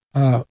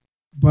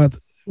 But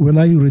when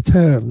I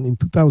returned in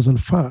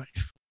 2005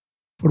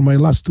 for my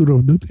last tour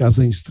of duty as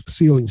a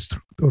SEAL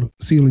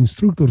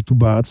instructor to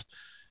BATS,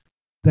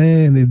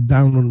 then it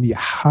dawned on me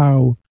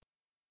how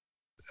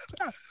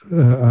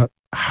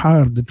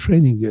hard the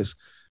training is.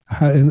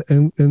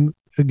 And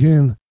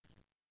again,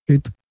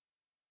 a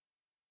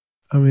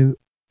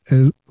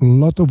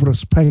lot of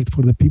respect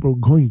for the people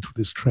going through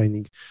this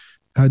training.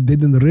 I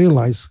didn't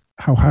realize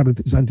how hard it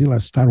is until I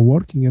started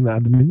working and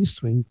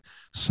administering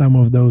some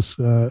of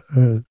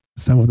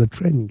the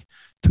training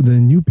to the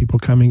new people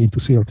coming into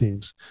SEAL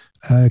teams,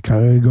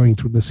 going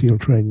through the SEAL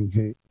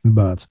training in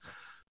BATS.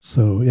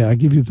 So yeah, I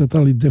give you a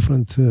totally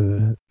different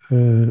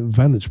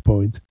vantage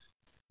point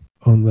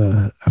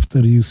on after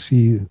you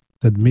see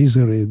that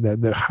misery,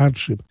 the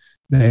hardship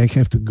that I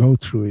have to go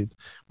through it.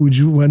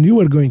 Which when you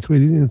were going through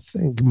it, you didn't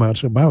think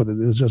much about it.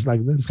 It was just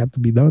like, this got to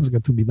be done. It's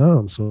got to be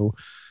done. So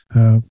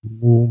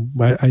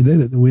I did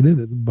it. We did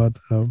it. But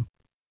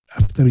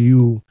after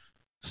you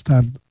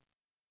start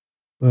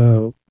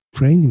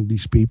training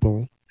these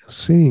people,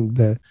 seeing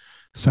that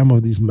some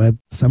of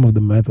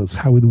the methods,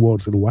 how it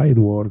works and why it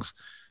works,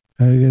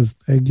 I guess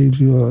I gave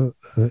you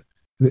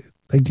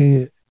they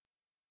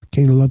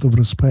gain a lot of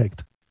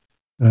respect.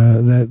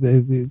 That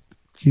it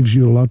gives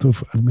you a lot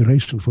of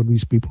admiration for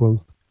these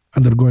people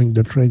undergoing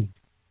the training.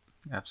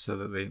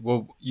 Absolutely.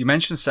 Well, you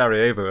mentioned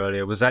Sarajevo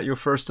earlier. Was that your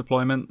first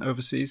deployment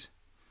overseas?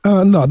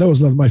 No, that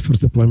was not my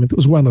first deployment. It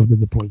was one of the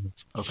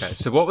deployments. Okay,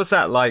 so what was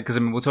that like? Because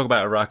we'll talk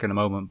about Iraq in a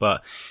moment,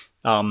 but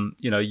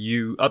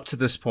you up to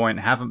this point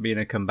haven't been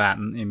a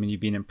combatant. I mean,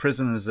 you've been in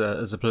prison as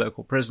a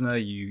political prisoner.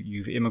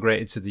 You've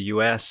immigrated to the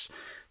US,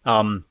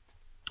 and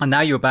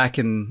now you're back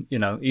in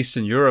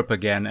Eastern Europe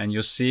again, and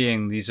you're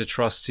seeing these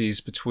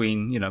atrocities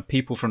between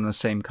people from the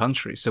same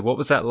country. So what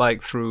was that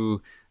like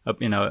through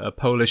a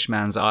Polish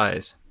man's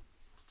eyes?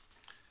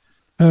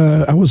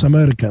 I was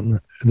American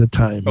at the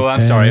time. Oh,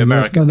 I'm sorry,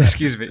 American.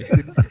 Excuse me.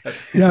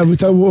 Yeah,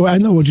 I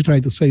know what you're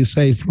trying to say.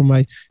 Say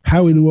from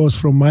how it was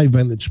from my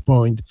vantage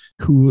point,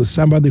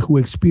 somebody who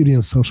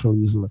experienced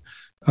socialism.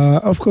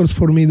 Of course,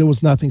 for me, there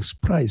was nothing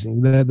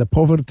surprising. The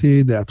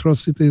poverty, the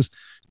atrocities,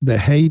 the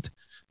hate,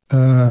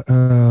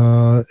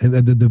 and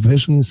the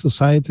division in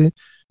society.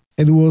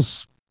 It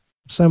was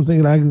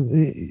something like,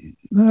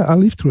 I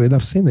lived through it.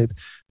 I've seen it,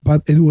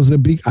 but it was a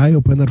big eye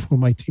opener for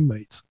my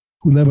teammates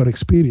who never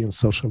experienced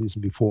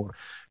socialism before.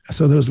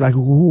 So there was like,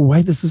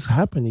 why does this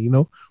happen?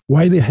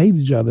 Why they hate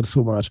each other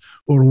so much,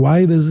 or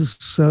why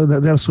that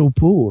they're so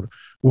poor?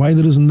 Why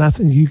there is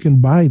nothing you can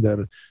buy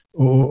there,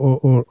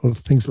 or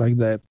things like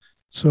that.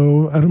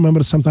 So I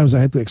remember sometimes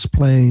I had to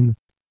explain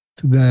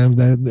to them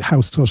that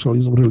how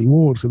socialism really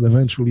works, and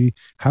eventually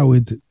how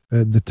it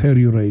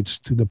deteriorates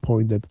to the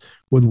point that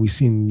what we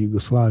see in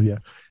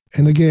Yugoslavia.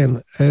 And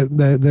again,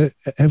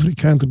 every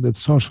country that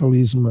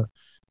socialism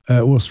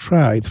was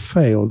tried,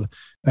 failed,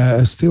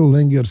 still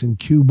lingers in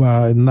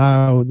Cuba, and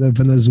now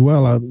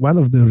Venezuela, one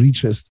of the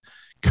richest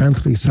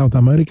country, South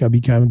America,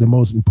 became the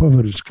most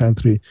impoverished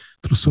country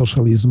through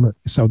socialism.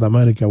 South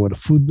America, where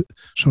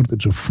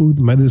shortage of food,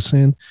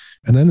 medicine,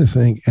 and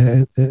anything,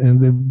 and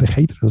the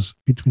hatred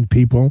between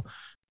people,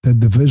 the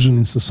division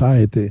in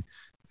society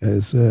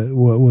is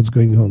what's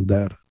going on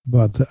there.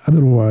 But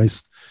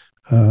otherwise,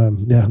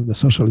 the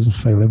socialism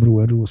failed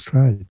everywhere it was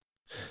tried.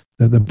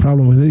 The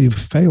problem with it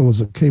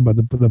fails, okay, but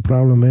the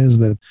problem is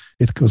that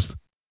it cost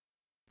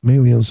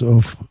millions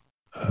of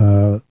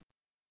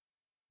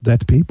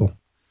dead people.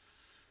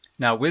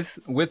 Now, with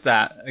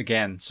that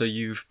again, so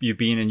you've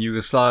been in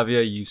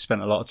Yugoslavia, you've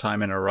spent a lot of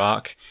time in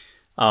Iraq.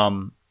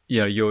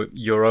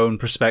 Your own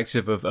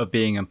perspective of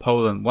being in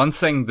Poland. One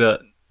thing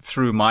that,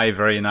 through my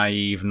very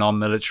naive,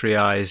 non-military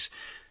eyes,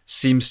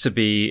 seems to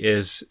be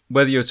is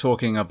whether you're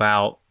talking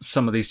about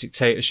some of these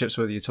dictatorships,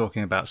 whether you're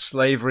talking about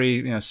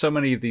slavery, so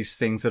many of these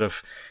things that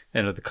have,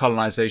 the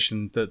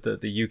colonization that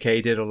the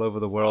UK did all over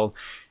the world,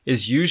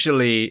 is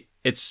usually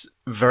it's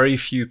very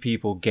few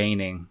people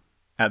gaining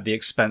at the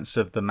expense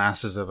of the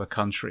masses of a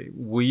country.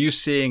 Were you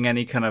seeing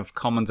any kind of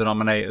common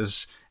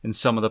denominators in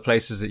some of the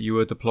places that you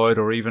were deployed,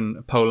 or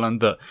even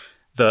Poland,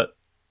 that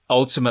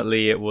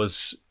ultimately it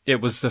was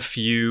the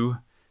few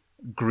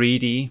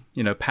greedy,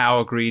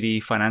 power greedy,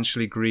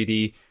 financially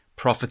greedy,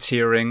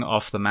 profiteering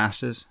off the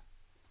masses?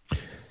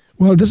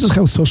 Well, this is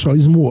how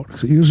socialism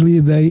works. Usually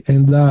they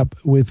end up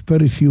with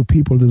very few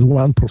people, the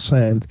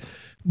 1%,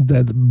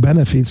 that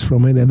benefits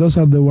from it. And those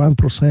are the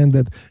 1%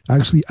 that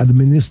actually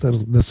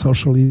administers the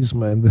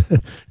socialism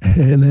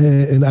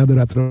and other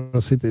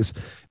atrocities.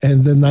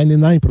 And the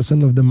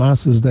 99% of the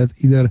masses that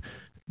either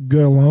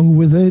go along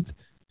with it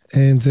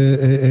and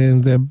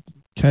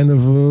kind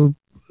of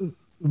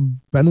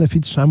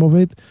benefit some of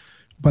it,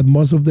 but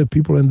most of the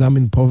people end up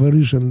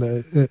impoverished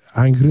and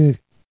hungry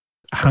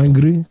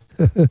and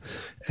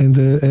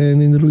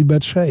in really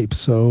bad shape.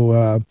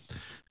 So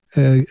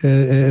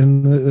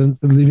and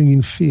living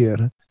in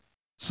fear.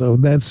 So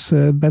that's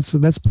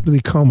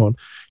pretty common.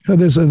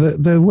 There's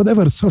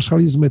whatever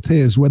socialism it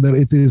is, whether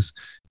it is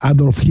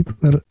Adolf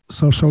Hitler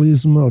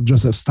socialism or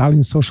Joseph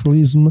Stalin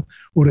socialism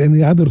or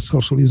any other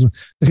socialism,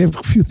 they have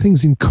a few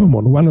things in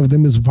common. One of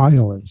them is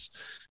violence.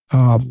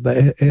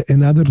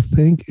 Another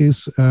thing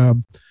is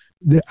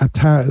the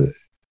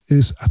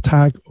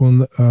attack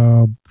on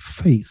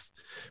faith.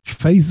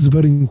 Faith is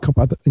very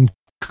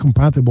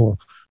incompatible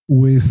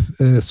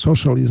with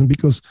socialism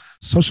because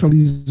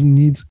socialism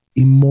needs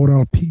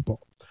immoral people.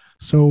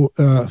 So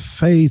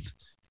faith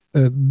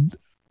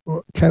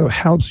kind of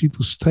helps you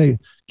to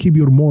keep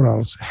your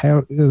morals,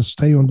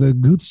 stay on the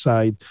good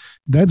side.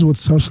 That's what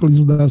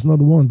socialism does not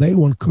want. They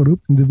want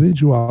corrupt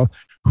individual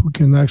who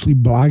can actually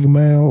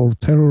blackmail or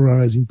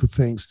terrorize into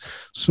things.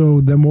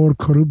 So the more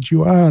corrupt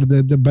you are,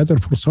 the better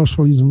for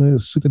socialism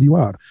suited you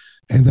are.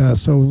 And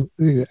so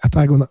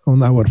attack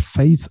on our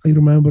faith, I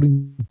remember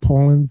in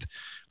Poland,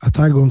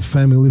 attack on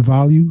family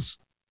values,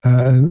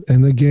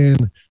 and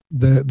again,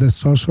 the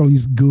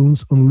socialist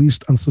goons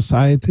unleashed on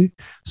society.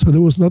 So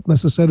there was not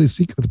necessarily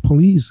secret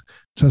police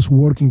just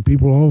working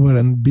people over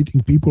and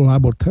beating people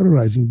up or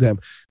terrorizing them.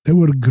 There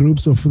were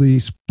groups of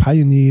these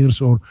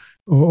pioneers or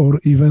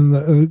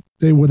even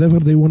whatever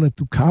they wanted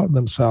to call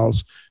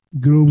themselves,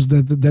 groups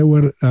that they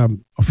were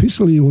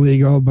officially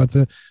illegal, but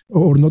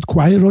or not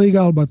quite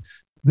legal, but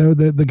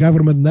the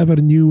government never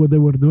knew what they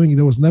were doing.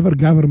 There was never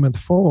government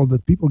fault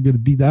that people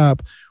get beat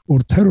up or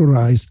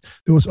terrorized.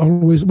 There was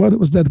always, there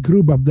was that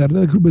group up there.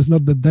 That group is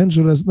not that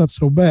dangerous, not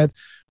so bad.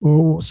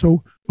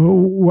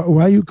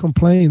 Why you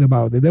complain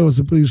about it? That was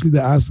usually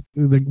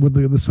what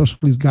the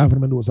socialist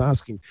government was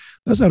asking.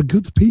 Those are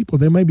good people.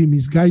 They may be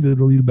misguided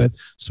a little bit.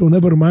 So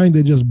never mind,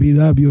 they just beat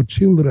up your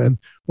children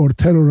or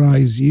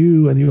terrorize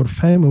you and your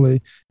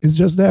family. It's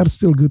just they are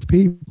still good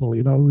people.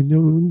 You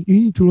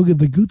need to look at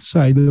the good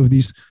side of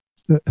these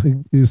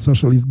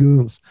socialist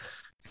goons,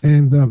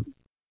 and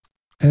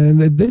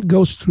that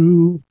goes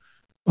through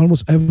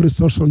almost every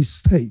socialist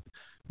state,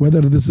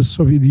 whether this is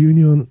Soviet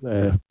Union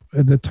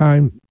at the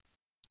time,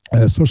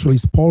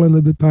 socialist Poland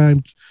at the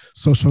time,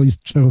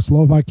 socialist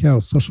Czechoslovakia,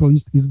 or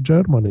socialist East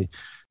Germany.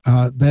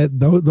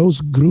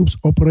 Those groups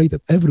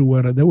operated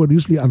everywhere. They were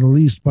usually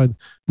unleashed by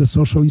the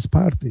Socialist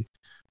Party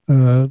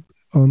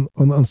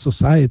on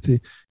society,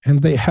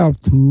 and they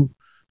helped to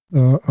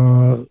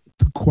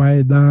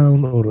quiet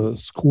down or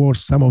squash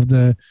some of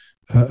the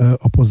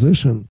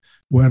opposition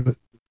where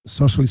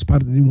Socialist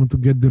Party didn't want to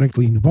get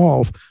directly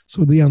involved,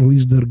 so they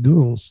unleashed their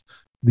goons.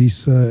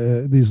 These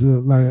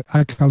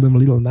I call them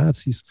little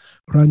Nazis,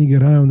 running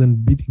around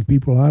and beating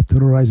people up,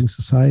 terrorizing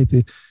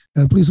society.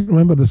 And please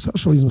remember, the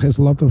socialism has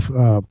a lot of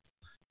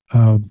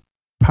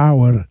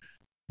power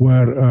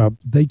where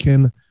they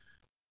can,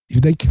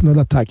 if they cannot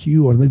attack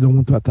you or they don't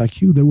want to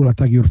attack you, they will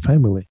attack your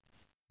family.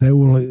 They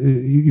will.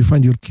 You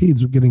find your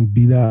kids getting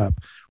beat up,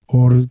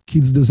 or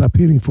kids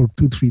disappearing for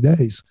 2-3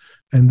 days,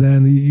 and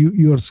then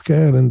you are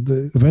scared, and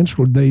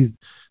eventually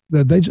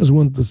they just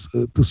want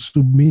to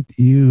submit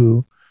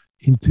you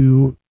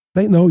into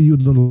They know you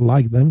don't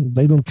like them.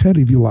 They don't care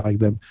if you like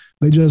them.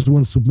 They just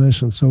want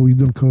submission, so you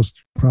don't cause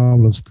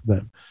problems to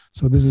them.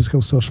 So this is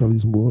how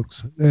socialism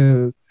works,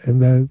 and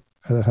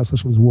how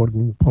socialism works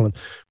in Poland.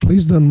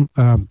 Please don't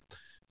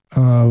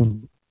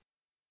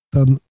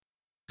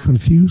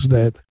confuse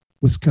that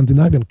with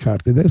Scandinavian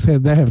countries.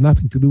 They have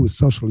nothing to do with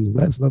socialism.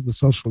 That's not the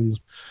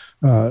socialism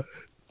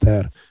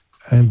there.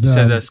 And you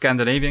said the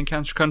Scandinavian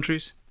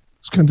countries.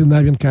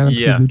 Scandinavian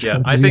countries.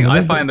 Yeah.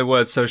 I find the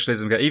word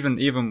socialism,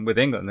 even with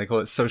England, they call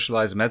it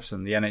socialized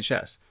medicine, the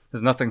NHS.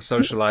 There's nothing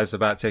socialized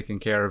about taking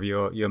care of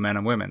your men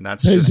and women.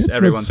 That's just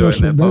everyone doing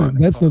their part.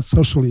 That's not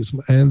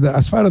socialism. And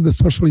as far as the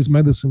socialist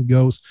medicine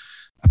goes,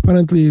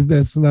 apparently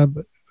that's not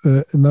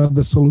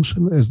the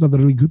solution. It's not a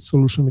really good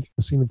solution. You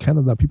can see in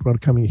Canada, people are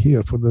coming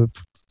here to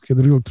get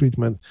real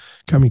treatment,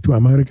 coming to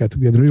America to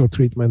get real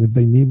treatment if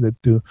they needed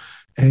to.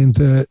 And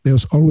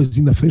there's always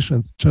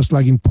inefficient, just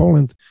like in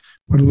Poland,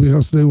 where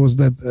there was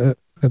that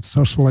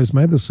socialized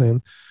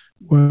medicine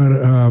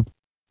where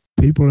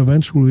people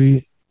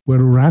eventually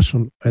were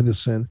ration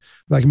medicine.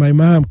 Like my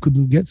mom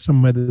couldn't get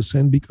some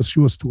medicine because she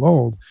was too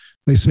old.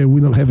 They say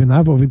we don't have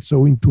enough of it, so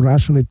we need to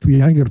ration it to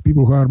younger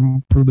people who are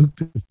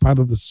productive part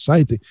of the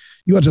society.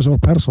 You are just one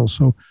person,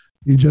 so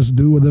you just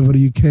do whatever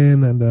you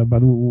can, and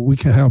but we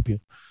can help you.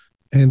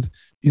 And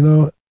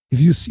if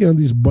you see on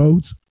these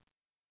boats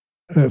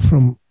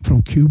from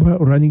Cuba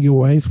running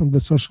away from the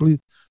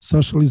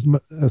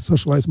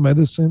socialized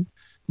medicine,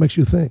 makes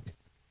you think.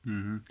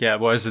 Mm-hmm. Yeah,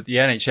 whereas the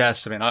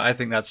NHS, I mean, I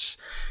think that's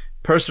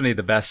personally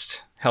the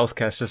best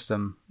healthcare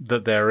system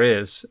that there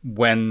is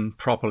when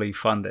properly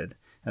funded,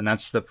 and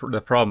that's the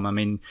problem. I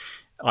mean,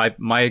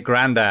 my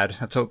granddad,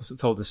 I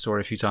told this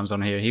story a few times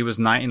on here. He was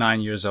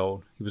 99 years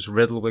old. He was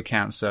riddled with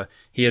cancer.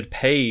 He had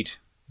paid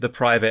the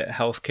private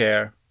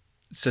healthcare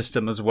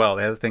system as well.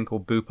 They had a thing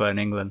called Bupa in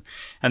England,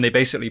 and they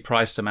basically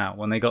priced them out.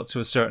 When they got to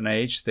a certain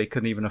age, they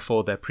couldn't even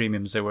afford their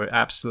premiums. They were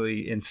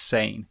absolutely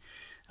insane.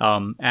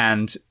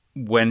 And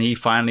when he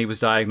finally was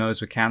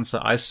diagnosed with cancer,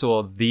 I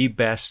saw the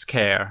best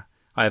care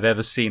I've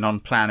ever seen on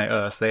planet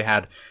Earth. They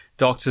had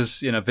doctors,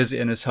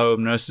 visiting his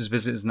home, nurses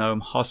visit his home,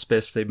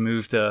 hospice. They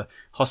moved a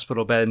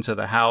hospital bed into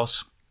the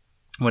house.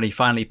 When he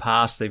finally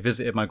passed, they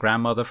visited my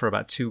grandmother for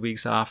about 2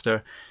 weeks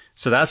after.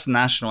 So that's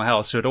national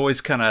health. So it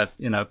always kind of,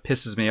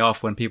 pisses me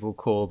off when people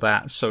call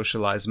that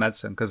socialized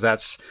medicine, because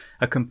that's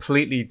a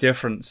completely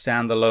different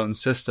standalone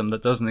system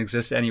that doesn't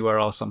exist anywhere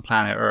else on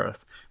planet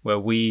Earth, where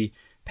we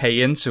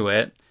pay into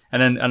it.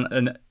 And then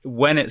and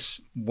when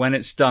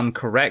it's done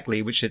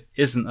correctly, which it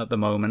isn't at the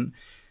moment,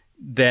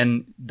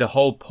 then the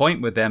whole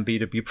point would then be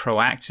to be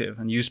proactive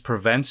and use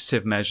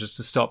preventative measures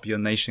to stop your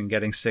nation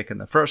getting sick in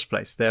the first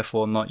place,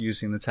 therefore not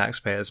using the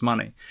taxpayers'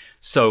 money.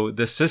 So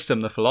the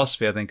system, the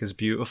philosophy, I think is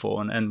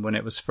beautiful. And when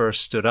it was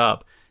first stood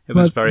up, it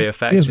was very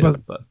effective.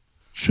 Yes,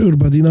 sure,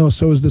 but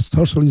so is the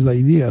socialist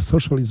idea.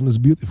 Socialism is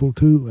beautiful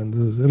too, and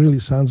it really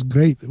sounds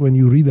great when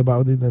you read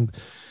about it.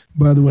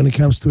 But when it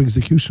comes to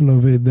execution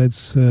of it,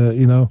 that's,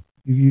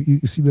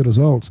 you see the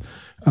results.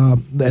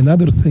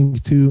 Another thing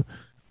too,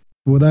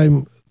 what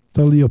I'm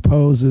totally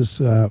oppose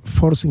is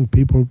forcing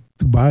people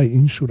to buy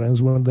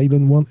insurance when they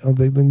don't want or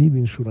they don't need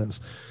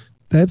insurance.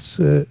 That's,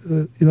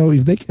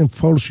 if they can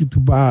force you to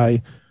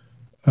buy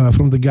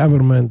from the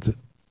government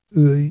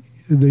the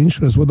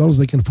insurance, what else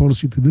they can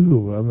force you to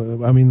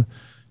do? I mean,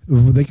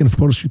 they can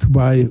force you to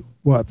buy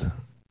what?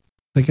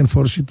 They can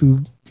force you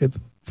to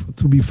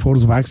be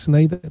force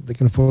vaccinated. They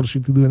can force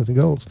you to do anything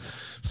else.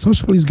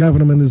 Socialist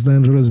government is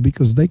dangerous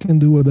because they can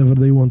do whatever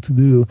they want to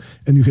do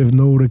and you have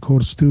no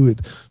recourse to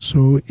it.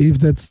 So if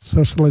that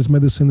socialized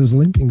medicine is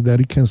limping there,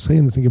 you can't say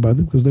anything about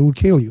it because they will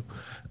kill you.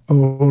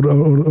 Or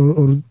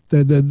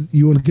that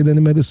you won't get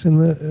any medicine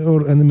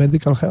or any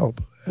medical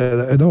help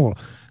at all.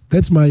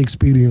 That's my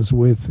experience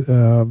with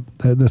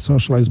the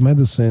socialized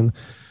medicine,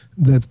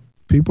 that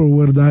people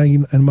were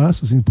dying in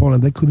masses in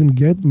Poland. They couldn't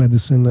get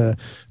medicine.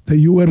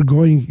 You were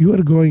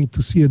going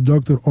to see a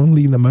doctor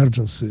only in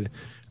emergency,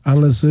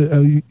 unless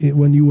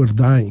when you were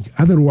dying.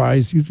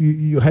 Otherwise,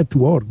 you had to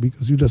work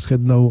because you just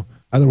had no.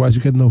 Otherwise,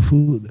 you had no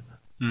food.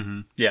 Mm-hmm.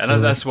 Yeah, so,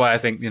 and that's why I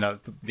think the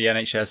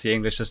NHS, the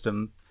English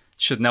system,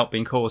 should not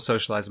be called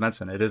socialized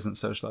medicine. It isn't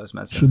socialized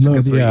medicine. It's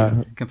a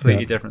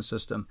completely different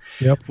system.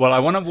 Yep. Well, I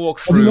want to walk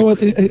through. You know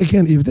what?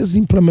 Again, if this is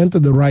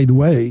implemented the right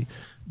way,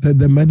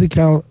 the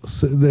medical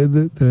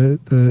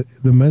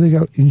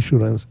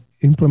insurance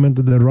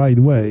implemented the right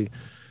way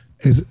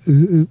is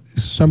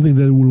something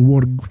that will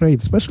work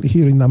great, especially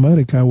here in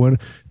America, where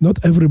not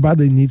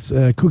everybody needs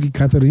cookie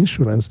cutter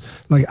insurance.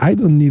 Like, I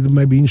don't need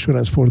maybe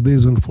insurance for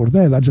this and for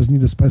that. I just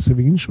need a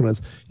specific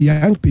insurance.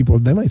 Young people,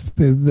 they might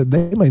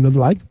not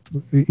like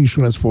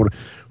insurance for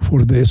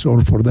this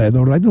or for that,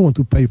 or I don't want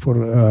to pay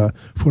for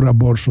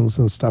abortions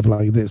and stuff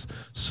like this.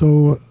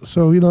 So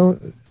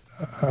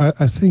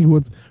I think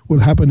what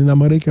happened in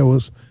America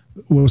was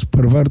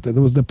perverted.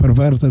 It was the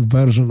perverted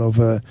version of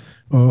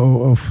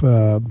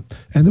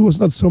and it was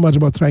not so much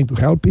about trying to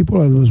help people.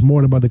 It was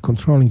more about the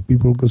controlling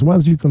people, because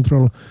once you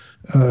control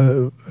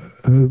the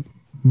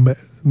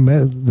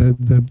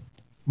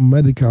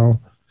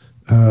medical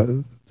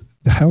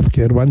the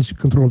healthcare. Once you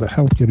control the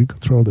healthcare, you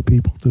control the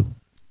people too.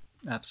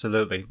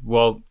 Absolutely.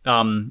 Well,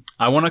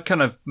 I want to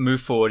kind of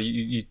move forward.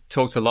 You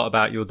talked a lot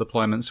about your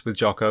deployments with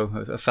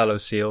Jocko, a fellow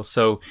SEAL.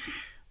 So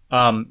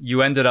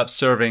you ended up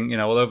serving,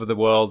 all over the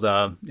world,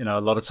 a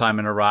lot of time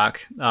in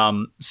Iraq.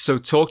 So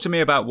talk to me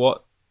about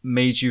what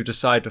made you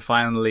decide to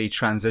finally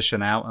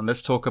transition out, and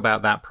let's talk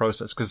about that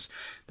process, because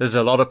there's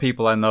a lot of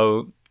people I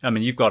know. I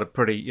mean, you've got a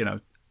pretty,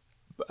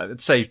 I'd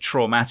say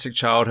traumatic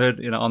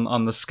childhood,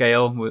 on the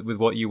scale with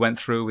what you went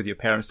through with your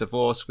parents'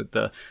 divorce, with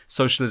the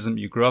socialism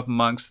you grew up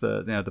amongst,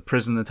 the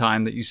prison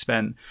time that you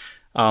spent,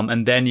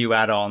 and then you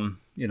add on,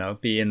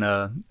 being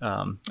a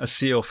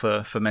SEAL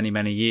for many,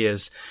 many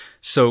years.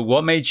 So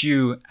what made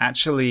you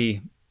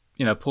actually,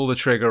 pull the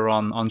trigger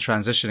on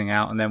transitioning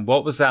out? And then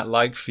what was that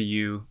like for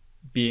you,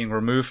 being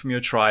removed from your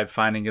tribe,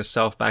 finding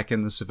yourself back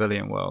in the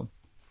civilian world?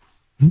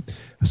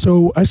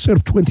 So I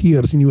served 20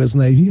 years in U.S.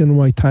 Navy, and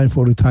my time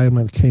for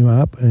retirement came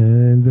up,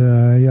 and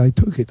I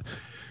took it.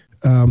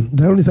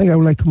 The only thing I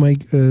would like to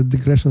make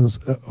digressions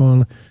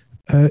on,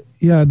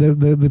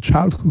 the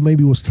childhood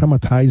maybe was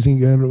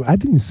traumatizing, and I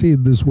didn't see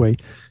it this way.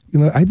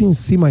 I didn't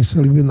see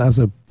myself even as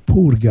a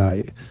poor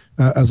guy,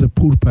 as a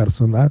poor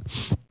person.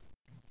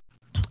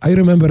 I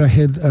remember I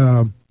had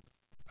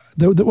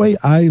the way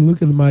I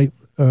look at my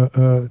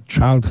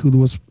childhood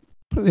was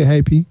pretty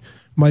happy.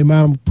 My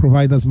mom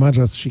provided as much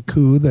as she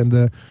could,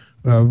 and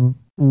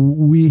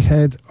we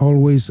had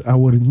always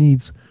our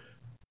needs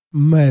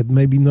met.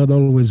 Maybe not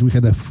always we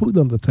had a food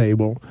on the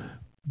table,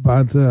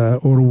 but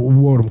or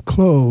warm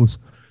clothes,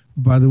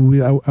 but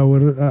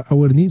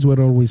our needs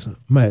were always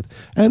met.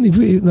 And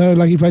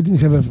if I didn't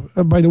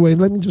have by the way,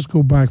 let me just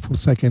go back for a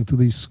second to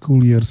these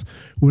school years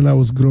when I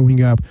was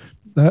growing up.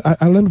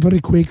 I learned very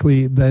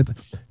quickly that,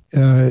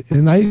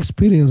 and I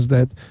experienced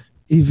that,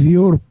 if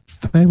your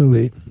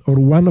family or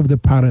one of the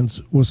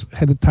parents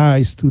had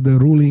ties to the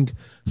ruling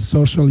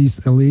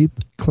socialist elite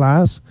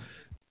class,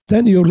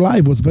 then your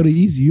life was very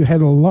easy. You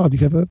had a lot. You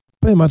had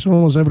pretty much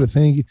almost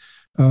everything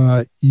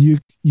you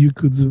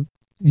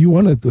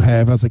wanted to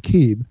have as a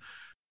kid.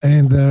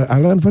 And I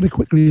learned very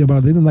quickly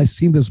about it, and I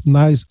seen this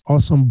nice,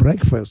 awesome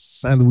breakfast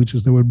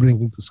sandwiches they were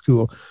bringing to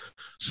school.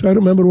 So I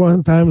remember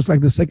one time, it's like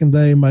the second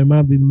day, my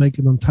mom didn't make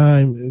it on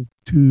time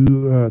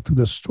to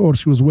the store.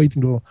 She was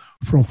waiting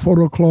from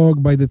 4 o'clock.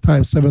 By the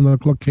time 7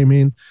 o'clock came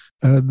in,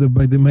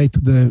 by the way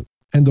to the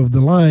end of the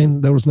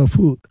line, there was no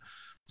food.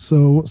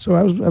 So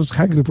I was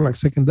hungry for like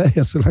second day.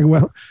 I said,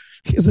 well,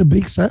 here's a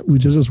big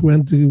sandwich. I just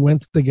went to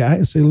the guy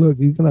and said, look,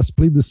 you're gonna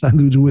split the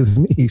sandwich with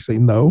me? He said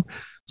no.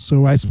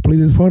 So I split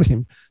it for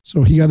him.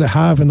 So he got a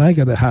half and I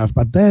got a half.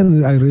 But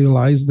then I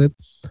realized that,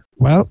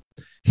 well,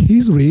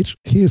 he's rich.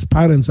 His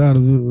parents are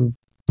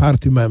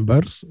party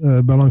members,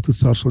 belong to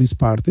Socialist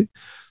Party.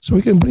 So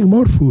he can bring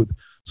more food.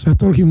 So I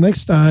told him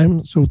next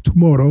time, so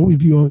tomorrow,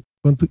 if you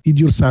want to eat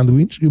your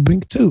sandwich, you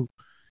bring 2.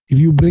 If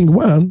you bring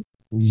 1,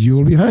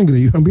 you'll be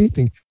hungry. You won't be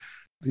eating.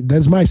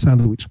 That's my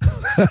sandwich.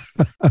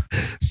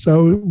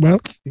 So,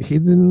 well, he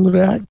didn't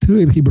react to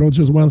it. He brought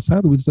just 1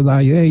 sandwich that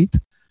I ate.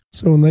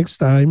 So next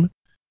time,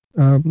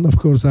 of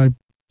course, I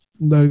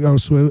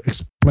also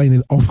explained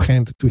it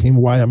offhand to him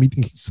why I'm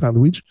eating his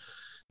sandwich.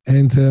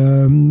 And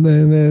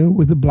then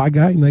with the black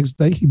guy, next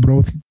day, he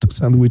brought 2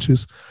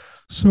 sandwiches.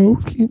 So,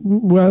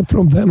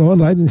 from then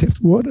on, I didn't have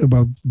to worry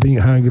about being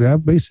hungry. I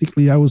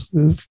was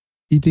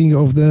eating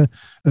off the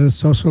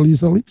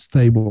socialist elite's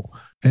table.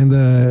 And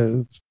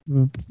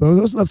it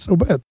was not so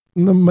bad.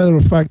 No matter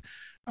of fact,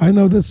 I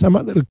know that some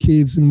other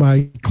kids in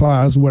my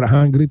class were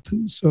hungry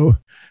too, so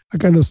I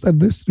kind of started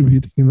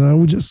distributing.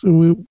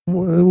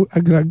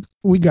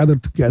 We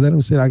gathered together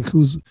and said, like,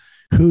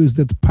 who is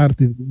that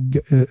party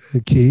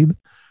kid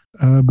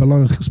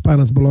whose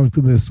parents belong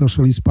to the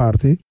Socialist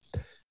Party?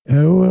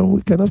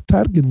 We kind of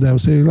target them.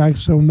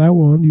 So now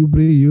on, you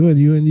bring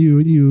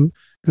you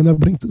gonna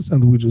bring 2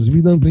 sandwiches. If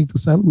you don't bring 2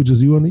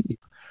 sandwiches, you won't eat.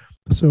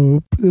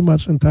 So pretty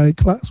much entire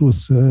class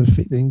was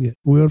feeding.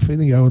 We were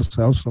feeding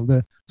ourselves from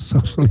the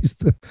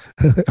socialist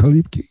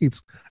elite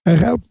kids. I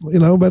helped,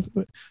 but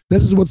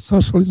this is what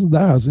socialism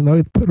does.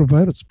 It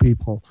perverts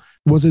people.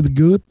 Was it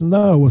good?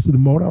 No. Was it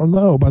moral?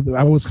 No. But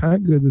I was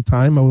hungry at the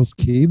time. I was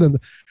a kid, and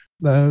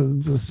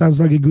it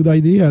sounds like a good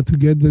idea to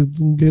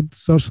get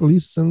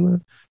socialists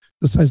and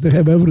besides they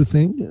have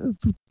everything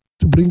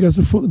to bring us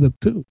food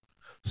too.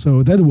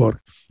 So that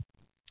worked.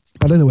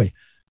 But anyway,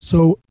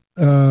 so.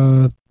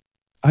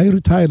 I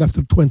retired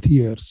after 20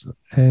 years,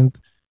 and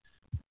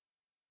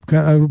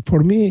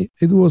for me,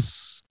 it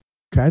was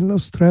kind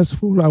of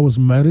stressful. I was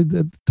married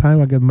at the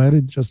time. I got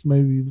married just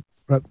maybe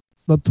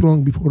not too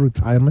long before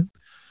retirement,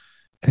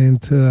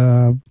 and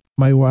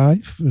my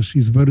wife,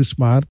 she's very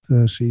smart.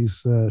 She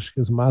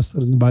has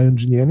masters in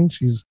bioengineering.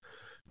 She's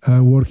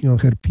working on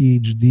her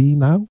PhD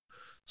now.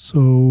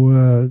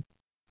 So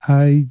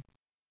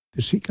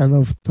she kind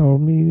of told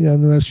me,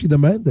 and she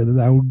demanded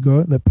that I would go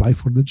and apply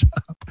for the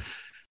job.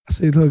 I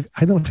said, look,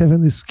 I don't have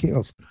any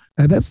skills.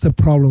 And that's the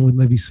problem with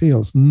Navy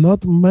SEALs.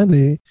 Not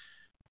many,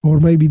 or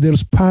maybe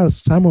there's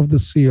some of the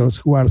SEALs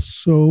who are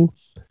so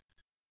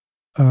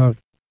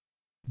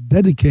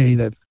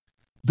dedicated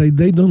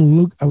they don't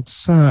look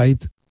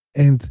outside,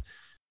 and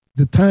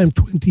the time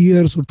 20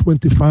 years or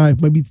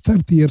 25, maybe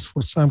 30 years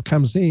for some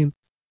comes in,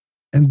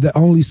 and the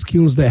only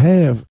skills they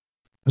have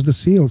is the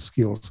SEAL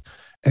skills.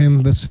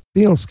 And the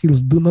SEAL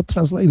skills do not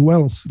translate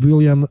well in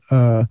civilian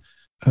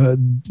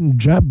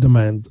job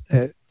demand.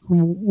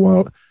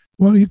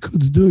 Well, you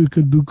could do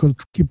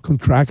keep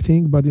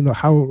contracting, but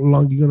how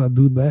long you gonna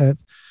do that?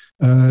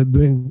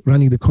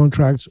 Running the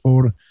contracts,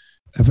 or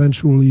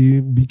eventually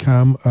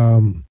become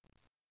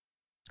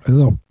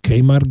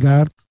Kmart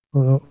guard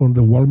or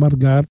the Walmart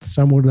guard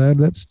somewhere there.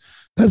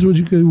 That's what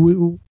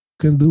you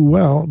can do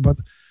well, but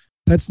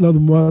that's not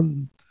what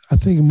I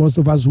think most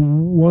of us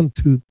want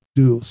to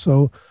do.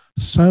 So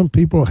some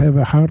people have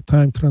a hard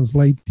time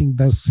translating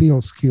their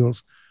SEAL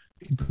skills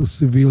into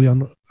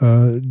civilian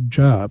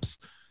jobs.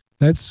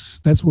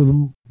 That's what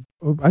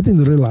I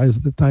didn't realize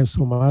at the time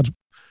so much,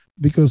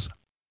 because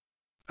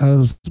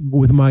as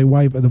with my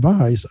wife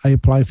advice, I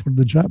applied for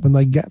the job and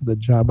I got the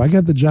job. I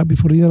got the job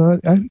before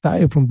I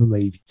retired from the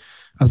Navy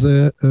as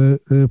a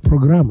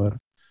programmer,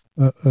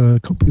 a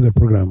computer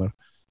programmer,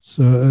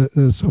 so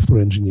a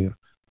software engineer.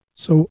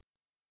 So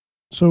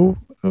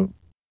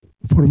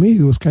for me,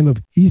 it was kind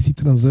of easy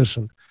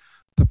transition.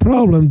 The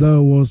problem,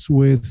 though, was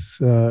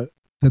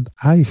that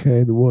I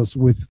had was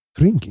with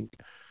drinking,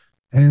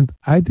 and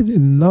I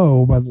didn't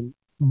know, but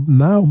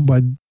now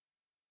by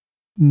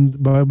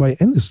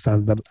any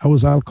standard, I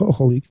was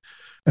alcoholic.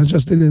 I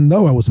just didn't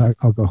know I was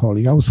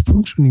alcoholic. I was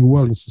functioning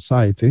well in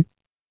society.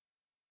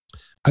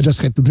 I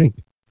just had to drink,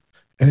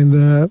 and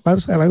I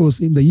was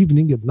in the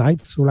evening at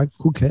night, so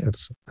who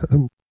cares?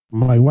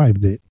 My wife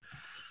did.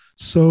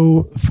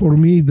 So for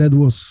me, that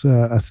was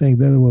I think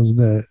that was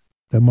the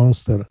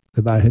monster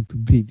that I had to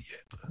beat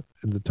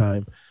at the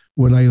time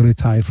when I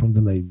retired from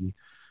the Navy.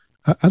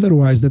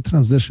 Otherwise, the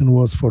transition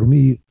was for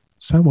me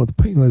somewhat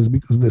painless,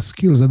 because the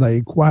skills that I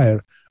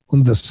acquired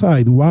on the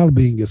side while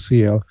being a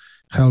SEAL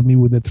helped me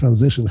with the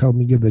transition, helped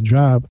me get the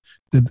job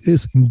that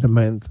is in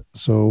demand.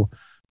 So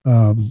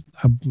I'm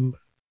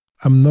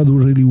not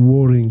really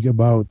worrying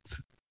about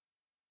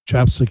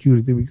job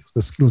security, because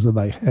the skills that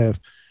I have,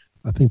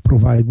 I think,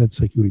 provide that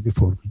security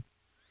for me.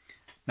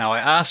 Now, I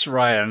asked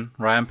Ryan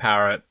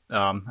Parrott,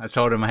 I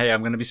told him, hey,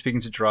 I'm going to be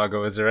speaking to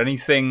Drago. Is there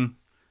anything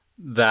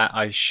that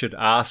I should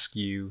ask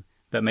you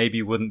that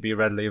maybe wouldn't be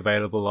readily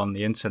available on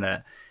the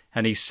internet?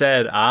 And he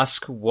said,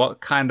 ask what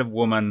kind of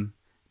woman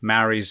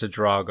marries a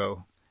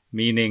Drago.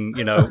 Meaning,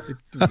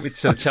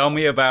 so tell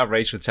me about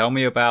Rachel. Tell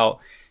me about,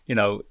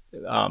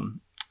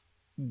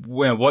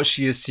 what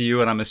she is to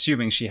you. And I'm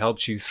assuming she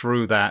helped you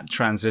through that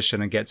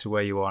transition and get to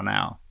where you are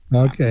now.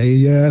 Okay,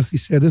 yes. He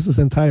said this is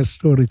an entire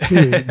story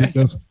too,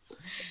 because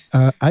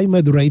I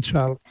met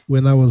Rachel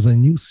when I was a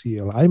new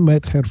SEAL. I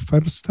met her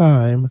first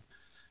time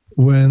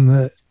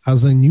when,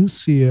 as a new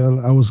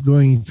SEAL, I was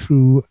going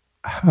through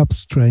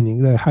HAPS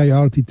training, the high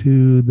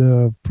altitude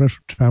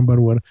pressure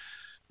chamber, where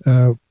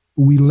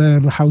we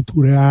learn how to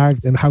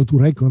react and how to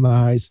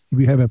recognize if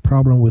we have a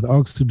problem with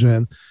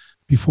oxygen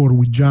before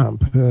we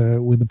jump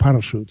with the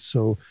parachute.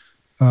 So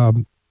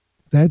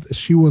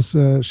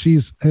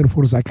she's Air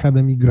Force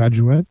Academy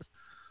graduate.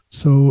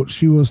 So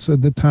she was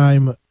at the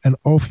time an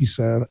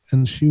officer,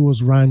 and she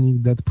was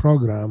running that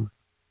program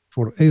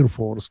for Air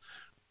Force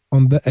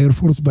on the Air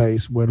Force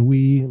base where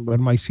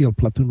my SEAL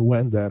platoon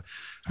went there.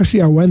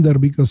 Actually, I went there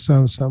because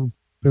some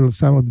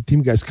of the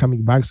team guys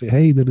coming back say,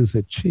 hey, there is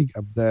a chick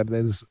up there.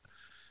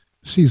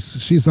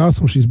 She's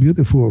awesome. She's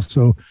beautiful.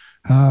 So,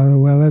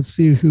 let's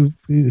see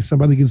if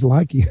somebody gets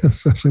lucky.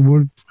 So I said,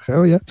 well,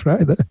 hell yeah,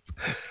 try that.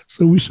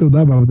 So we showed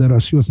up there.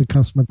 She was a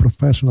consummate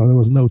professional. There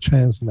was no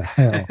chance in the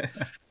hell.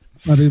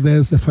 But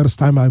that's the first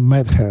time I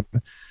met her.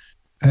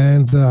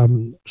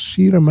 And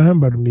she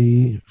remembered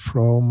me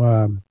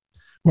from,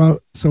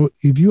 so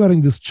if you are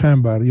in this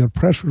chamber, your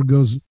pressure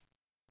goes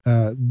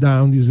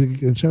down. It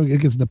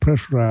gets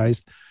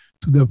depressurized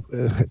to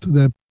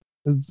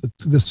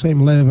the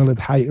same level at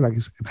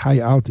high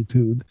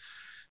altitude.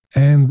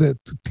 And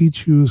to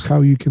teach you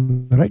how you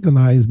can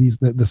recognize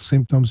the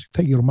symptoms, you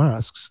take your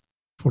masks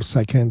for a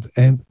second,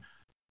 and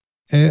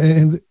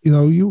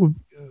you,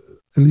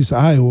 at least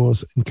I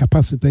was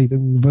incapacitated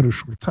in a very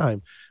short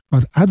time,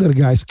 but other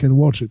guys can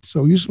watch it.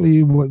 So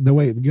usually the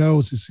way it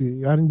goes is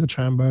you are in the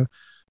chamber.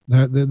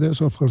 There's,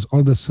 of course,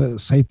 all the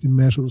safety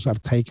measures are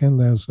taken.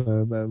 There's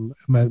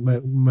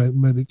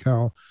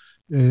medical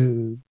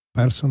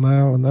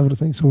personnel and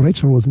everything. So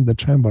Rachel was in the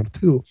chamber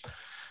too.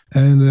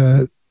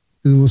 And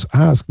it was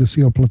asked, the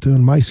SEAL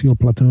platoon, my SEAL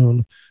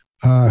platoon,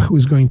 who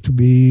is going to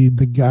be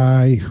the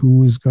guy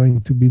who is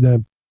going to be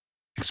the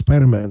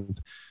experiment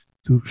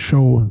to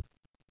show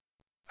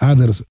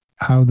others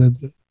how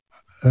that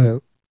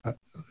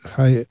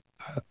high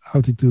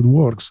altitude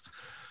works.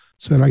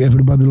 So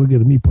everybody look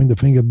at me, point the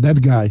finger,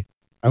 that guy.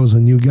 I was a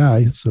new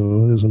guy,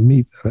 so there's a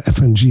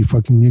FNG,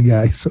 fucking new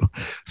guy.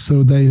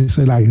 So they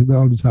say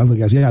all these other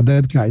guys, yeah,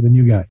 that guy, the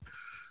new guy.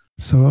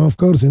 So of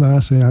course, I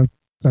say I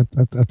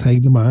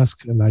take the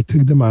mask, and I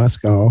took the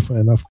mask off,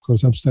 and of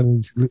course I'm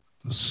starting to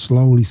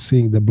slowly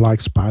seeing the black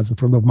spots in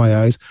front of my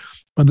eyes.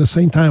 But at the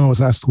same time, I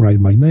was asked to write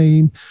my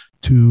name,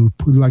 to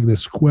put like the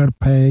square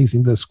pegs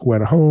in the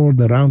square hole,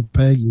 the round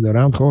peg in the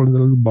round hole in the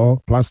little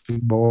ball,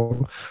 plastic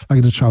ball,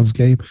 like the child's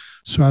game.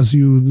 So as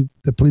you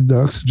deplete the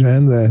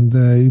oxygen and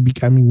you're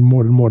becoming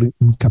more and more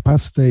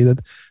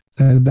incapacitated,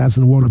 that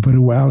doesn't work very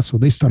well. So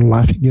they start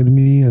laughing at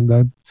me,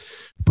 and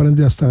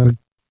apparently I started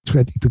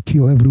trying to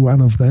kill every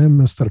one of them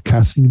and start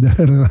cussing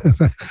there.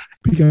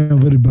 Became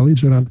very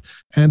belligerent.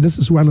 And this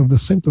is one of the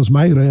symptoms.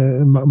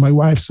 My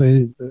wife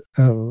said,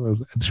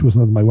 she was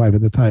not my wife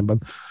at the time, but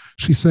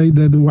she said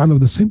that one of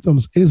the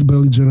symptoms is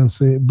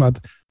belligerency, but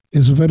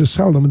it's very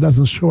seldom. It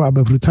doesn't show up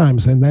every time.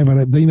 So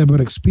they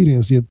never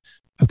experienced it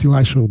until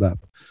I showed up.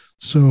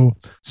 So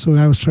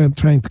I was trying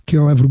to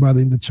kill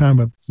everybody in the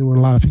chamber. They were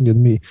laughing at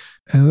me.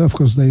 And of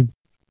course,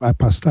 I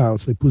passed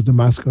out. So they put the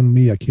mask on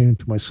me. I came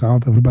to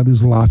myself.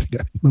 Everybody's laughing.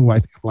 I don't know why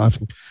they're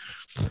laughing.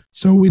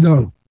 So we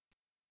done.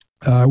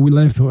 We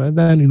left. And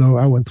then,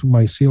 I went through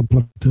my SEAL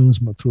platoons.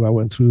 I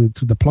went through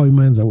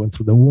deployments. I went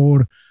through the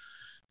war.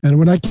 And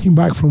when I came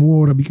back from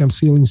war, I became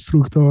SEAL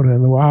instructor.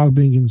 And while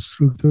being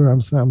instructor,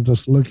 I'm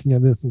just looking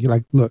at it thinking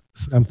like, look,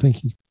 I'm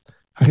thinking,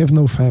 I have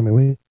no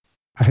family.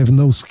 I have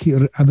no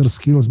other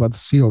skills but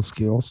SEAL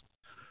skills.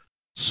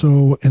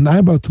 So, and I'm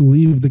about to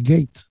leave the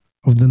gate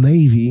of the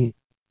Navy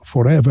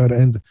forever.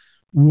 And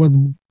what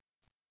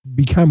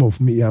become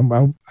of me? I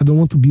don't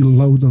want to be a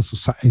load on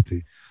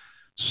society.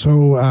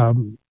 So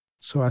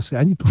I said,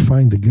 I need to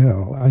find a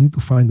girl. I need to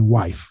find a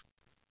wife.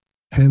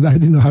 And I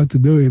didn't know how to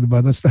do it,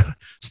 but I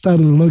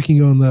started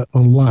looking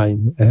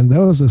online. And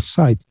there was a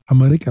site,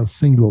 American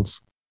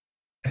Singles,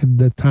 at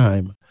the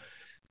time.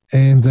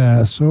 And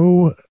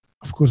so,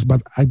 of course,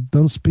 but I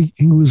don't speak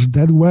English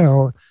that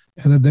well.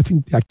 And I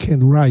definitely I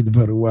can't write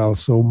very well.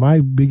 So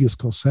my biggest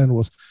concern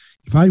was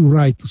if I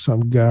write to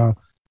some girl,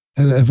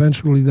 and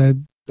eventually that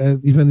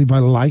even if I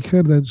like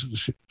her, that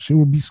she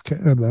will be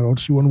scared or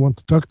she won't want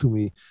to talk to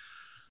me.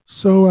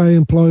 So I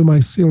employ my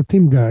SEAL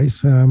team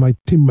guys, my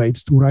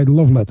teammates, to write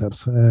love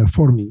letters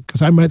for me.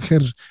 Because I met her,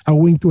 I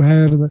winked to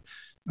her.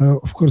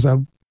 Of course, I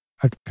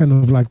kind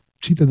of like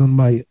cheated on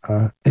my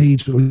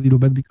age a little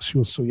bit because she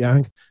was so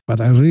young.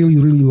 But I really,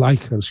 really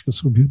like her. She was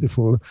so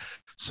beautiful.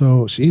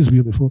 So she is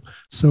beautiful.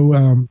 So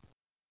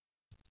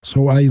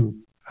I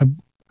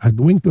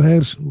winked to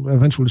her.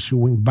 Eventually, she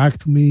winked back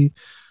to me.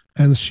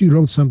 And she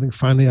wrote something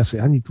funny. I said,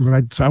 I need to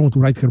write. So I want to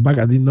write her back.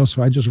 I didn't know,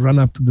 so I just ran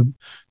up to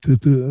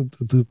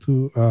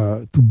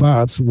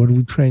BATS where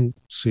we train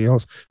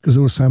SEALs, because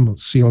there were some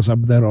SEALs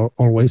up there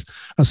always.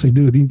 I said,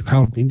 dude, you need to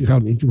help me. You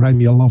need to write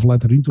me a love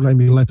letter. You need to write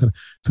me a letter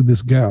to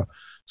this girl.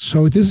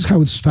 So this is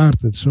how it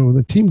started. So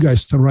the team guys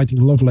started writing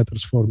love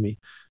letters for me,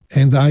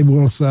 and I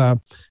was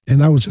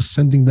just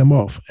sending them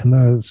off.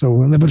 And so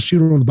whenever she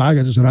wrote back,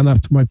 I just ran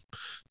up to my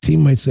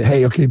teammates, say,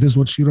 hey, okay, this is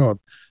what she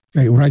wrote.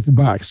 Okay, write it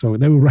back. So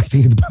they were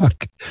writing it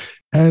back.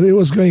 And it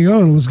was going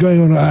on. It was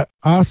going on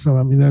awesome.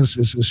 I mean,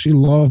 she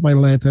loved my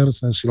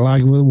letters, and she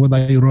liked what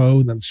I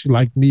wrote, and she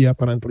liked me,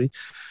 apparently.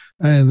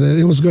 And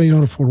it was going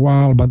on for a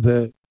while, but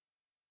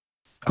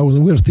we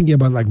were thinking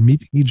about like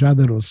meeting each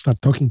other or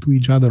start talking to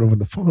each other over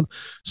the phone.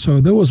 So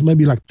there was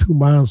maybe like 2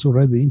 months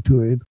already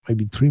into it,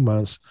 maybe 3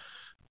 months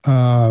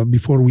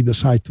before we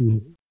decide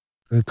to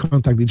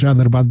contact each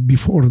other. But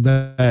before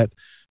that,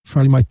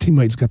 finally my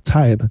teammates got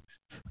tired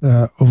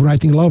of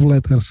writing love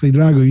letters. Say,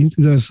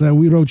 Drago,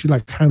 we wrote you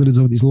like hundreds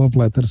of these love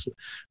letters.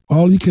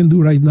 All you can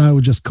do right now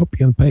is just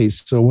copy and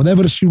paste. So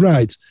whatever she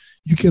writes,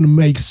 you can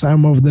make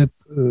some of that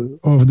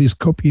of this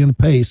copy and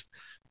paste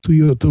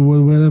to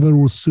whatever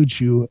will suit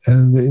you,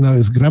 and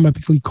it's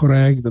grammatically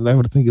correct and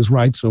everything is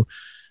right. So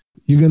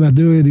you're gonna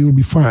do it, you'll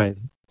be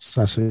fine.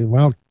 So I say,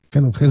 well,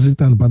 kind of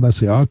hesitant, but I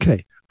say,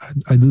 okay,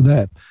 I do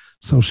that.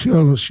 So she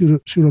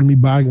wrote me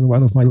back in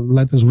one of my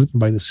letters written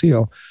by the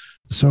SEAL.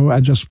 So I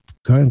just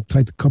go and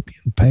try to copy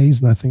and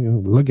paste, and I think,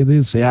 look at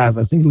this, yeah,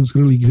 I think it looks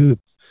really good.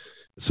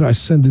 So I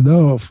send it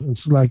off.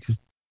 It's like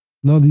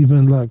not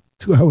even like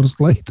 2 hours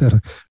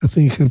later, I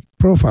think her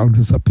profile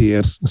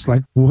disappears. It's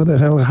like, what the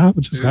hell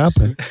just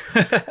happened?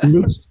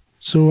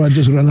 So I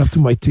just ran up to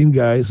my team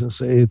guys and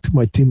say to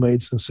my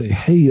teammates and say,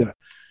 hey,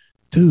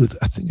 dude,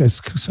 I think I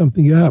screwed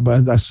something up.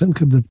 I sent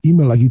her that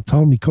email like you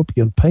told me,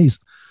 copy and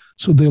paste.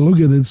 So they look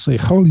at it and say,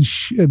 holy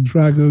shit,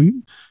 Drago,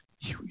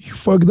 you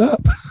fucked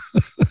up.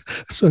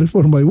 Sorry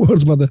for my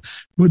words, but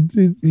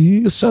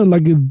you sound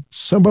like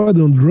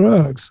somebody on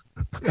drugs.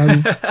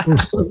 Or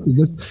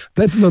something.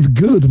 That's not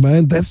good,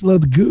 man. That's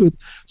not good.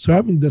 So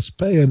I'm in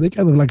despair. They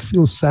kind of like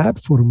feel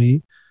sad for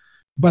me.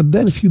 But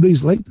then a few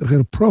days later,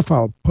 her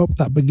profile popped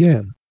up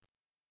again.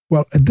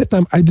 Well, at that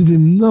time, I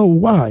didn't know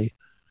why.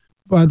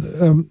 But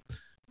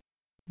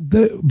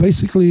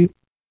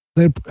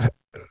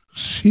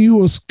she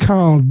was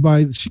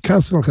called she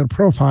canceled her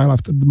profile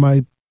after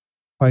my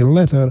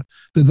letter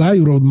that I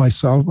wrote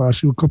myself.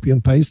 She would copy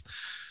and paste.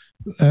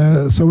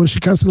 So when she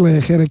canceled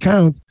her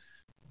account,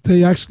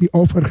 they actually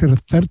offered her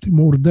 30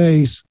 more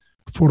days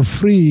for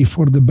free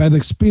for the bad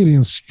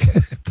experience she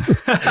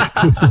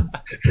had.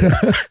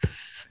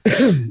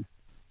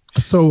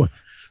 So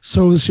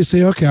she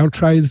said, okay, I'll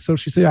try it. So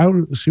she said,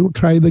 she will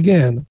try it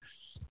again.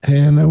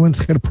 And when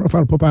her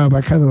profile popped up,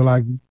 I kind of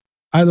like,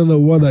 I don't know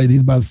what I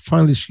did, but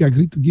finally she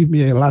agreed to give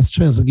me a last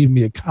chance to give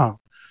me a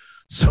call.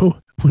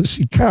 So when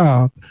she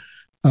called,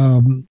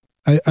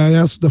 I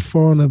answered the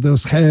phone and there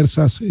was her.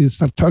 So I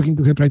started talking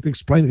to her, trying to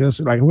explain to her. I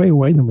said, like,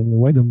 wait a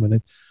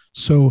minute.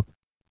 So,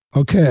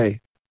 okay,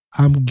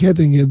 I'm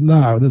getting it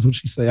now. That's what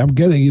she said. I'm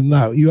getting it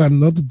now. You are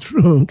not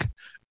drunk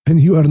and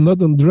you are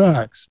not on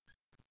drugs.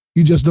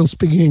 You just don't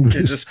speak English.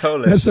 You're just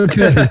Polish. That's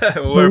okay.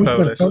 We're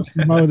Polish.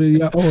 Talking about it.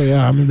 Yeah. Oh,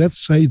 yeah. I mean, that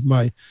saved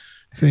my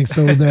thing.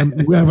 So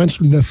then we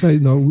eventually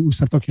decided, we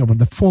start talking about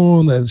the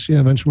phone, and she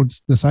eventually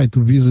decided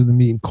to visit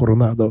me in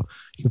Coronado,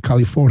 in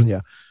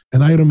California.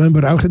 And I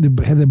remember I had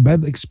a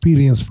bad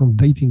experience from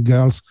dating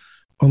girls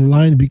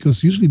online,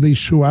 because usually they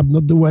show up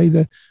not the way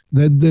that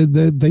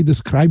they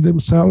describe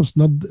themselves,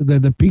 not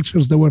the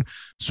pictures that were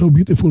so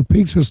beautiful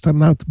pictures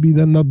turn out to be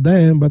not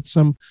them, but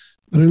some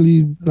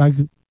really like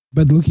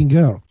bad looking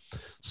girl.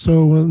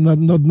 So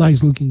not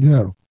nice looking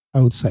girl,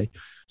 I would say.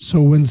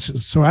 So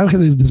I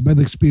had this bad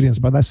experience,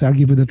 but I said, I'll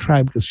give it a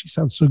try because she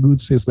sounds so good.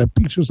 Says the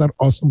pictures are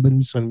awesome. Then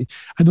you send me.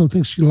 I don't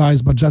think she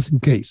lies, but just in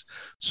case.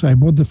 So I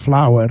bought the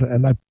flower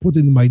and I put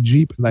it in my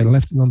Jeep and I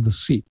left it on the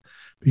seat,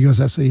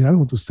 because I say, I don't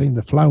want to stay in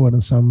the flower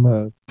and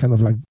some kind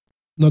of like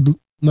not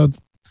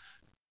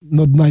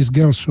nice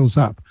girl shows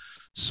up.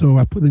 So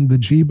I put in the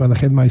Jeep and I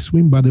had my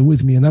swim buddy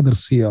with me, another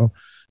SEAL,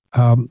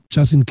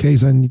 just in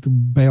case I need to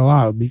bail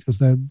out, because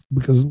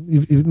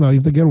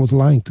if the girl was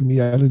lying to me,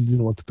 I really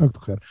didn't want to talk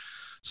to her.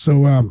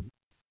 So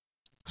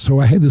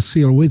I had the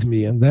SEAL with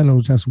me, and then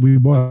we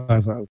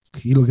both,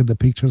 he looked at the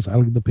pictures, I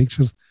looked at the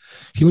pictures.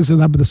 He looks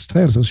up the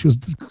stairs, and she was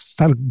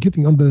started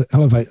getting on the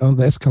elevator, on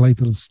the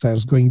escalator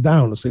stairs, going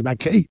down. I said,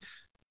 like, hey,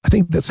 I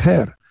think that's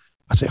her.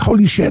 I say,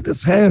 holy shit,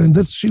 that's her,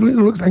 and she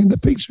looks like in the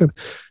picture.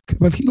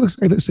 But he looks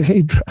like, I say,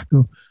 hey,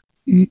 Drago,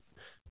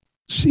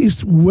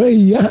 she's way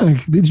young.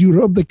 Did you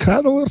rob the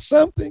cattle or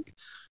something?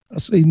 I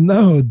say,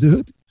 no,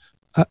 dude.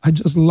 I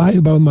just lied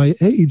about my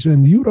age,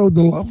 and you wrote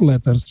the love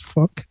letters.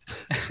 Fuck.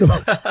 So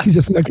he's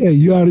just like, hey,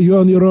 you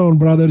on your own,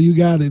 brother. You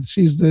got it.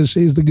 She's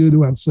the good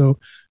one. So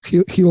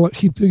he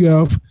took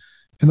off,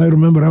 and I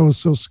remember I was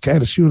so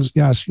scared. She was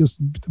a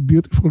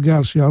beautiful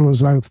girl. She always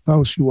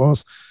thought she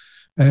was,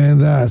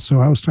 and so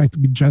I was trying to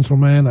be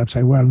gentleman. I'd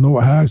say, well, no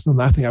hugs, no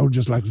nothing. I would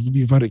just like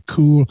be very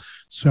cool.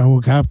 So I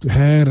walk up to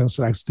her and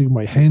so I stick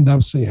my hand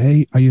up, say,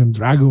 hey, I am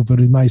Drago.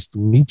 Very nice to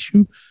meet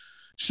you.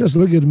 She just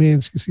look at me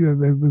and she see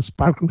the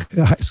sparkle.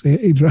 I say,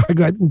 hey,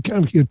 Drago, I didn't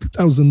come here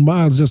 2,000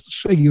 miles just to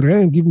shake your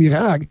hand, give me a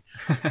hug.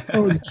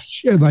 Oh,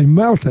 shit, I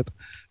melted.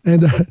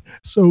 And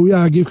so,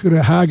 I gave her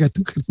a hug. I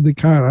took her to the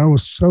car. I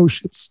was so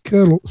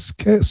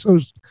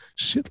shitless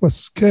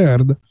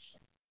scared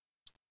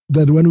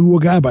that when we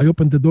woke up, I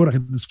opened the door. I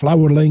had this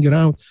flower laying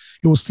around.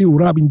 It was still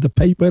rubbing the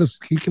papers.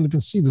 You can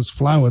even see this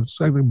flower. It's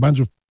like a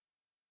bunch of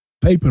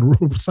paper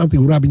or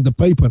something rubbing the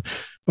paper.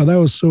 But I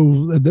was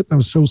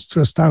so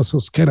stressed out, so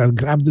scared. I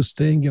grabbed this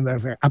thing and I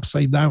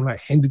upside down. I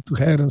hand it to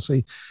her and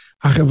say,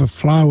 I have a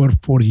flower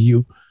for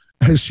you.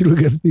 And she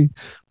looked at me.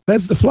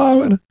 That's the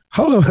flower?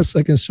 Hold on a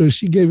second. So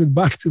she gave it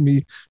back to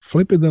me,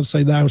 flipped it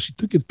upside down. She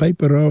took it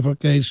paper off.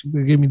 Okay, she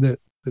gave me the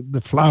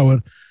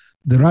flower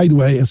the right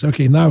way and said,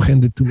 okay, now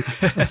hand it to me.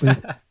 So I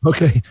said,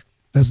 okay,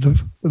 that's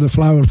the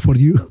flower for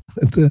you.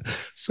 And,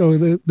 so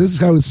this is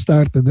how it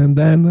started. And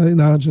then,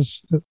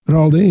 just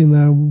rolled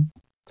in.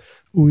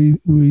 We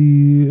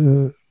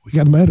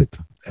got married,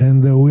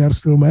 and we are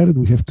still married.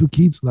 We have 2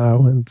 kids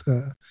now, and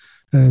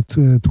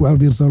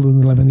 12 years old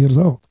and 11 years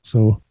old.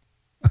 So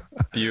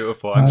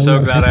beautiful. I'm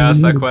so glad I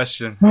asked that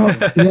question.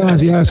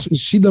 Yeah,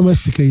 she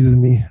domesticated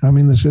me. I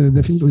mean,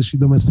 she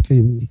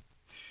domesticated me.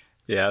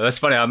 Yeah, that's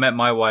funny. I met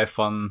my wife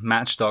on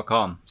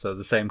Match.com, so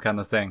the same kind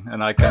of thing.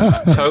 And I can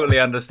totally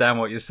understand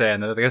what you're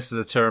saying. I guess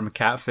there's a term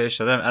catfish.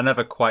 I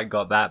never quite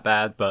got that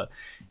bad, but,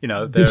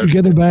 Did you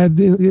get a bad?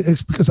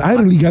 Because I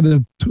really got I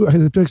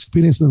had 2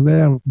 experiences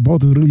there,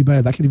 both really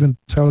bad. I can even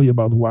tell you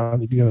about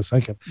one if you have a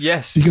second.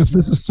 Yes. Because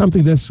this is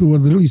something that's what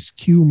really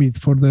skew me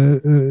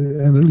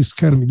and really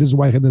scared me. This is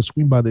why I had a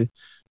swim buddy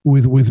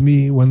with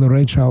me when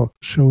Rachel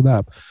showed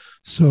up.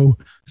 So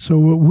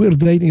we're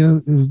dating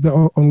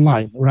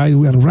online, right?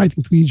 We are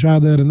writing to each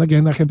other, and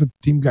again, I have a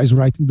team guys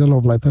writing the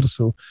love letters.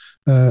 So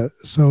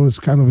it's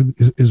kind of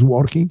is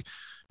working.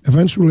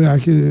 Eventually,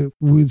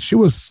 she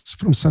was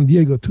from San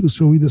Diego too,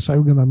 so we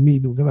decided we're gonna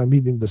meet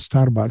in the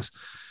Starbucks.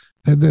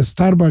 The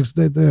Starbucks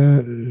that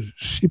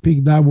she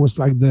picked up was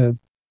like it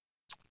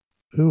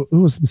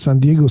was in San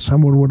Diego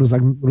somewhere where there's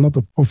like a lot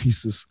of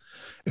offices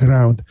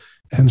around,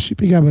 and she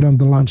picked up around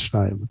the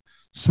lunchtime.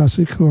 So I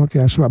said, cool, okay,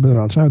 I showed up at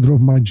lunchtime. I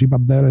drove my Jeep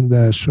up there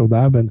and showed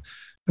up, and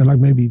like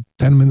maybe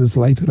 10 minutes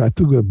later, I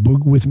took a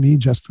book with me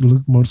just to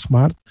look more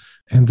smart,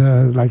 and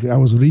like I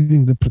was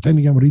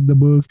pretending I'm reading the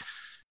book.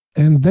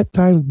 And that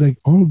time, like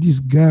all these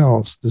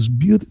girls, these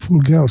beautiful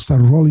girls,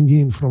 start rolling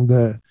in from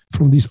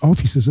these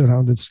offices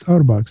around at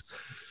Starbucks.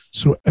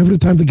 So every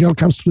time the girl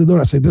comes to the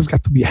door, I say, "There's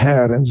got to be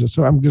her." And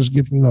so I'm just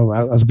getting,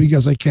 as big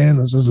as I can,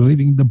 and just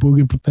reading the book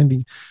and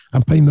pretending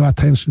I'm paying no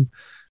attention.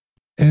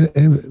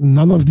 And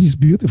none of these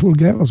beautiful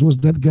girls was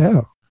that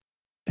girl.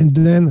 And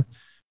then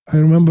I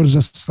remember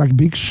just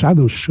like big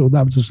shadows showed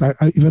up. Just like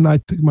I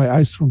took my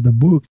eyes from the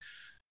book,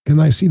 and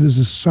I see this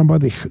is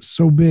somebody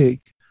so big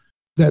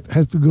that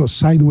has to go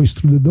sideways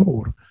through the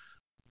door.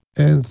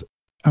 And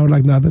I was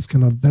like, no,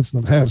 that's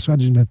not her. So I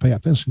didn't pay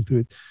attention to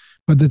it.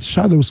 But the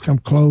shadows come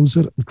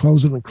closer and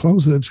closer and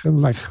closer. It's kind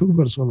of like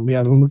hovers on me.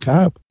 I look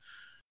up.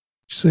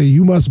 She say,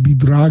 you must be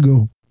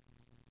Drago.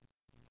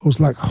 I was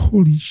like,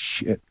 holy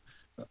shit.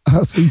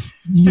 I say,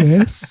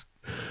 yes.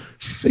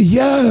 She said,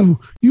 yeah,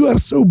 you are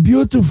so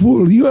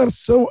beautiful. You are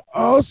so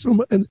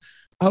awesome. And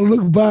I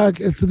look back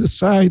to the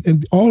side,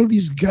 and all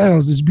these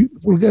girls, these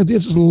beautiful girls, they're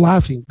just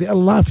laughing. They are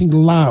laughing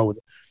loud.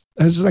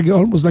 It's like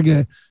almost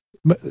like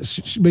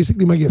she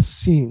basically make a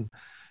scene.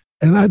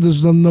 And I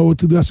just don't know what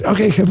to do. I said,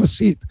 okay, have a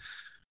seat.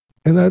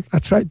 And I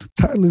tried to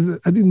turn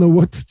it. I didn't know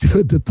what to do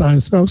at the time.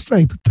 So I was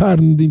trying to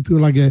turn it into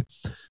like a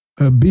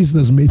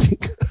business meeting.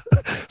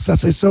 So I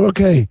said, so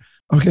okay,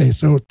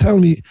 so tell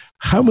me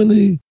how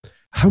many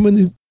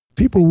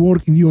people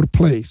work in your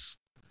place?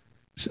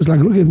 She's like,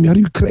 look at me, are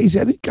you crazy?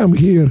 I didn't come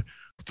here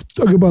to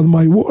talk about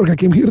my work. I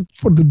came here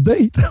for the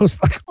date. I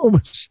was like, oh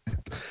my shit,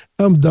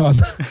 I'm done.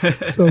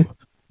 So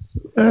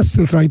I'm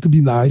still trying to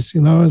be nice,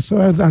 you know. So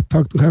I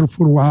talked to her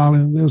for a while,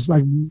 and there was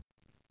like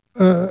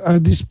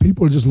these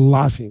people just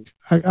laughing.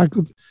 I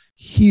could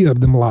hear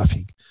them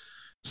laughing.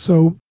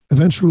 So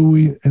eventually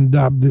we end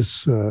up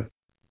this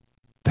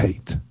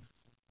date.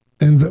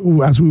 And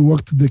as we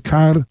walked to the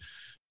car,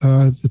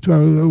 of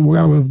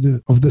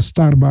the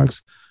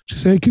Starbucks, she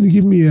said, can you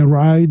give me a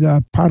ride?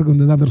 Park on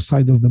the other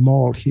side of the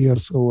mall here.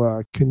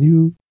 So can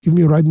you give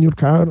me a ride in your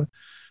car?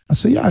 I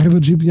said, yeah, I have a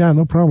Jeep. Yeah,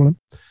 no problem.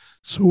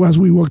 So as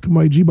we walked to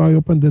my Jeep, I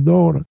opened the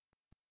door.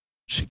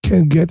 She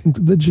can't get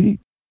into the Jeep.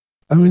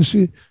 I mean,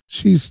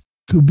 she's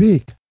too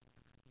big.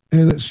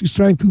 And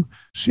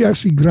she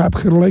actually grabbed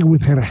her leg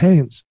with her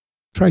hands,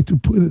 tried to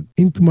put it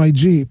into my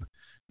Jeep.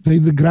 They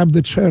grabbed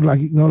the chair,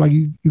 like, you know, like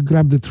you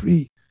grab the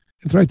tree,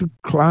 and tried to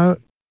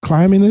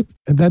climb in it,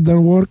 and that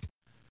didn't work.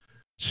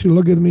 She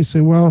looked at me and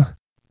said, well,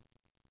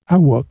 I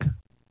walk.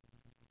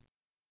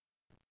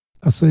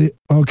 I say,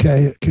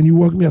 okay, can you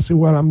walk me? I say,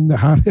 well, I'm in a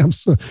hurry.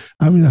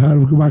 I'm in a hurry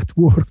to go back to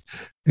work.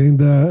 But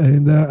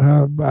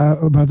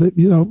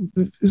you know,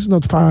 it's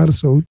not far.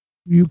 So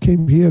you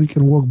came here, you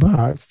can walk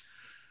back.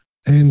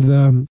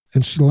 And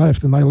she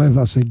left, and I left.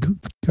 I said, good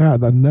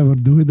God, I'd never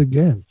do it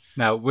again.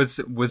 Now,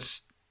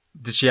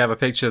 did she have a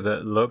picture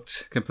that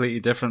looked completely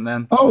different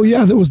then? Oh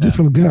yeah, there was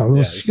different girl.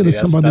 Yeah,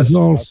 somebody's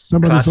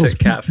classic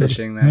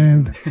catfishing then.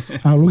 And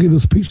I look at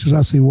those pictures,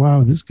 I say,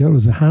 wow, this girl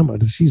is a hammer.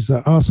 She's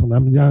awesome. I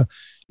mean,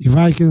 if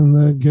I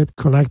can get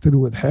connected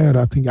with her,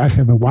 I think I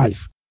have a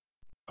wife.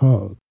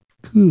 Oh,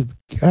 good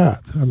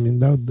God. I mean,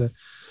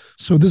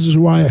 so this is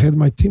why I had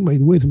my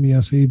teammate with me.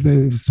 I said,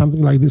 if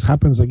something like this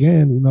happens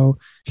again, you know,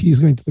 he's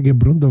going to take a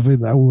brunt of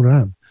it. I will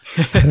run.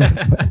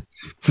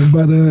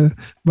 but no,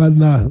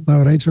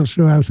 Rachel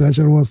sure.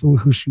 Rachel was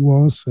who she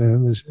was,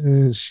 and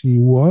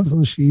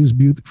she is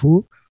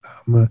beautiful.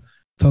 I'm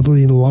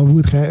totally in love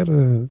with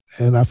her,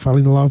 and I fell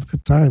in love at the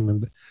time,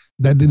 and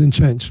that didn't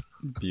change.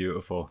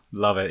 Beautiful,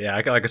 love it. Yeah,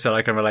 like I said,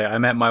 I can relate. I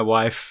met my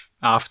wife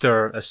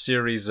after a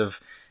series of.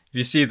 If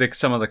you see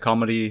some of the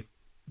comedy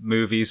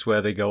movies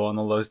where they go on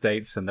all those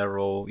dates and they're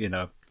all, you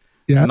know,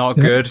 not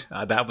good.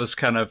 That was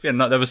kind of, you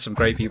know, there was some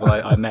great people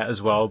I met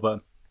as well,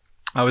 but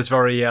I was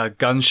very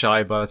gun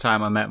shy by the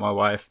time I met my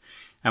wife,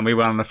 and we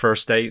went on a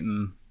first date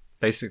and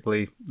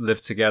basically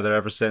lived together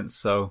ever since.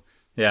 So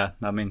yeah,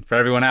 I mean, for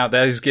everyone out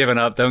there who's given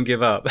up, don't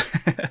give up.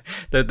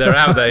 They're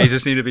out there. You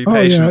just need to be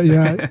patient.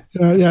 Yeah.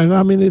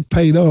 I mean, it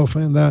paid off.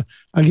 And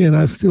again,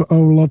 I still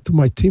owe a lot to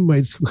my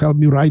teammates who helped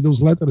me write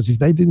those letters. If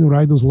they didn't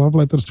write those love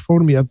letters for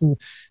me, I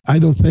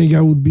don't think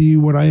I would be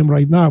where I am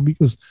right now,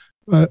 because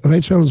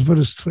Rachel was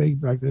very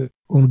strict, like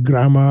on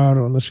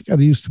grammar. She got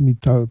used to me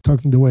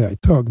talking the way I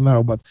talk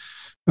now, but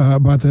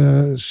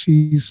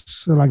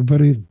she's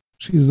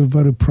she's a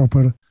very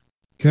proper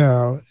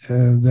girl,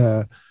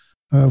 and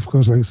of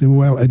course, like I say,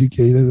 well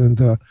educated, and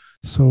that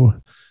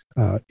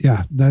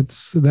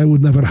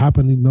would never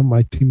happen in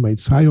my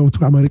teammates. I owe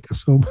to America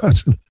so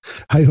much, and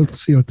I owe to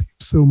SEAL Team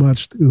so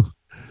much too.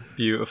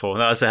 Beautiful.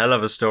 That's a hell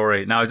of a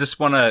story. Now, I just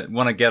want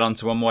to get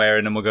onto one more area,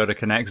 and then we'll go to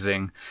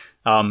ConnectZing.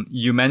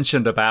 You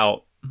mentioned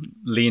about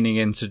leaning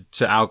into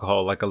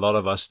alcohol, like a lot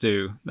of us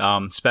do,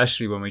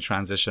 especially when we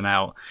transition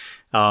out.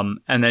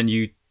 And then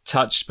you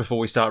touched before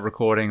we start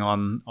recording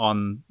on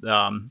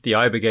the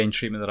Ibogaine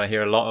treatment that I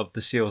hear a lot of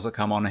the SEALs that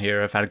come on here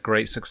have had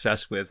great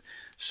success with.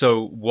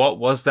 So what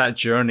was that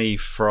journey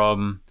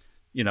from,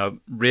 you know,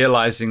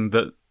 realizing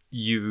that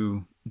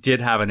you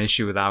did have an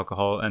issue with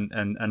alcohol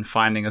and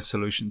finding a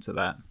solution to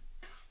that?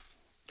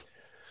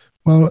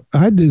 Well,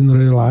 I didn't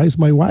realize.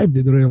 My wife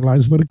did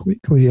realize very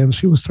quickly, and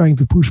she was trying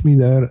to push me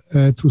there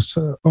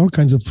to all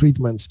kinds of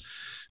treatments.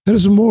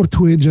 There's more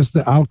to it just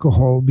the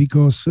alcohol,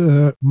 because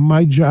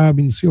my job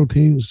in SEAL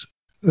teams,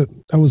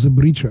 I was a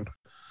breacher.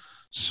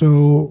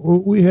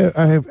 So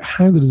I have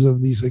hundreds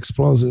of these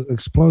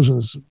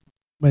explosions,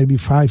 maybe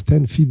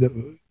 5-10 feet,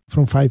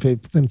 from 5 to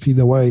 10 feet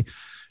away.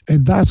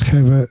 It does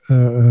have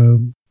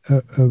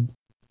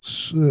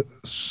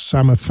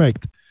some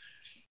effect,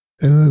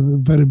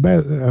 and a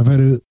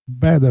very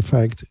bad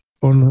effect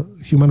on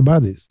human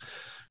bodies.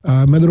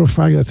 Matter of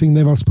fact, I think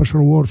Naval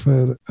Special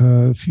Warfare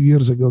a few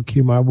years ago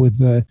came up with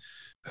the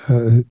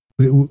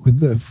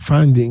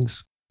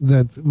findings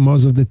that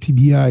most of the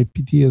TBI,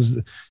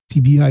 PTSD,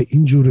 TBI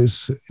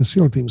injuries in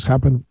SEAL teams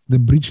happen the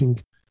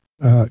breaching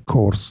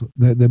course,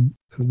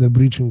 the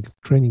breaching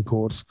training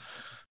course,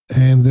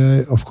 and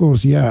of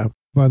course, yeah.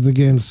 But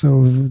again,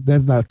 so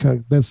that's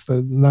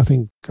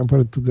nothing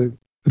compared to the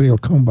real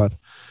combat.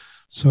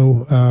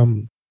 So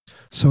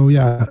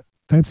yeah,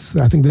 I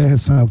think they had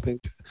something.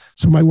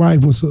 So my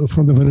wife was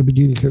from the very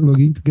beginning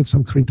looking to get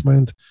some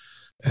treatment,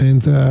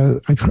 and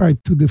I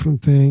tried 2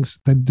 different things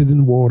that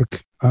didn't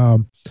work.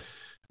 But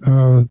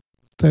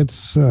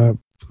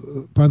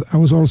I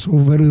was also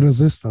very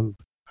resistant.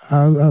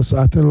 As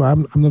I tell her,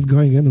 I'm not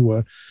going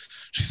anywhere.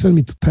 She sent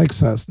me to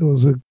Texas. There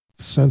was a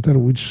center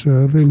which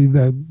really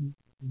that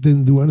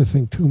didn't do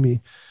anything to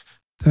me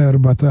there.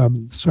 But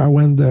so I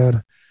went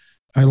there.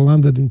 I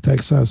landed in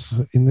Texas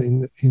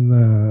in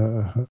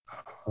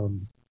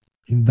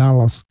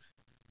Dallas,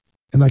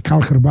 and I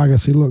called her back. I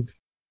said, "Look,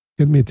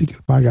 get me a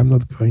ticket back. I'm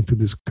not going to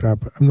this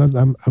crap.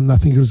 I'm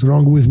nothing is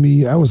wrong with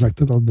me." I was like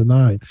total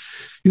denied.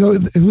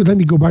 Let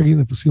me go back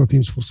into SEAL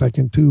teams for a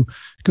second too,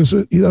 because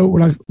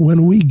like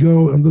when we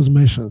go on those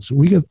missions,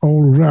 we get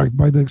all wrecked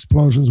by the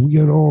explosions. We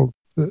get all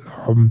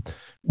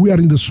we are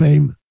in the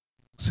same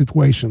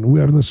situation. We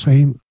are in the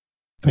same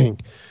thing.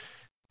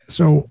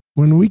 So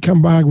when I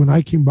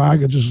came back,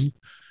 I just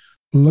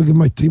look at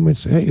my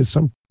teammates. Hey,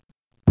 some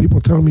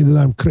people tell me that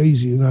I'm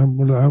crazy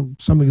and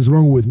something is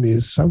wrong with me.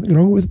 Is something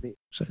wrong with me? I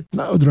said,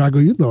 no, Drago,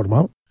 you're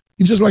normal.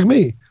 You're just like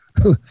me.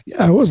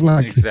 Yeah, I was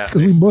like,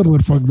 because we both were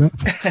fucked up.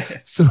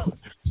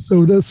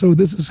 so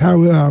this is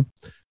how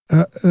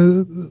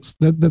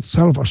that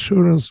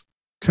self-assurance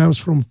comes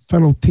from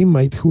fellow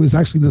teammate who is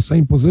actually in the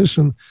same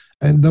position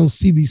and don't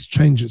see these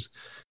changes.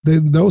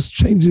 Those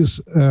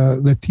changes,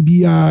 the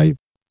TBI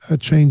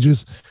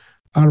changes,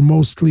 are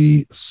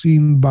mostly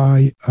seen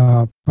by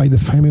the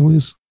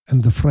families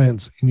and the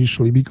friends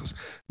initially, because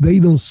they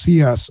don't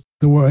see us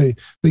the way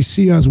they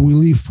see us. We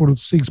live for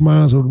 6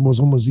 months, or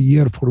almost a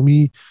year. For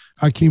me,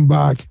 I came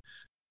back,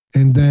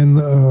 and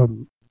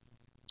then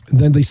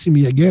they see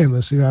me again.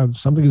 They say,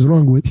 something is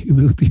wrong with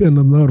you. You're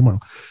not normal.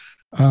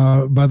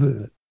 But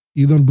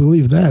you don't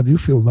believe that. You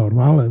feel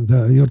normal, and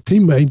your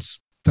teammates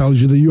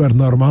tells you that you are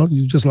normal.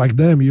 You're just like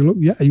them. You look,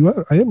 yeah, you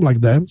are. I am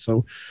like them.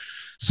 So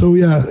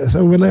yeah.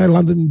 So when I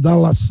landed in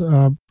Dallas,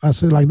 I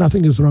said, like,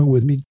 nothing is wrong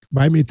with me.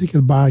 Buy me a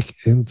ticket back,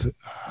 and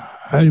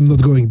I am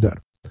not going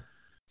there.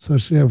 So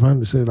she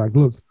finally said, like,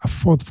 look, I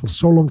fought for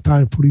so long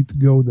time for you to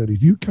go there.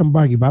 If you come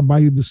back, if I buy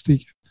you this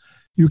ticket,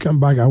 you come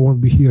back, I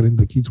won't be here, and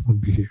the kids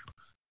won't be here.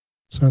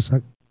 So I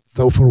said,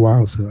 though for a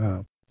while,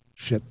 so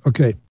shit,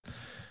 okay.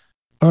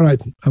 All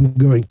right, I'm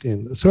going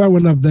in. So I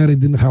went up there, it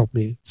didn't help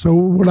me. So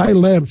what I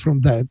learned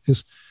from that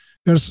is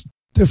there's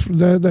different,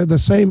 the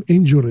same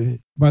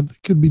injury, but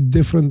it could be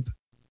different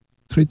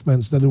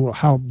treatments that will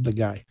help the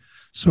guy.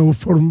 So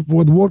for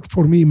what worked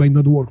for me might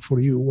not work for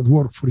you. What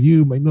worked for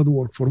you might not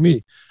work for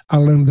me. I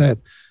learned that.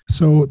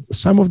 So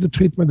some of the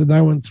treatment that I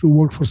went through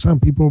worked for some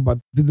people, but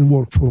didn't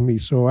work for me.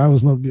 So I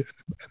was not any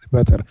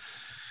better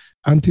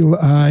until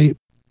I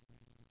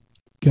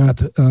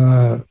got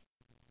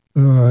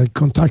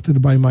contacted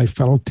by my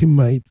fellow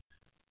teammate,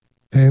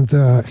 and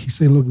he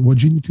said, look,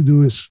 what you need to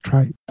do is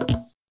try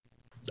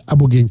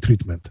Ibogaine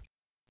treatment.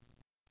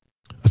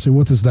 I said,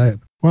 what is that?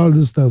 Well,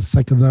 this is the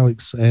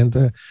psychedelics, and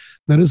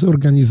there is an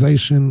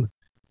organization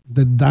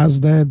that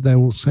does that. They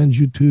will send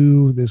you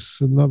to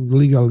this, not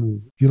legal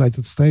in the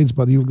United States,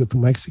 but you'll go to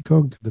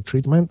Mexico, get the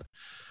treatment.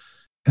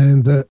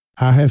 And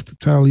I have to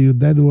tell you,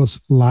 that was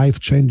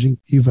life-changing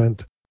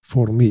event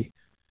for me.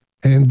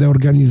 And the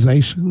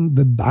organization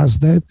that does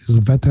that is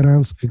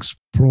Veterans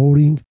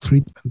Exploring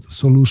Treatment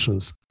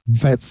Solutions,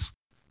 VETS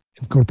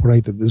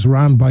Incorporated. It's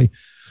run by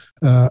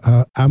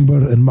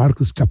Amber and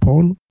Marcus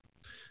Capone.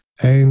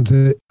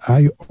 And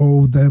I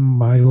owe them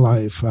my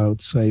life, I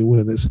would say,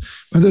 with this.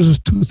 But there's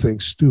 2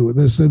 things, too.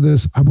 There's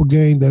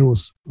Ibogaine that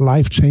was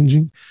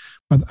life-changing,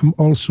 but I'm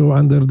also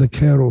under the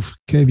care of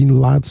Kevin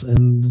Lutz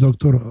and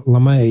Dr.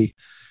 LeMay.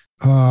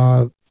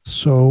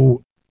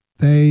 So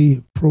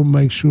they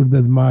make sure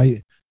that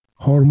my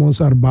hormones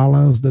are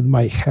balanced, that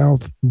my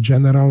health in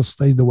general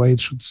stays the way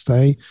it should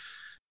stay.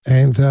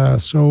 And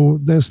so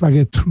there's like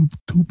a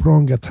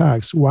two-pronged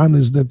attacks. One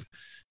is that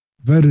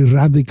very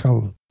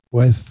radical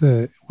with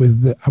the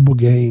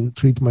Ibogaine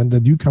treatment,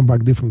 that you come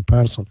back different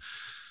person.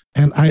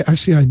 And I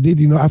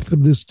did, after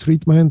this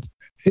treatment,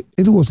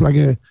 it was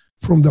like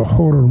from the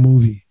horror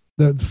movie.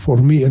 That for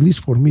me, at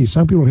least for me,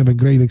 some people have a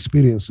great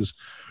experiences.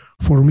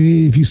 For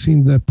me, if you've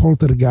seen the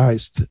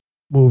Poltergeist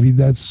movie,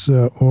 that's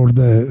or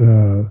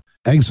the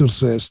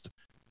Exorcist,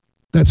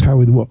 that's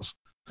how it was.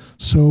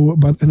 So,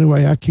 but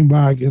anyway, I came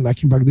back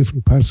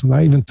different person.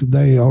 I even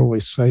today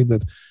always say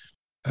that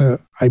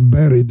I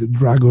buried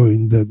Drago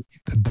in the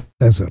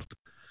desert.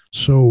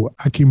 So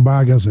I came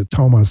back as a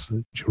Thomas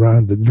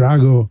Durant. The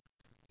Drago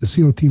the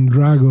SEAL team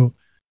Drago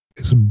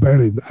is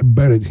buried. I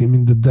buried him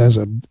in the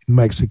desert in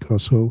Mexico.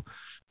 So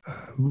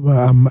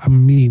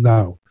I'm me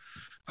now.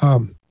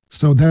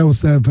 So that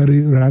was a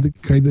very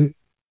radical.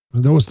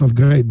 That was not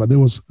great, but it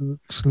was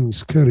extremely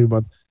scary.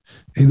 But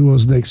it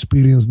was the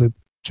experience that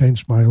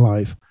changed my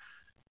life.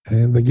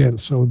 And again,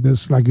 so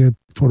there's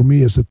for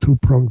me, it's a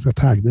two-pronged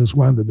attack. There's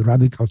one, the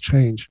radical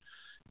change,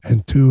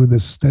 and two, the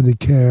steady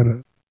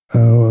care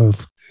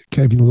of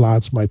Kevin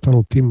Lutz, my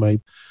fellow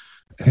teammate,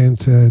 and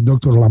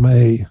Dr.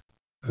 LaMay,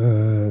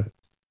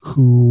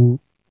 who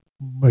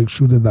makes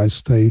sure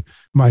that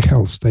my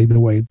health stay the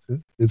way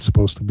it's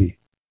supposed to be.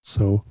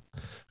 So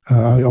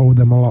I owe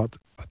them a lot.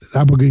 But the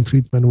Ibogaine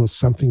treatment was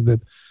something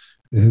that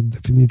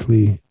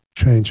definitely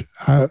changed.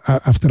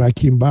 After I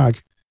came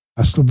back,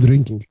 I stopped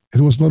drinking.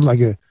 It was not like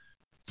a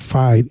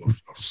fight or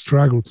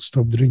struggle to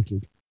stop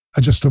drinking.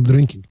 I just stopped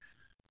drinking.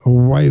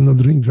 Why not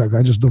drink Drago?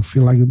 I just don't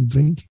feel like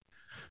drinking.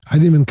 I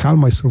didn't even call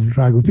myself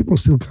Drago. People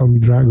still call me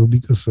Drago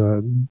because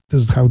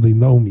this is how they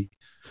know me.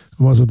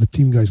 Most of the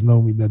team guys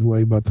know me that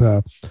way, but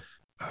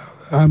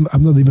I'm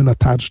not even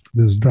attached to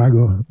this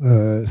Drago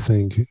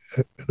thing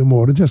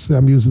anymore. It's just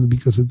I'm using it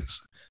because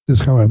this is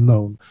how I'm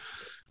known.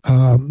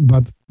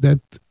 But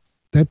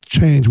that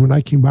changed when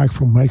I came back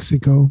from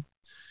Mexico.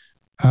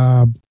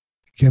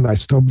 Again, I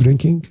stopped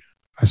drinking.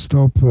 I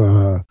stopped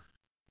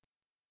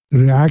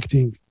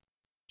reacting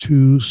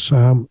to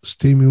some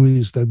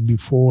stimuli that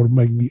before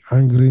make me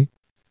angry.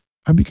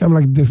 I become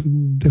like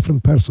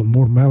different person,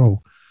 more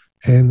mellow,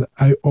 and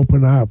I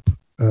open up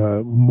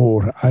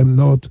more. I'm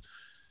not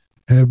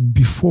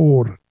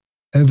before.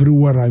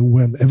 Everywhere I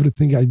went,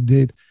 everything I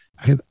did,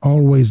 I had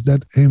always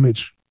that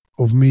image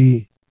of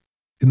me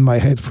in my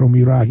head from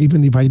Iraq.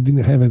 Even if I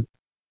didn't have a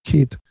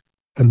kit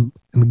and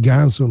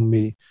guns on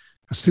me,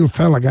 I still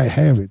felt like I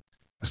have it.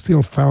 I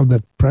still felt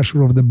that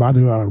pressure of the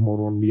body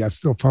armor on me. I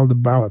still felt the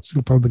bullet,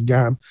 still felt the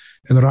gun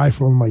and the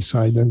rifle on my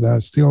side, and I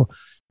still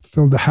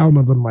felt the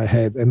helmet on my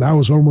head. And I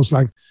was almost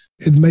like,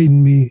 it made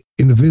me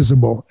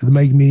invisible. It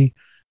made me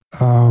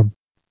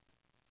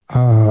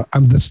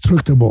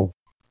indestructible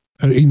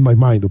in my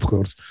mind, of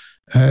course.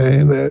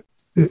 And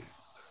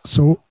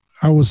so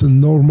I was a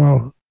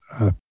normal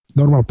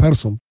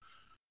person,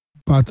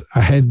 but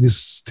I had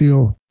this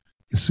still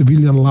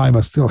civilian life.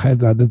 I still had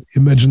that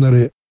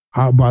imaginary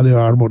body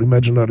armor,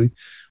 imaginary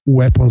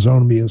weapons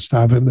on me and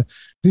stuff, and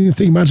didn't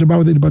think much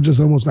about it, but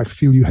just almost like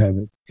feel you have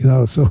it,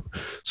 So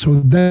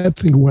that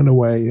thing went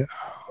away,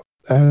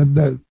 and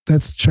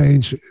that's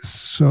change is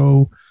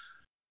so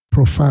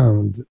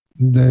profound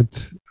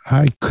that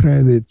I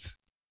credit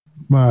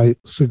my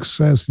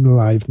success in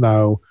life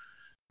now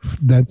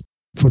that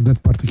for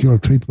that particular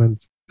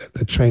treatment,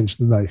 that change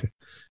that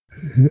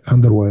I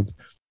underwent.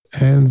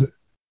 And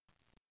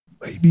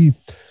maybe,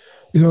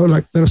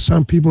 like there are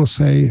some people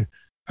say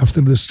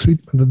after this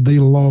treatment that they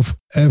love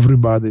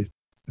everybody.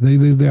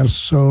 They are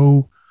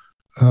so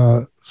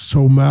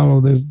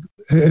mellow.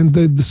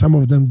 And some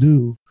of them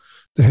do.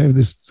 They have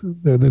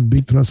that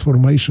big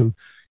transformation.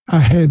 I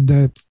had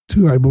that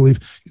too, I believe.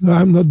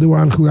 I'm not the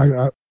one who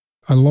I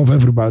love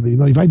everybody.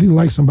 If I didn't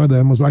like somebody,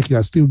 I was like,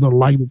 I still don't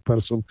like that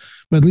person,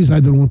 but at least I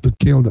don't want to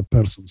kill that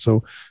person.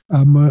 So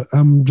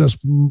I'm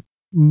just,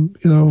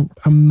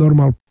 I'm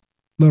normal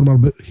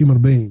human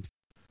being,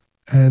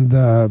 and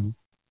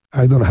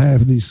I don't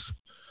have these,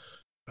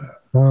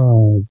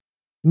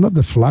 not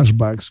the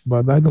flashbacks,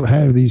 but I don't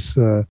have these,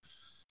 I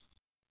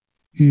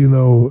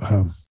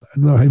don't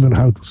know even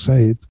how to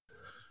say it,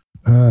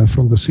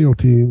 from the SEAL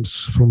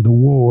teams, from the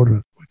war.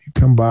 When you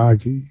come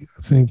back,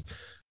 I think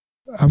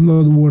I'm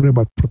not worried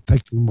about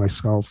protecting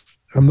myself.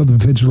 I'm not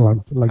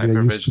vigilant like I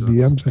used to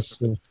be. I'm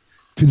just,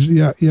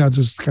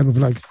 just kind of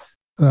like,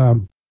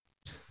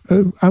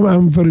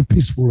 I'm very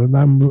peaceful, and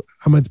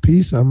I'm at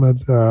peace. I'm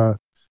at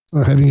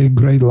having a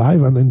great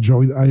life, and I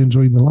enjoy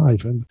the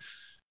life, and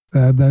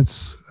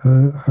that's.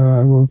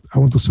 I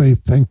want to say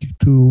thank you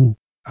to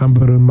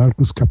Amber and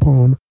Marcus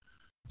Capone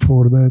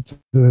for that,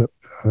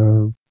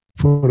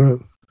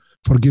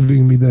 for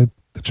giving me the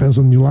chance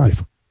on new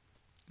life.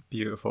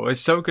 Beautiful. It's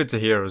so good to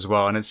hear as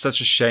well, and it's such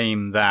a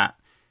shame that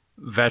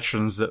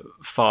veterans that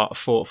fought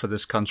for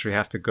this country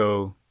have to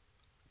go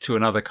to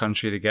another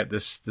country to get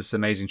this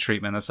amazing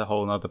treatment. That's a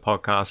whole other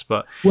podcast.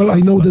 But I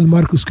know that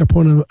Marcus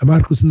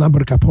and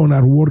Amber Capone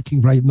are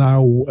working right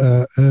now.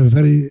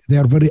 They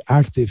are very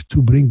active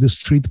to bring this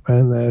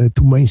treatment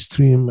to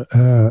mainstream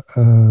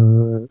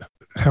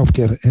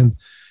healthcare, and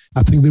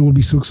I think they will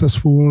be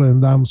successful.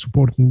 And I'm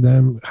supporting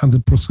them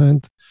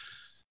 100%.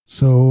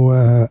 So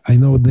I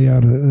know they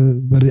are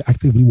very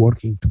actively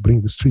working to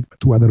bring this treatment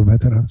to other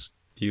veterans.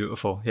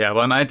 Beautiful. Yeah,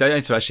 well, I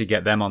need to actually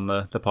get them on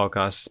the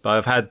podcast. But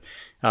I've had,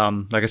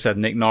 like I said,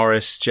 Nick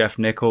Norris, Jeff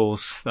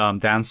Nichols,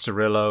 Dan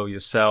Cirillo,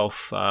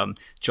 yourself,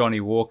 Johnny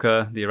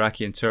Walker, the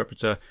Iraqi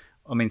interpreter.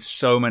 I mean,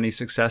 so many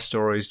success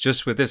stories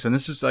just with this. And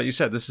this is, like you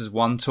said, this is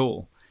one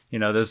tool.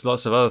 There's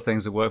lots of other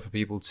things that work for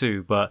people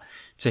too. But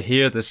to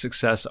hear this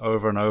success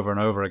over and over and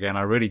over again,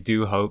 I really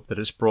do hope that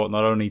it's brought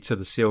not only to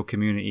the SEAL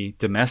community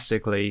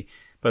domestically,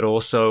 but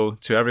also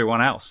to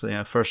everyone else,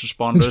 first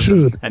responders,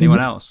 and anyone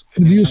else.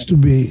 It used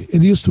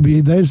to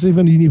be. There's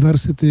even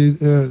university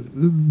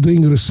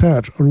doing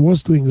research, or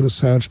was doing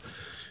research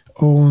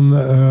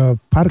on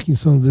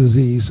Parkinson's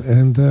disease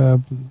and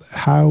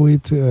how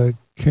it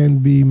can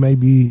be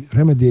maybe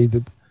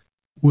remediated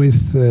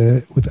with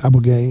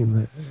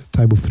ibogaine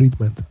type of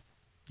treatment.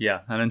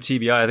 Yeah, and in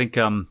TBI, I think,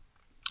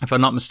 if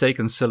I'm not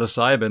mistaken,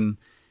 psilocybin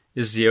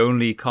is the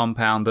only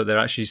compound that they're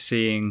actually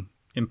seeing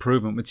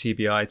improvement with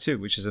TBI too,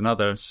 which is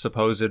another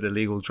supposed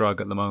illegal drug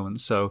at the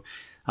moment. So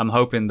I'm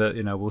hoping that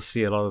we'll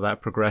see a lot of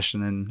that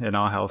progression in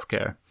our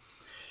healthcare.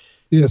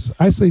 Yes,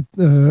 I say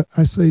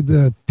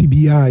the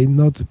TBI,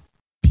 not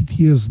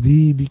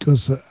PTSD,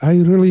 because I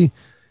really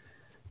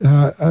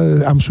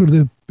I'm sure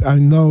that I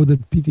know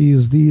that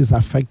PTSD is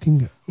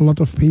affecting a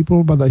lot of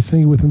people, but I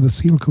think within the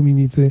SEAL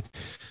community,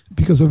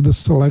 because of the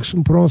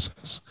selection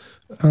process,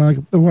 I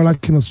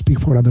cannot speak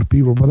for other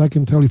people, but I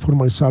can tell you for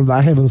myself that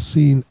I haven't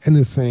seen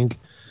anything,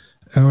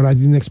 or I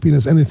didn't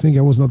experience anything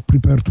I was not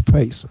prepared to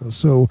face.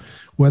 So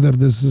whether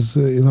this is,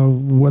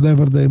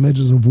 whatever the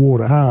images of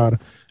war are,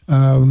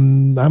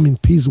 I'm in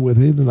peace with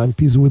it, and I'm in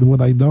peace with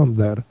what I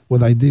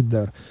did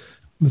there.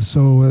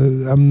 So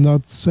I'm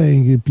not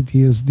saying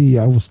PTSD,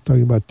 I was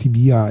talking about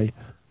TBI.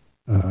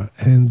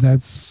 And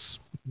that's,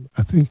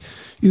 I think,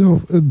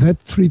 that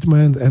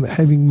treatment and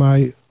having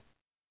my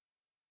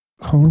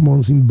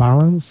hormones in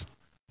balance,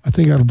 I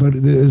think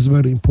is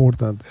very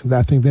important. And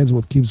I think that's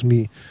what keeps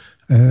me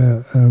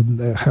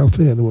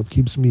healthy and what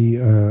keeps me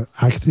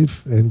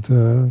active and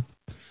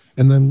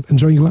I'm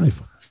enjoying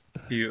life.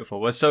 Beautiful.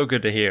 Well, it's so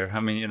good to hear.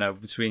 I mean,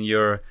 between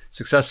your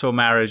successful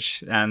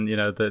marriage and,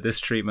 this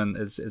treatment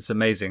is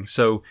amazing.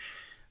 So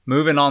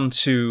moving on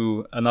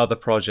to another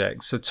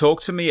project. So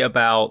talk to me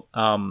about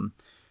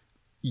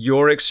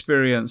your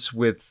experience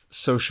with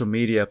social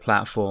media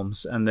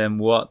platforms and then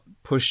what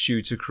pushed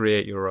you to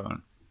create your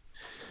own.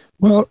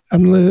 Well,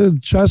 I'm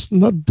just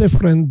not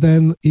different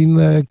than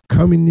in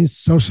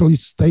communist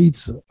socialist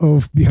states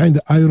of behind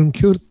the Iron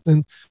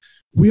Curtain.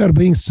 We are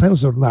being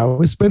censored now.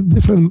 It's a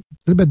little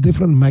bit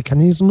different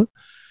mechanism,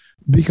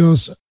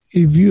 because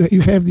if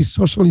you have these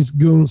socialist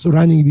goons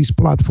running these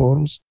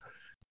platforms,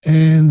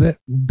 and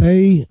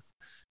they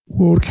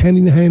work hand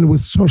in hand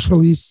with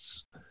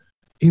socialists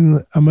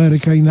in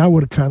America, in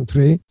our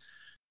country,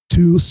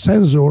 to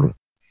censor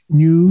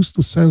news,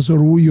 to censor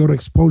your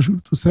exposure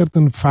to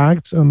certain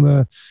facts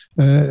and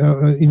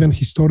even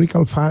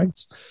historical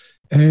facts,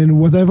 and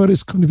whatever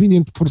is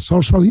convenient for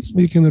socialism,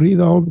 you can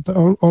read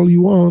all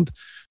you want.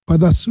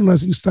 But as soon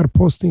as you start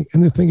posting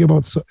anything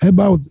about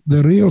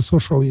the real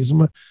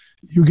socialism,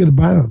 you get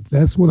banned.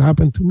 That's what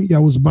happened to me. I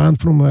was banned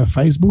from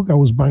Facebook. I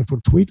was banned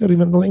for Twitter,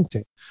 even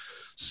LinkedIn.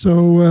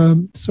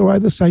 So I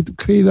decided to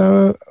create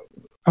our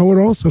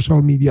own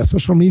social media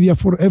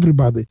for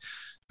everybody,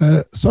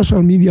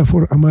 social media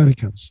for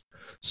Americans.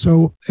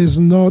 So it's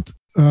not,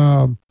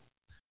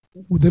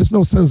 there is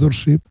no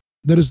censorship.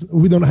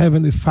 We don't have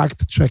any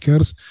fact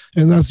checkers.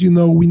 And as you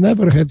know, we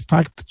never had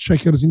fact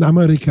checkers in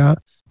America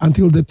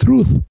until the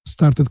truth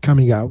started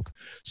coming out.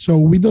 So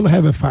we don't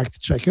have a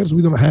fact checkers.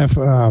 We don't have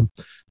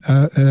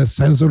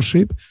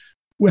censorship.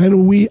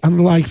 When we,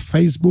 unlike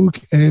Facebook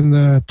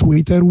and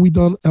Twitter, we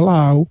don't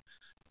allow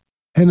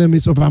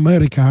enemies of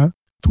America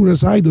to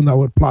reside on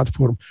our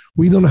platform.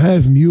 We don't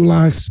have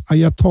mullahs,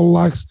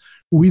 ayatollahs.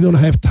 We don't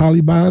have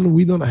Taliban.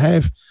 We don't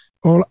have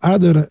all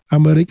other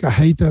America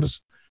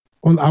haters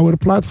on our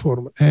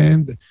platform.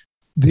 And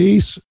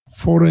these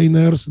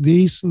foreigners,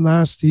 these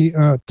nasty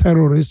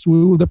terrorists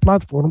rule the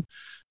platform,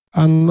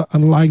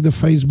 unlike the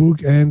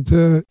Facebook and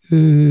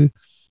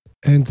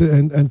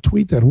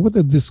Twitter. What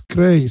a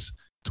disgrace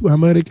to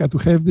America to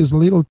have this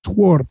little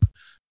twerp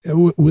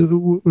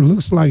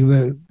looks like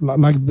the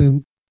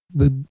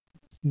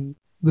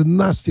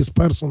nastiest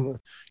person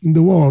in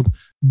the world,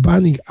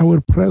 banning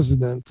our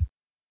president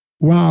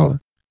while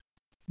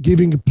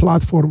giving a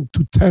platform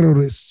to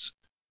terrorists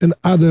and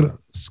other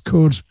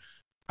scourge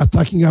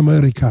attacking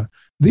America.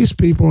 These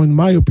people, in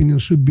my opinion,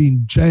 should be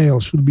in jail,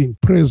 should be in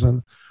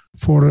prison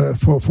for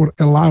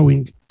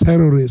allowing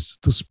terrorists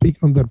to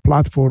speak on their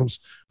platforms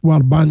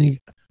while banning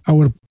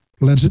our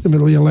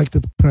legitimately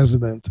elected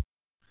president.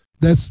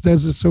 That's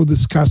so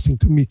disgusting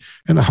to me.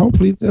 And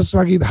hopefully that's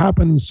like it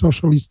happened in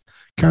socialist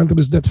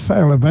countries that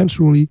fell.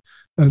 Eventually,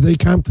 they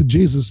come to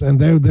Jesus and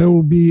they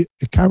will be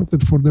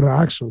accounted for their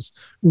actions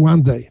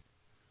one day.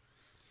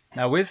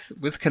 Now, with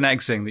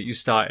ConnectZing that you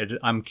started,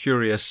 I'm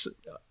curious,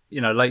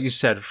 like you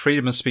said,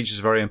 freedom of speech is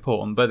very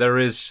important, but there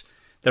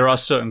are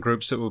certain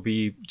groups that will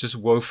be just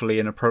woefully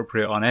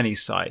inappropriate on any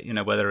site,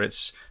 whether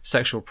it's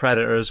sexual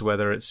predators,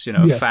 whether it's,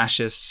 yes,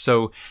 fascists.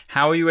 So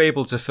how are you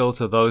able to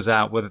filter those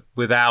out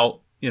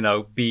without,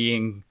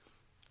 being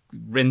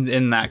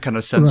in that kind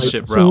of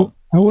censorship realm?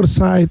 So our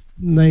site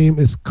name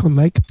is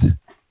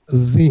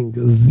ConnectZing,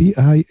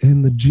 ZING.com,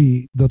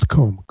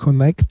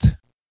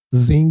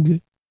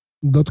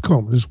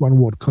 ConnectZing.com. Just one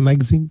word,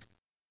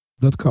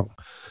 ConnectZing.com.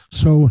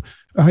 So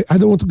I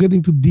don't want to get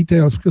into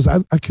details because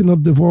I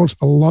cannot divulge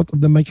a lot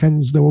of the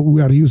mechanisms that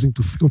we are using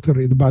to filter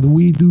it, but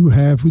we do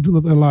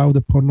not allow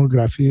the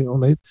pornography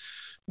on it.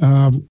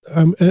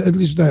 At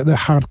least the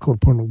hardcore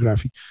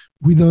pornography.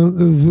 We don't.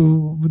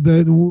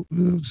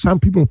 Some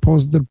people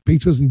post their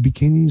pictures in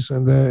bikinis,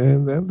 and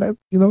that,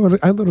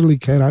 I don't really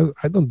care.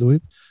 I don't do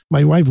it.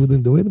 My wife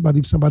wouldn't do it, but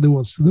if somebody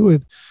wants to do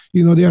it,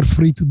 they are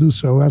free to do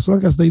so, as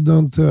long as they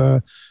don't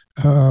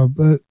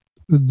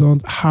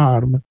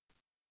harm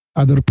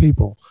other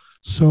people.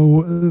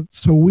 So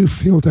we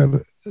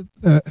filter,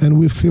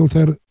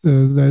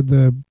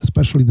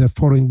 especially the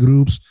foreign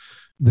groups,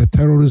 the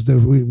terrorists,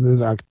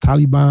 like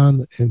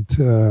Taliban and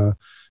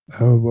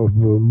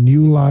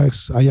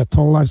mullahs,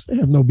 ayatollahs. They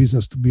have no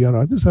business to be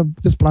around.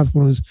 This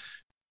platform is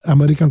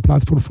American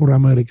platform for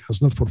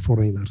Americans, not for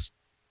foreigners.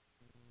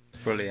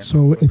 Brilliant.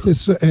 So it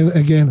is, and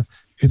again,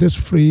 it is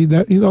free.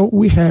 That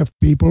we have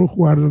people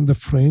who are on the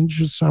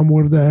fringe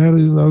somewhere there.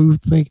 Who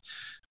think,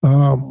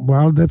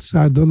 well,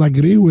 I don't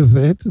agree with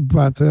it,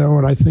 but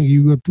or I think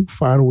you go too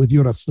far with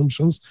your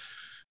assumptions.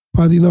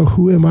 But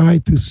who am I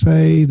to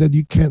say that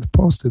you can't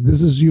post it?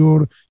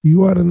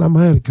 You are an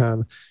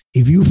American.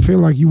 If you feel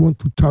like you want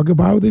to talk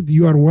about it,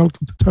 you are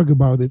welcome to talk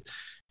about it.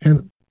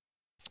 And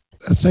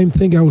the same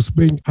thing, I was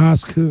being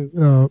asked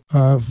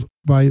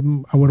by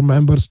our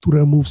members to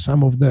remove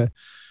some of the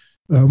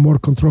more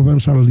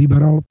controversial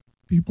liberal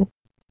people.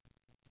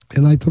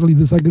 And I totally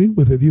disagree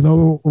with it.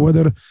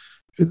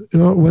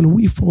 When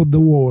we fought the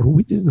war,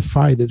 we didn't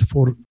fight it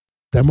for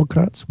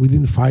Democrats, we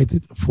didn't fight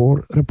it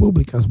for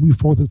Republicans. We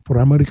fought it for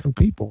American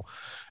people.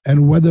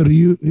 And whether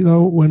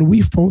when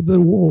we fought the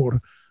war,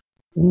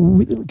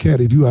 we didn't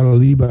care if you are a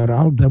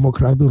liberal,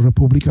 Democrat, or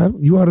Republican.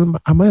 You are an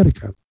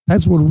American.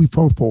 That's what we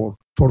fought for.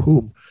 For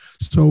whom?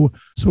 So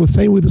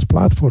same with this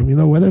platform.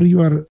 Whether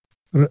you are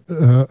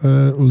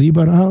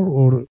liberal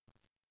or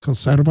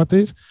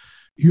conservative,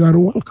 you are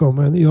welcome,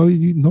 and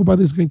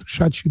nobody's going to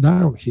shut you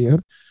down here.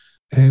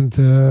 And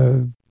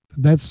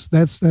that's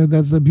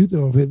the beauty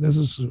of it. This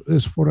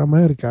is for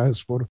America.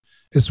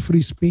 It's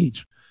free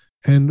speech.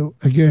 And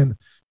again,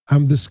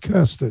 I'm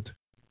disgusted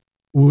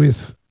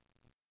with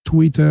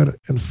Twitter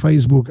and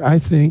Facebook. I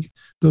think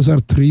those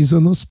are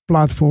treasonous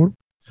platforms,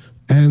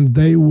 and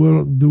they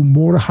will do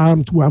more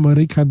harm to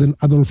America than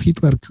Adolf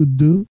Hitler could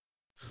do.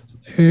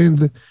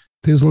 And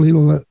there's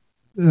little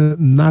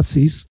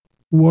Nazis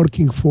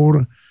working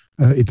for,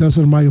 those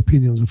are my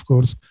opinions, of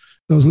course,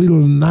 those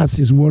little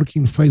Nazis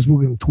working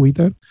Facebook and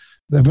Twitter.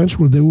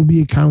 Eventually they will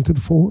be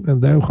accounted for,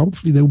 and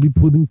hopefully they will be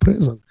put in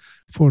prison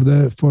for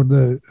their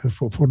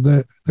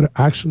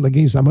action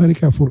against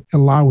America, for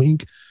allowing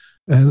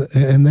and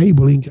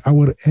enabling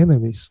our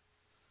enemies.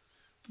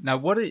 Now,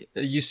 what are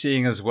you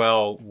seeing as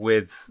well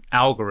with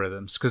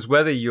algorithms? Because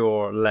whether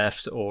you're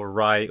left or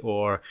right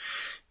or,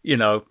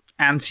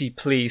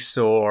 anti-police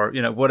or,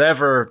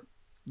 whatever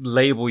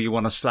label you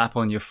want to slap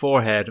on your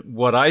forehead,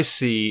 what I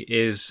see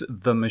is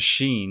the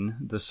machine,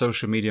 the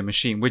social media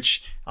machine,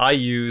 which I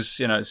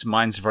use,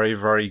 mine's very,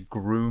 very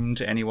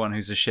groomed. Anyone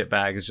who's a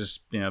shitbag is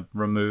just,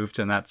 removed.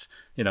 And that's,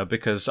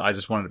 because I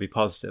just want it to be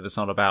positive. It's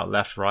not about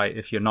left, right.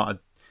 If you're not a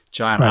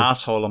giant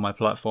asshole on my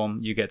platform,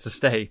 you get to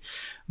stay.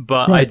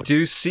 But I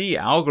do see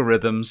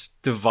algorithms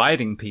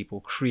dividing people,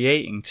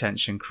 creating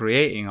tension,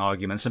 creating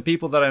arguments, and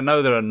people that I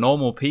know that are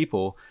normal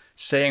people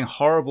saying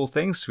horrible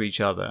things to each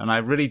other. And I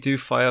really do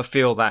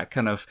feel that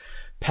kind of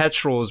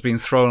petrol has been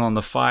thrown on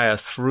the fire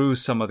through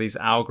some of these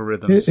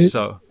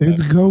algorithms.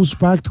 It goes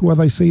back to what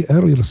I said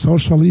earlier.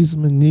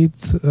 Socialism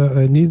needs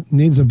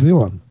a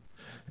villain.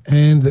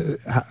 And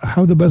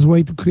how the best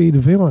way to create a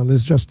villain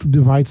is just to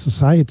divide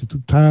society, to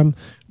turn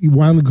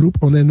one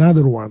group on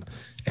another one.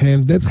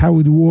 And that's how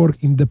it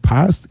worked in the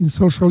past in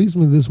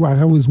socialism. And that's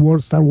how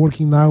it started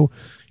working now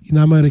in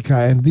America.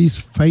 And these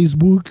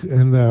Facebook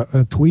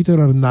and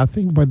Twitter are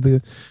nothing but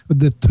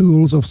the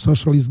tools of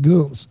socialist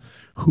goons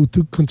who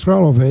took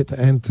control of it,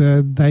 and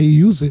they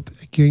use it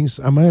against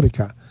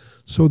America.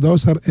 So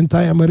those are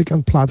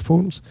anti-American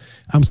platforms.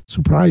 I'm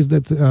surprised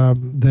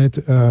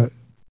that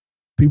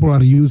people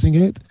are using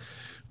it.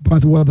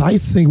 But what I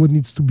think what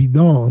needs to be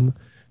done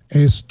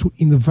is to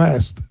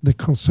invest. The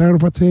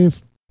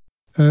conservative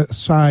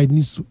side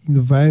needs to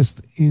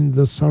invest in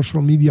the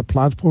social media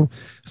platform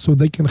so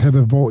they can have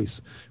a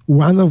voice.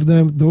 One of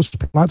them, those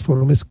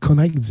platforms, is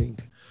Connecting.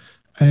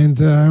 And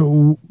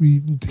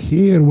we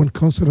here, when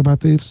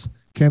conservatives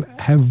can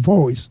have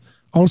voice,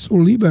 also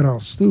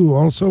liberals too,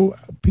 also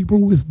people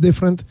with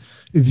different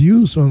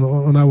views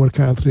on our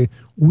country,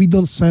 we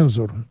don't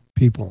censor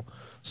people.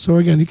 So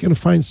again, you can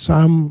find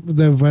some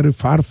they're very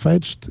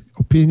far-fetched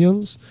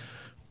opinions,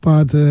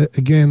 but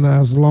again,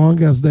 as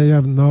long as they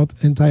are not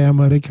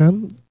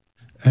anti-American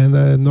and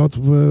not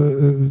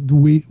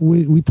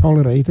we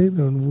tolerate it,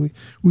 and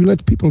we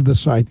let people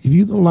decide. If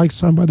you don't like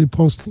somebody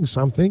posting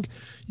something,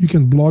 you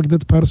can block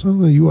that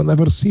person, and you will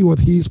never see what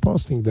he is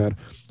posting there,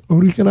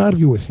 or you can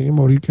argue with him,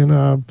 or you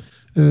can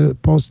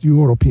post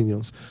your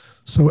opinions.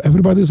 So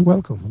everybody is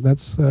welcome.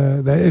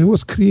 It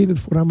was created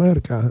for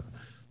America.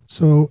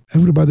 So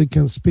everybody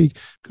can speak,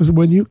 because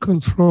when you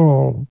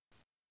control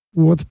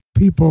what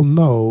people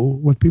know,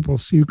 what people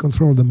see, you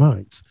control the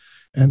minds,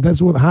 and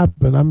that's what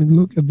happened. I mean,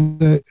 look at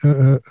the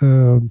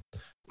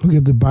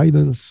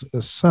Biden's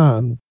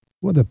son.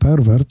 What a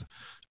pervert!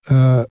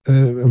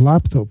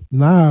 Laptop.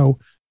 Now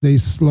they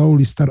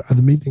slowly start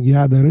admitting,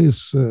 yeah, there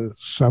is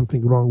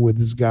something wrong with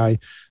this guy.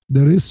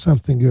 There is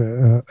something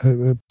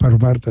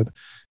perverted.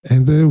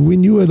 And we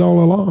knew it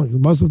all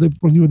along. Most of the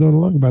people knew it all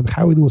along about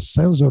how it was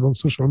censored on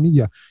social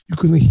media. You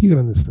couldn't hear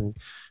anything.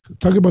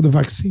 Talk about the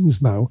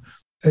vaccines now.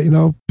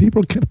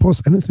 People can't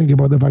post anything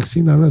about the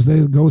vaccine unless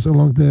they goes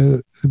along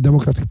the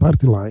Democratic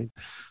Party line.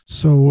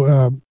 So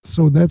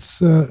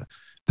that's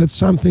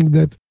something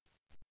that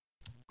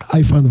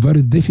I found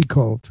very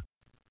difficult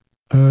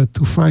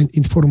to find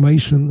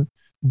information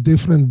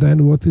different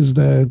than what is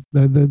the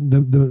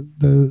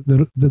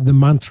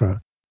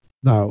mantra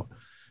now,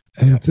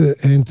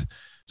 and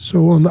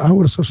so on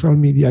our social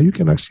media you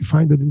can actually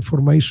find that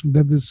information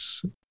that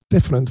is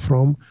different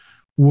from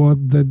what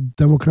the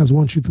Democrats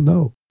want you to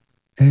know,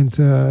 and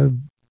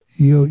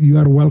you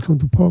are welcome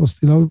to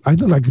post. I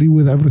don't agree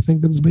with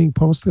everything that is being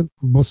posted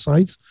on both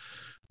sides,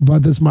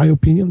 but that's my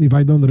opinion. If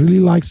I don't really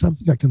like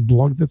something, I can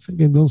block the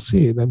thing and don't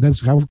see it, and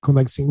that's how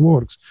Connexing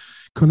works.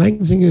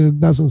 Connexing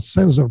doesn't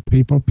censor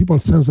people. People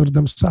censor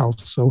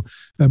themselves. So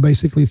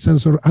basically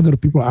censor other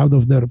people out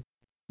of their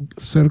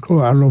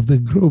circle, out of the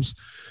groups.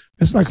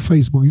 It's like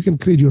Facebook. You can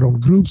create your own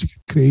groups. You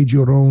can create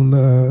your own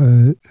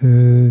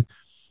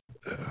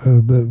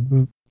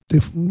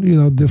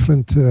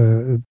different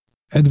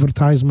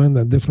advertisement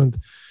and different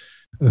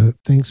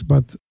things.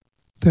 But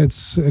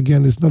that's,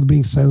 again, it's not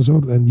being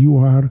censored, and you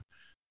are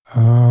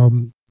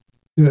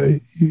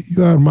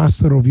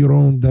master of your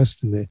own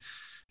destiny.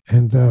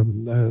 And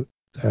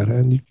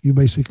you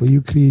basically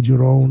create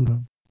your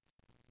own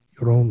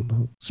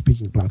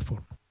speaking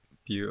platform.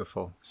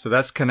 Beautiful. So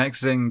that's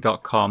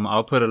connexing.com.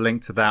 I'll put a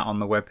link to that on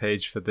the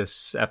webpage for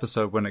this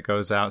episode when it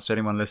goes out. So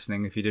anyone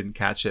listening, if you didn't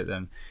catch it,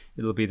 then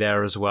it'll be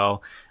there as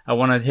well. I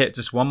want to hit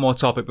just one more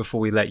topic before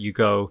we let you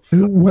go.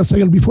 1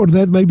 second before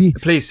that, maybe.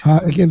 Please.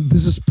 Again,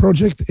 this is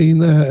project in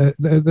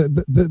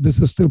this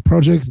is still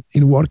project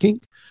in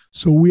working.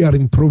 So we are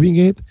improving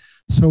it.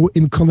 So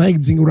in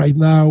Connexing right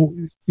now,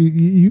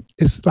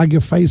 it's like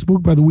a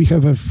Facebook, but we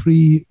have a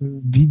free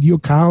video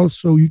call.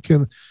 So you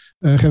can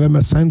have a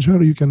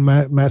messenger, you can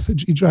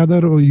message each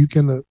other, or you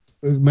can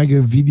make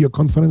a video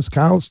conference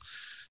calls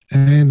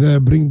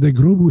and bring the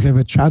group. We have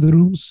a chat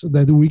rooms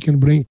that we can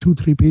bring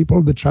 2-3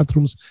 people. The chat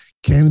rooms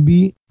can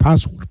be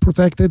password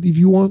protected if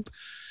you want.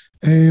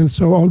 And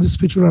so all these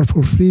features are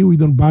for free. We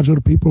don't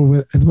badger people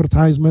with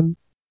advertisement.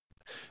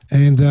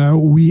 And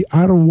we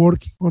are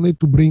working on it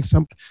to bring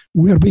some.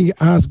 We are being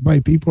asked by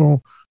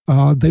people,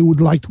 they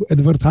would like to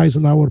advertise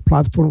on our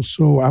platform.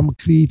 So I'm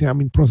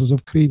in process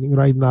of creating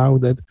right now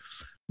that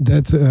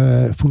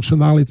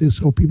functionality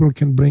so people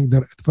can bring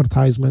their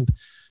advertisement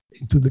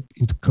into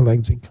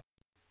Connexing.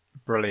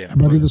 Brilliant.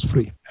 But it is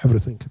free,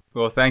 everything.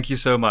 Well, thank you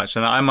so much.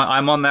 And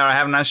I'm on there. I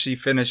haven't actually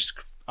finished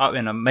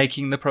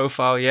making the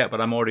profile yet,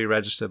 but I'm already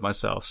registered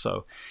myself.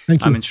 So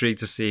I'm intrigued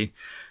to see.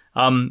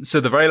 So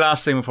the very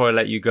last thing before I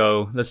let you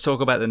go, let's talk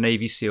about the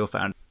Navy SEAL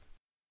Foundation.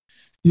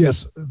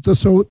 Yes.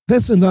 So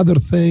that's another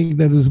thing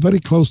that is very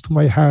close to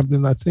my heart,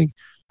 and I think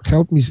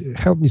helped me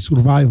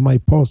survive my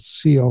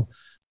post-SEAL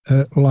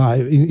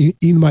life.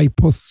 In my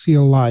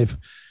post-SEAL life,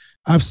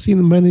 I've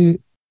seen many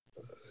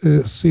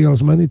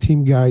SEALs, many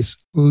team guys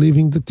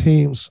leaving the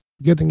teams,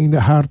 getting in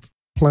the hard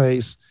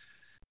place.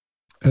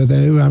 So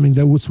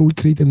we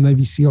created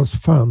Navy SEALs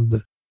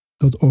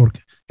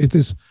Fund.org. It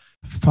is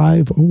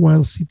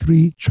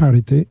 501c3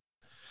 charity.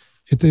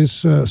 It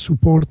is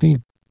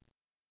supporting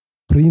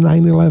pre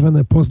 9/11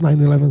 and post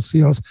 9/11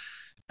 SEALs,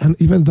 and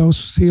even those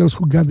SEALs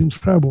who got in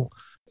trouble.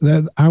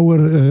 That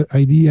our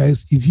idea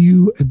is, if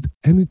you at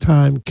any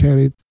time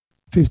carried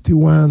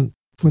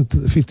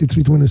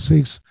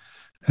 5326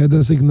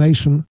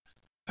 designation,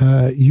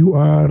 you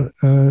are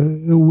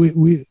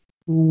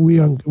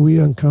we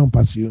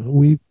encompass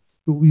you.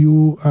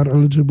 You are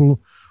eligible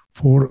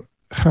for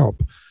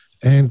help,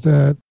 and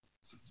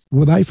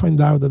what I find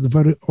out that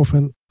very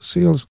often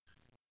SEALs,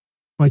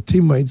 my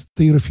teammates,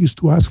 they refuse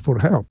to ask for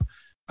help.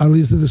 At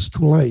least it is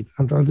too late,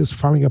 until it is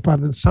falling apart.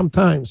 And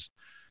sometimes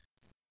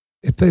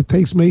it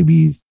takes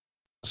maybe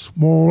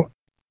small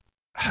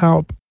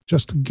help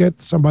just to get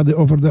somebody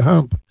over the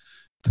hump,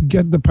 to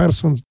get the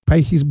person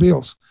pay his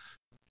bills,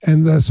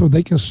 and so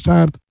they can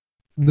start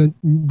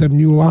their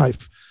new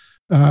life.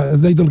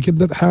 They don't get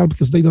that help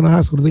because they don't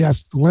ask, or they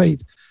ask too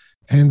late.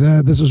 And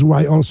this is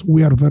why also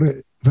we are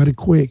very, very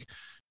quick.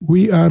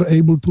 We are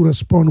able to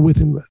respond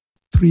within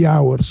 3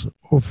 hours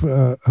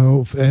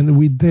and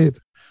we did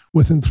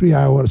within 3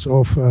 hours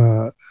of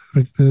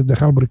the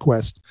help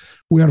request.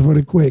 We are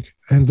very quick,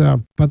 and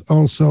but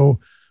also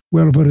we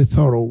are very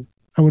thorough.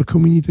 Our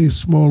community is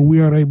small.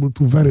 We are able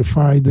to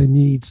verify the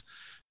needs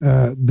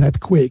that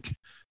quick,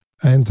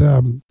 and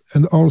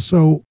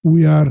also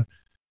we have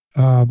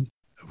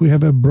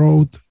a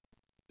broad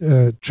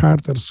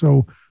charter,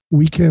 so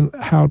we can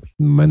help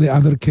in many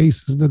other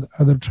cases that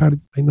other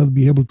charities may not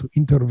be able to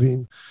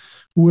intervene.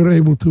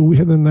 we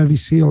had a Navy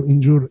SEAL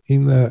injured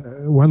in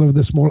one of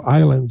the small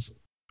islands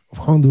of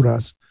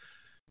Honduras.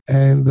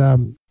 And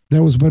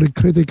that was very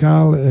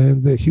critical,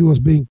 and he was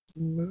being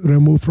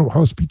removed from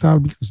hospital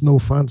because no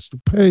funds to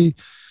pay.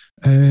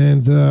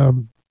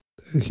 And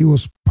he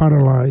was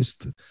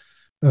paralyzed.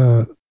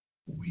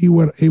 We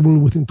were able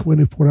within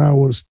 24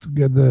 hours to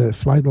get the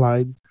flight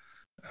line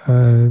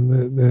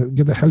and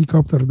get a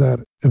helicopter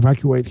there,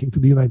 evacuate him to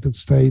the United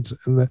States.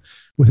 And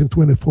within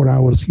 24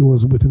 hours, he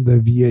was within the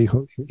VA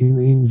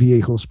in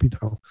VA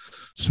hospital.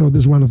 So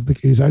this is one of the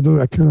cases.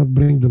 I cannot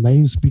bring the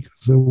names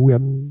because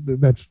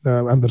that's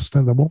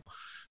understandable.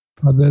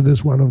 But that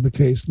is one of the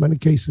cases. Many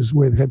cases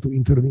where we had to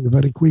intervene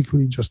very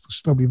quickly just to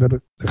stop either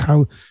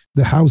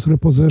the house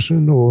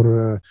repossession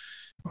or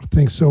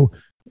things. So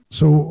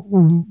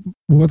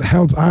what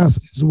helped us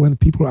is when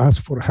people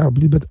ask for help a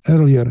little bit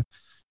earlier,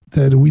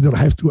 that we don't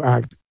have to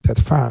act that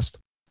fast.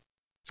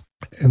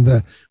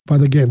 And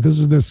but again, this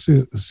is the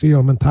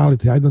SEAL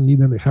mentality. I don't need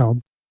any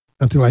help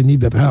until I need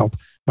that help.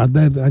 But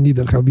then I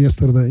needed help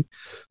yesterday.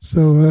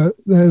 So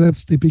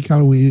that's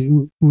typical. We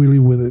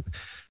live with it.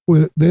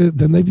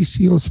 The Navy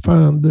SEALs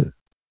Fund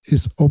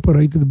is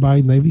operated by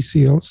Navy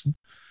SEALs.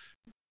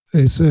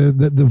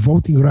 The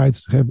voting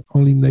rights have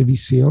only Navy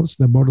SEALs.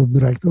 The board of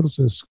directors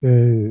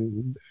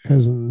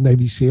has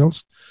Navy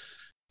SEALs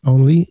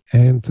only,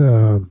 and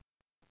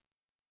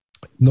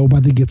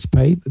nobody gets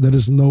paid. There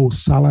is no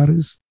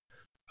salaries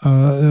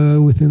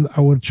within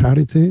our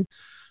charity.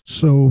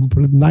 So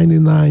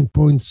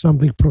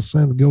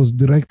 99% goes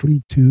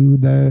directly to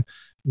the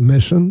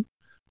mission.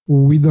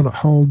 We don't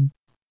hold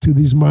to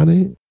this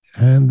money.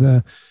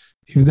 And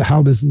if the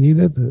help is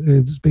needed,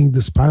 it's being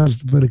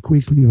dispatched very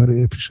quickly,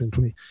 very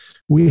efficiently.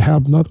 We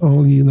help not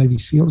only Navy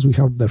SEALs, we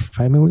help their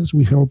families.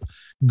 We help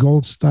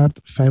Gold Star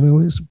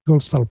families,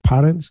 Gold Star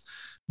parents.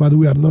 But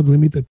we are not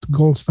limited to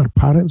Gold Star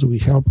parents. We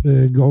help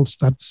Gold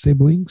Star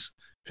siblings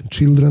and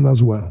children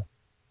as well.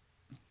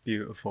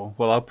 Beautiful.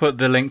 Well, I'll put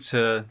the link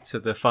to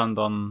the fund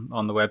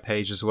on the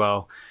webpage as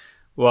well.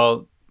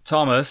 Well,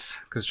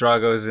 Thomas, because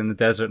Drago is in the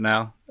desert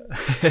now,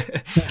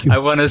 I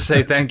want to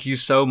say thank you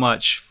so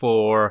much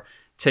for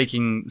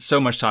taking so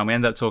much time. We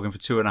ended up talking for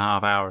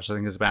 2.5 hours. I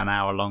think it's about an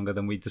hour longer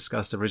than we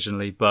discussed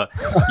originally, but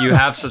you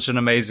have such an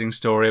amazing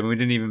story. I mean, we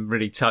didn't even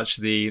really touch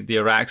the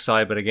Iraq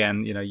side, but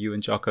again, you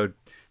and Jocko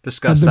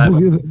discussed that.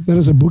 There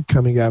is a book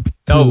coming up.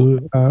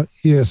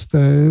 Yes,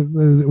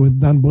 with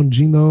Dan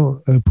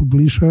Bongino,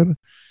 publisher.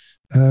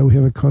 We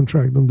have a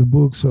contract on the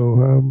book,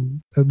 so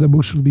the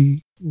book should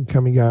be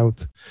coming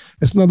out.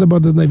 It's not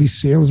about the Navy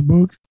SEALs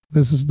book.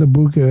 This is the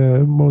book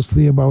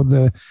mostly about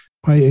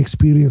my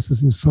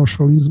experiences in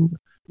socialism,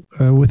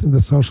 within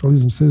the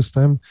socialism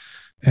system.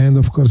 And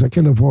of course, I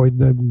can avoid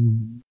the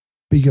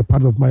bigger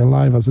part of my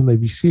life as a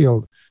Navy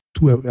SEAL.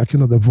 I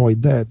cannot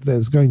avoid that.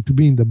 That's going to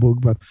be in the book,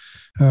 but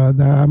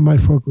my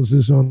focus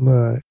is on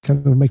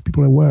kind of make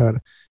people aware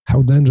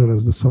how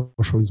dangerous the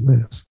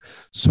socialism is.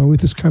 So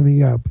it is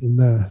coming up in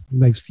the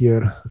next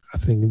year, I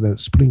think in the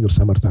spring or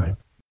summertime.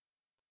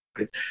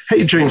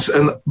 Hey, James,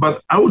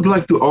 but I would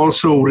like to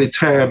also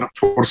return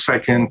for a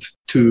second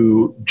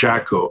to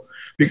Jocko,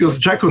 because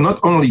Jocko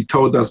not only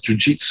taught us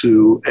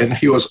jiu-jitsu and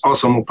he was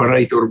awesome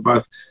operator,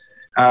 but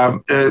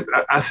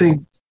I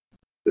think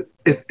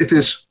it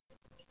is,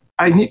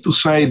 I need to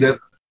say that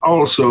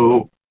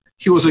also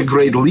he was a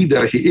great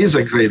leader. He is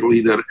a great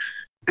leader.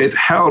 It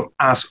helped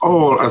us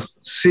all as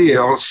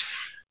SEALs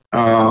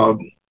to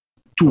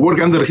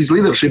work under his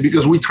leadership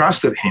because we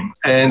trusted him.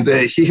 And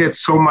he had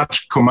so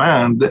much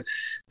command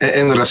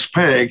and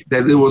respect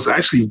that it was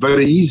actually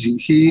very easy.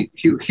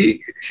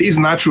 He's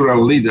a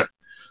natural leader.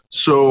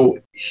 So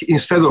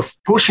instead of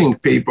pushing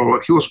people,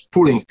 he was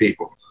pulling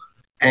people.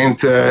 And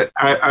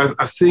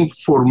I think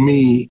for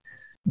me,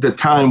 the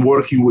time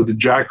working with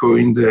Jocko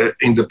in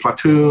the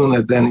platoon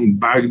and then in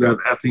Baghdad,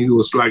 I think it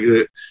was like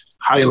a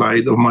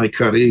highlight of my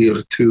career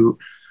too.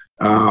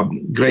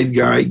 Great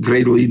guy,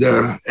 great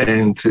leader.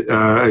 And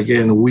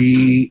again,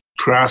 we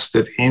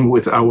trusted him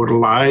with our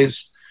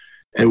lives,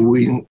 and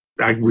we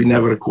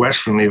never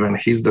questioned even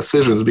his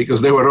decisions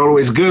because they were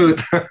always good.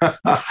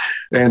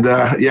 And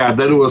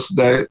that was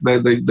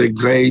the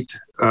great,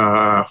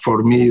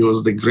 for me, it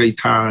was the great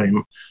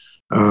time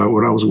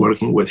when I was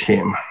working with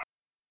him.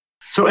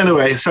 So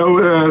anyway,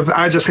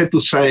 I just had to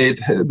say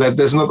it, that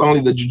there's not only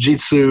the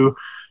jiu-jitsu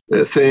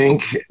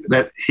thing,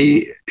 that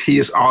he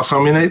is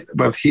awesome in it,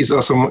 but he's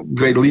also a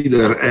great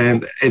leader,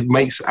 and it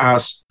makes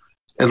us,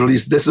 at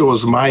least this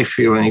was my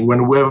feeling,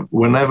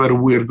 whenever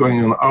we're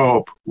going on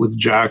up with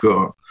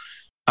Jocko,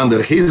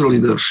 under his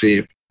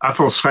leadership, I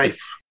felt safe.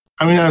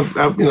 I mean,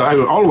 I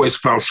always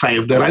felt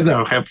safe that I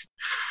don't have,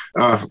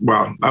 I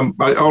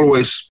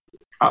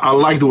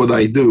liked what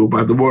I do,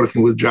 but the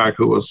working with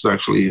Jocko was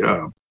actually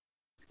a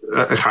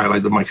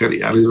highlight of my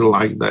career. I really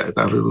like that.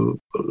 I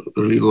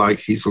really like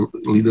his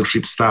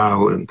leadership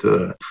style and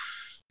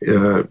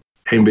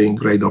him being a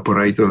great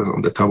operator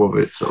on the top of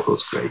it. So it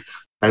was great.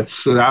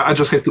 I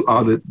just had to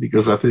add it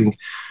because I think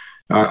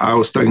I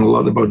was talking a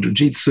lot about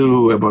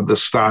jiu-jitsu, about the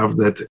stuff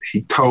that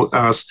he taught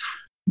us.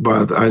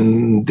 but I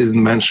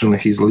didn't mention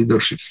his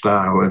leadership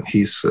style and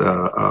his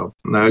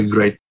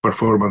great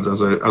performance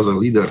as a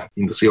leader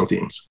in the SEAL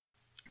teams.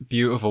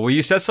 Beautiful. Well,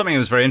 you said something that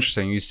was very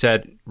interesting. You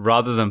said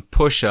rather than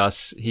push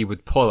us, he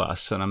would pull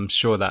us. And I'm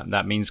sure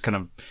that means kind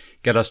of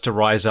get us to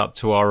rise up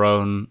to our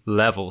own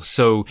level.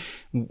 So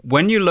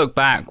when you look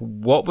back,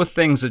 what were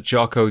things that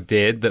Jocko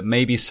did that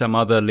maybe some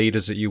other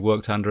leaders that you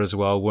worked under as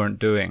well weren't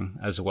doing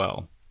as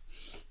well?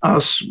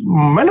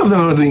 Many of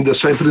them are doing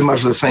pretty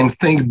much the same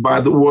thing,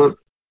 but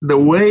the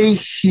way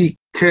he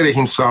carried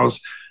himself,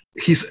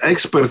 his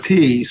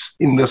expertise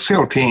in the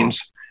SEAL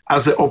teams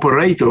as an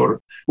operator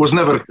was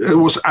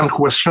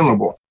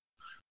unquestionable.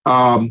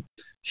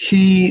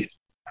 He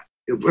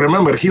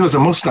was a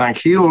Mustang.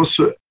 He was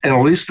an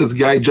enlisted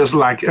guy just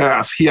like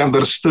us. He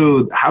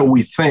understood how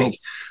we think.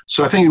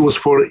 So I think it was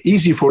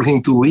easy for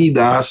him to lead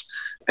us.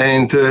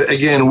 And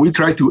again, we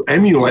try to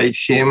emulate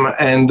him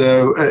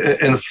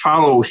and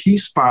follow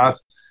his path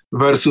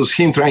versus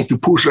him trying to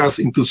push us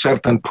into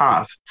certain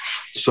path.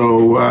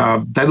 So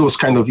that was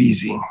kind of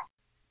easy.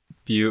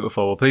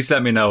 Beautiful. Well, please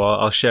let me know.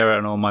 I'll share it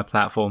on all my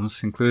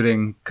platforms,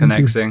 including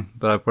Connexing,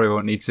 but I probably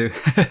won't need to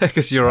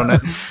because you're on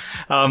it.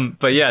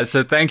 But yeah,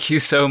 so thank you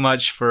so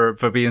much for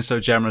being so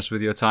generous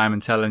with your time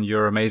and telling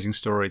your amazing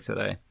story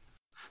today.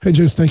 Hey,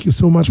 James, thank you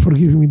so much for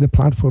giving me the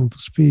platform to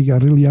speak. I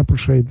really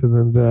appreciate it.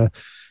 And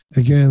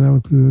again, I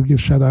want to give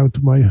shout out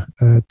to my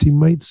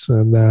teammates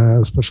and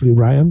especially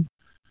Ryan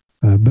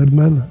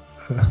Birdman.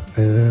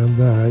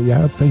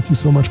 Thank you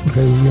so much for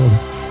having me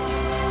on.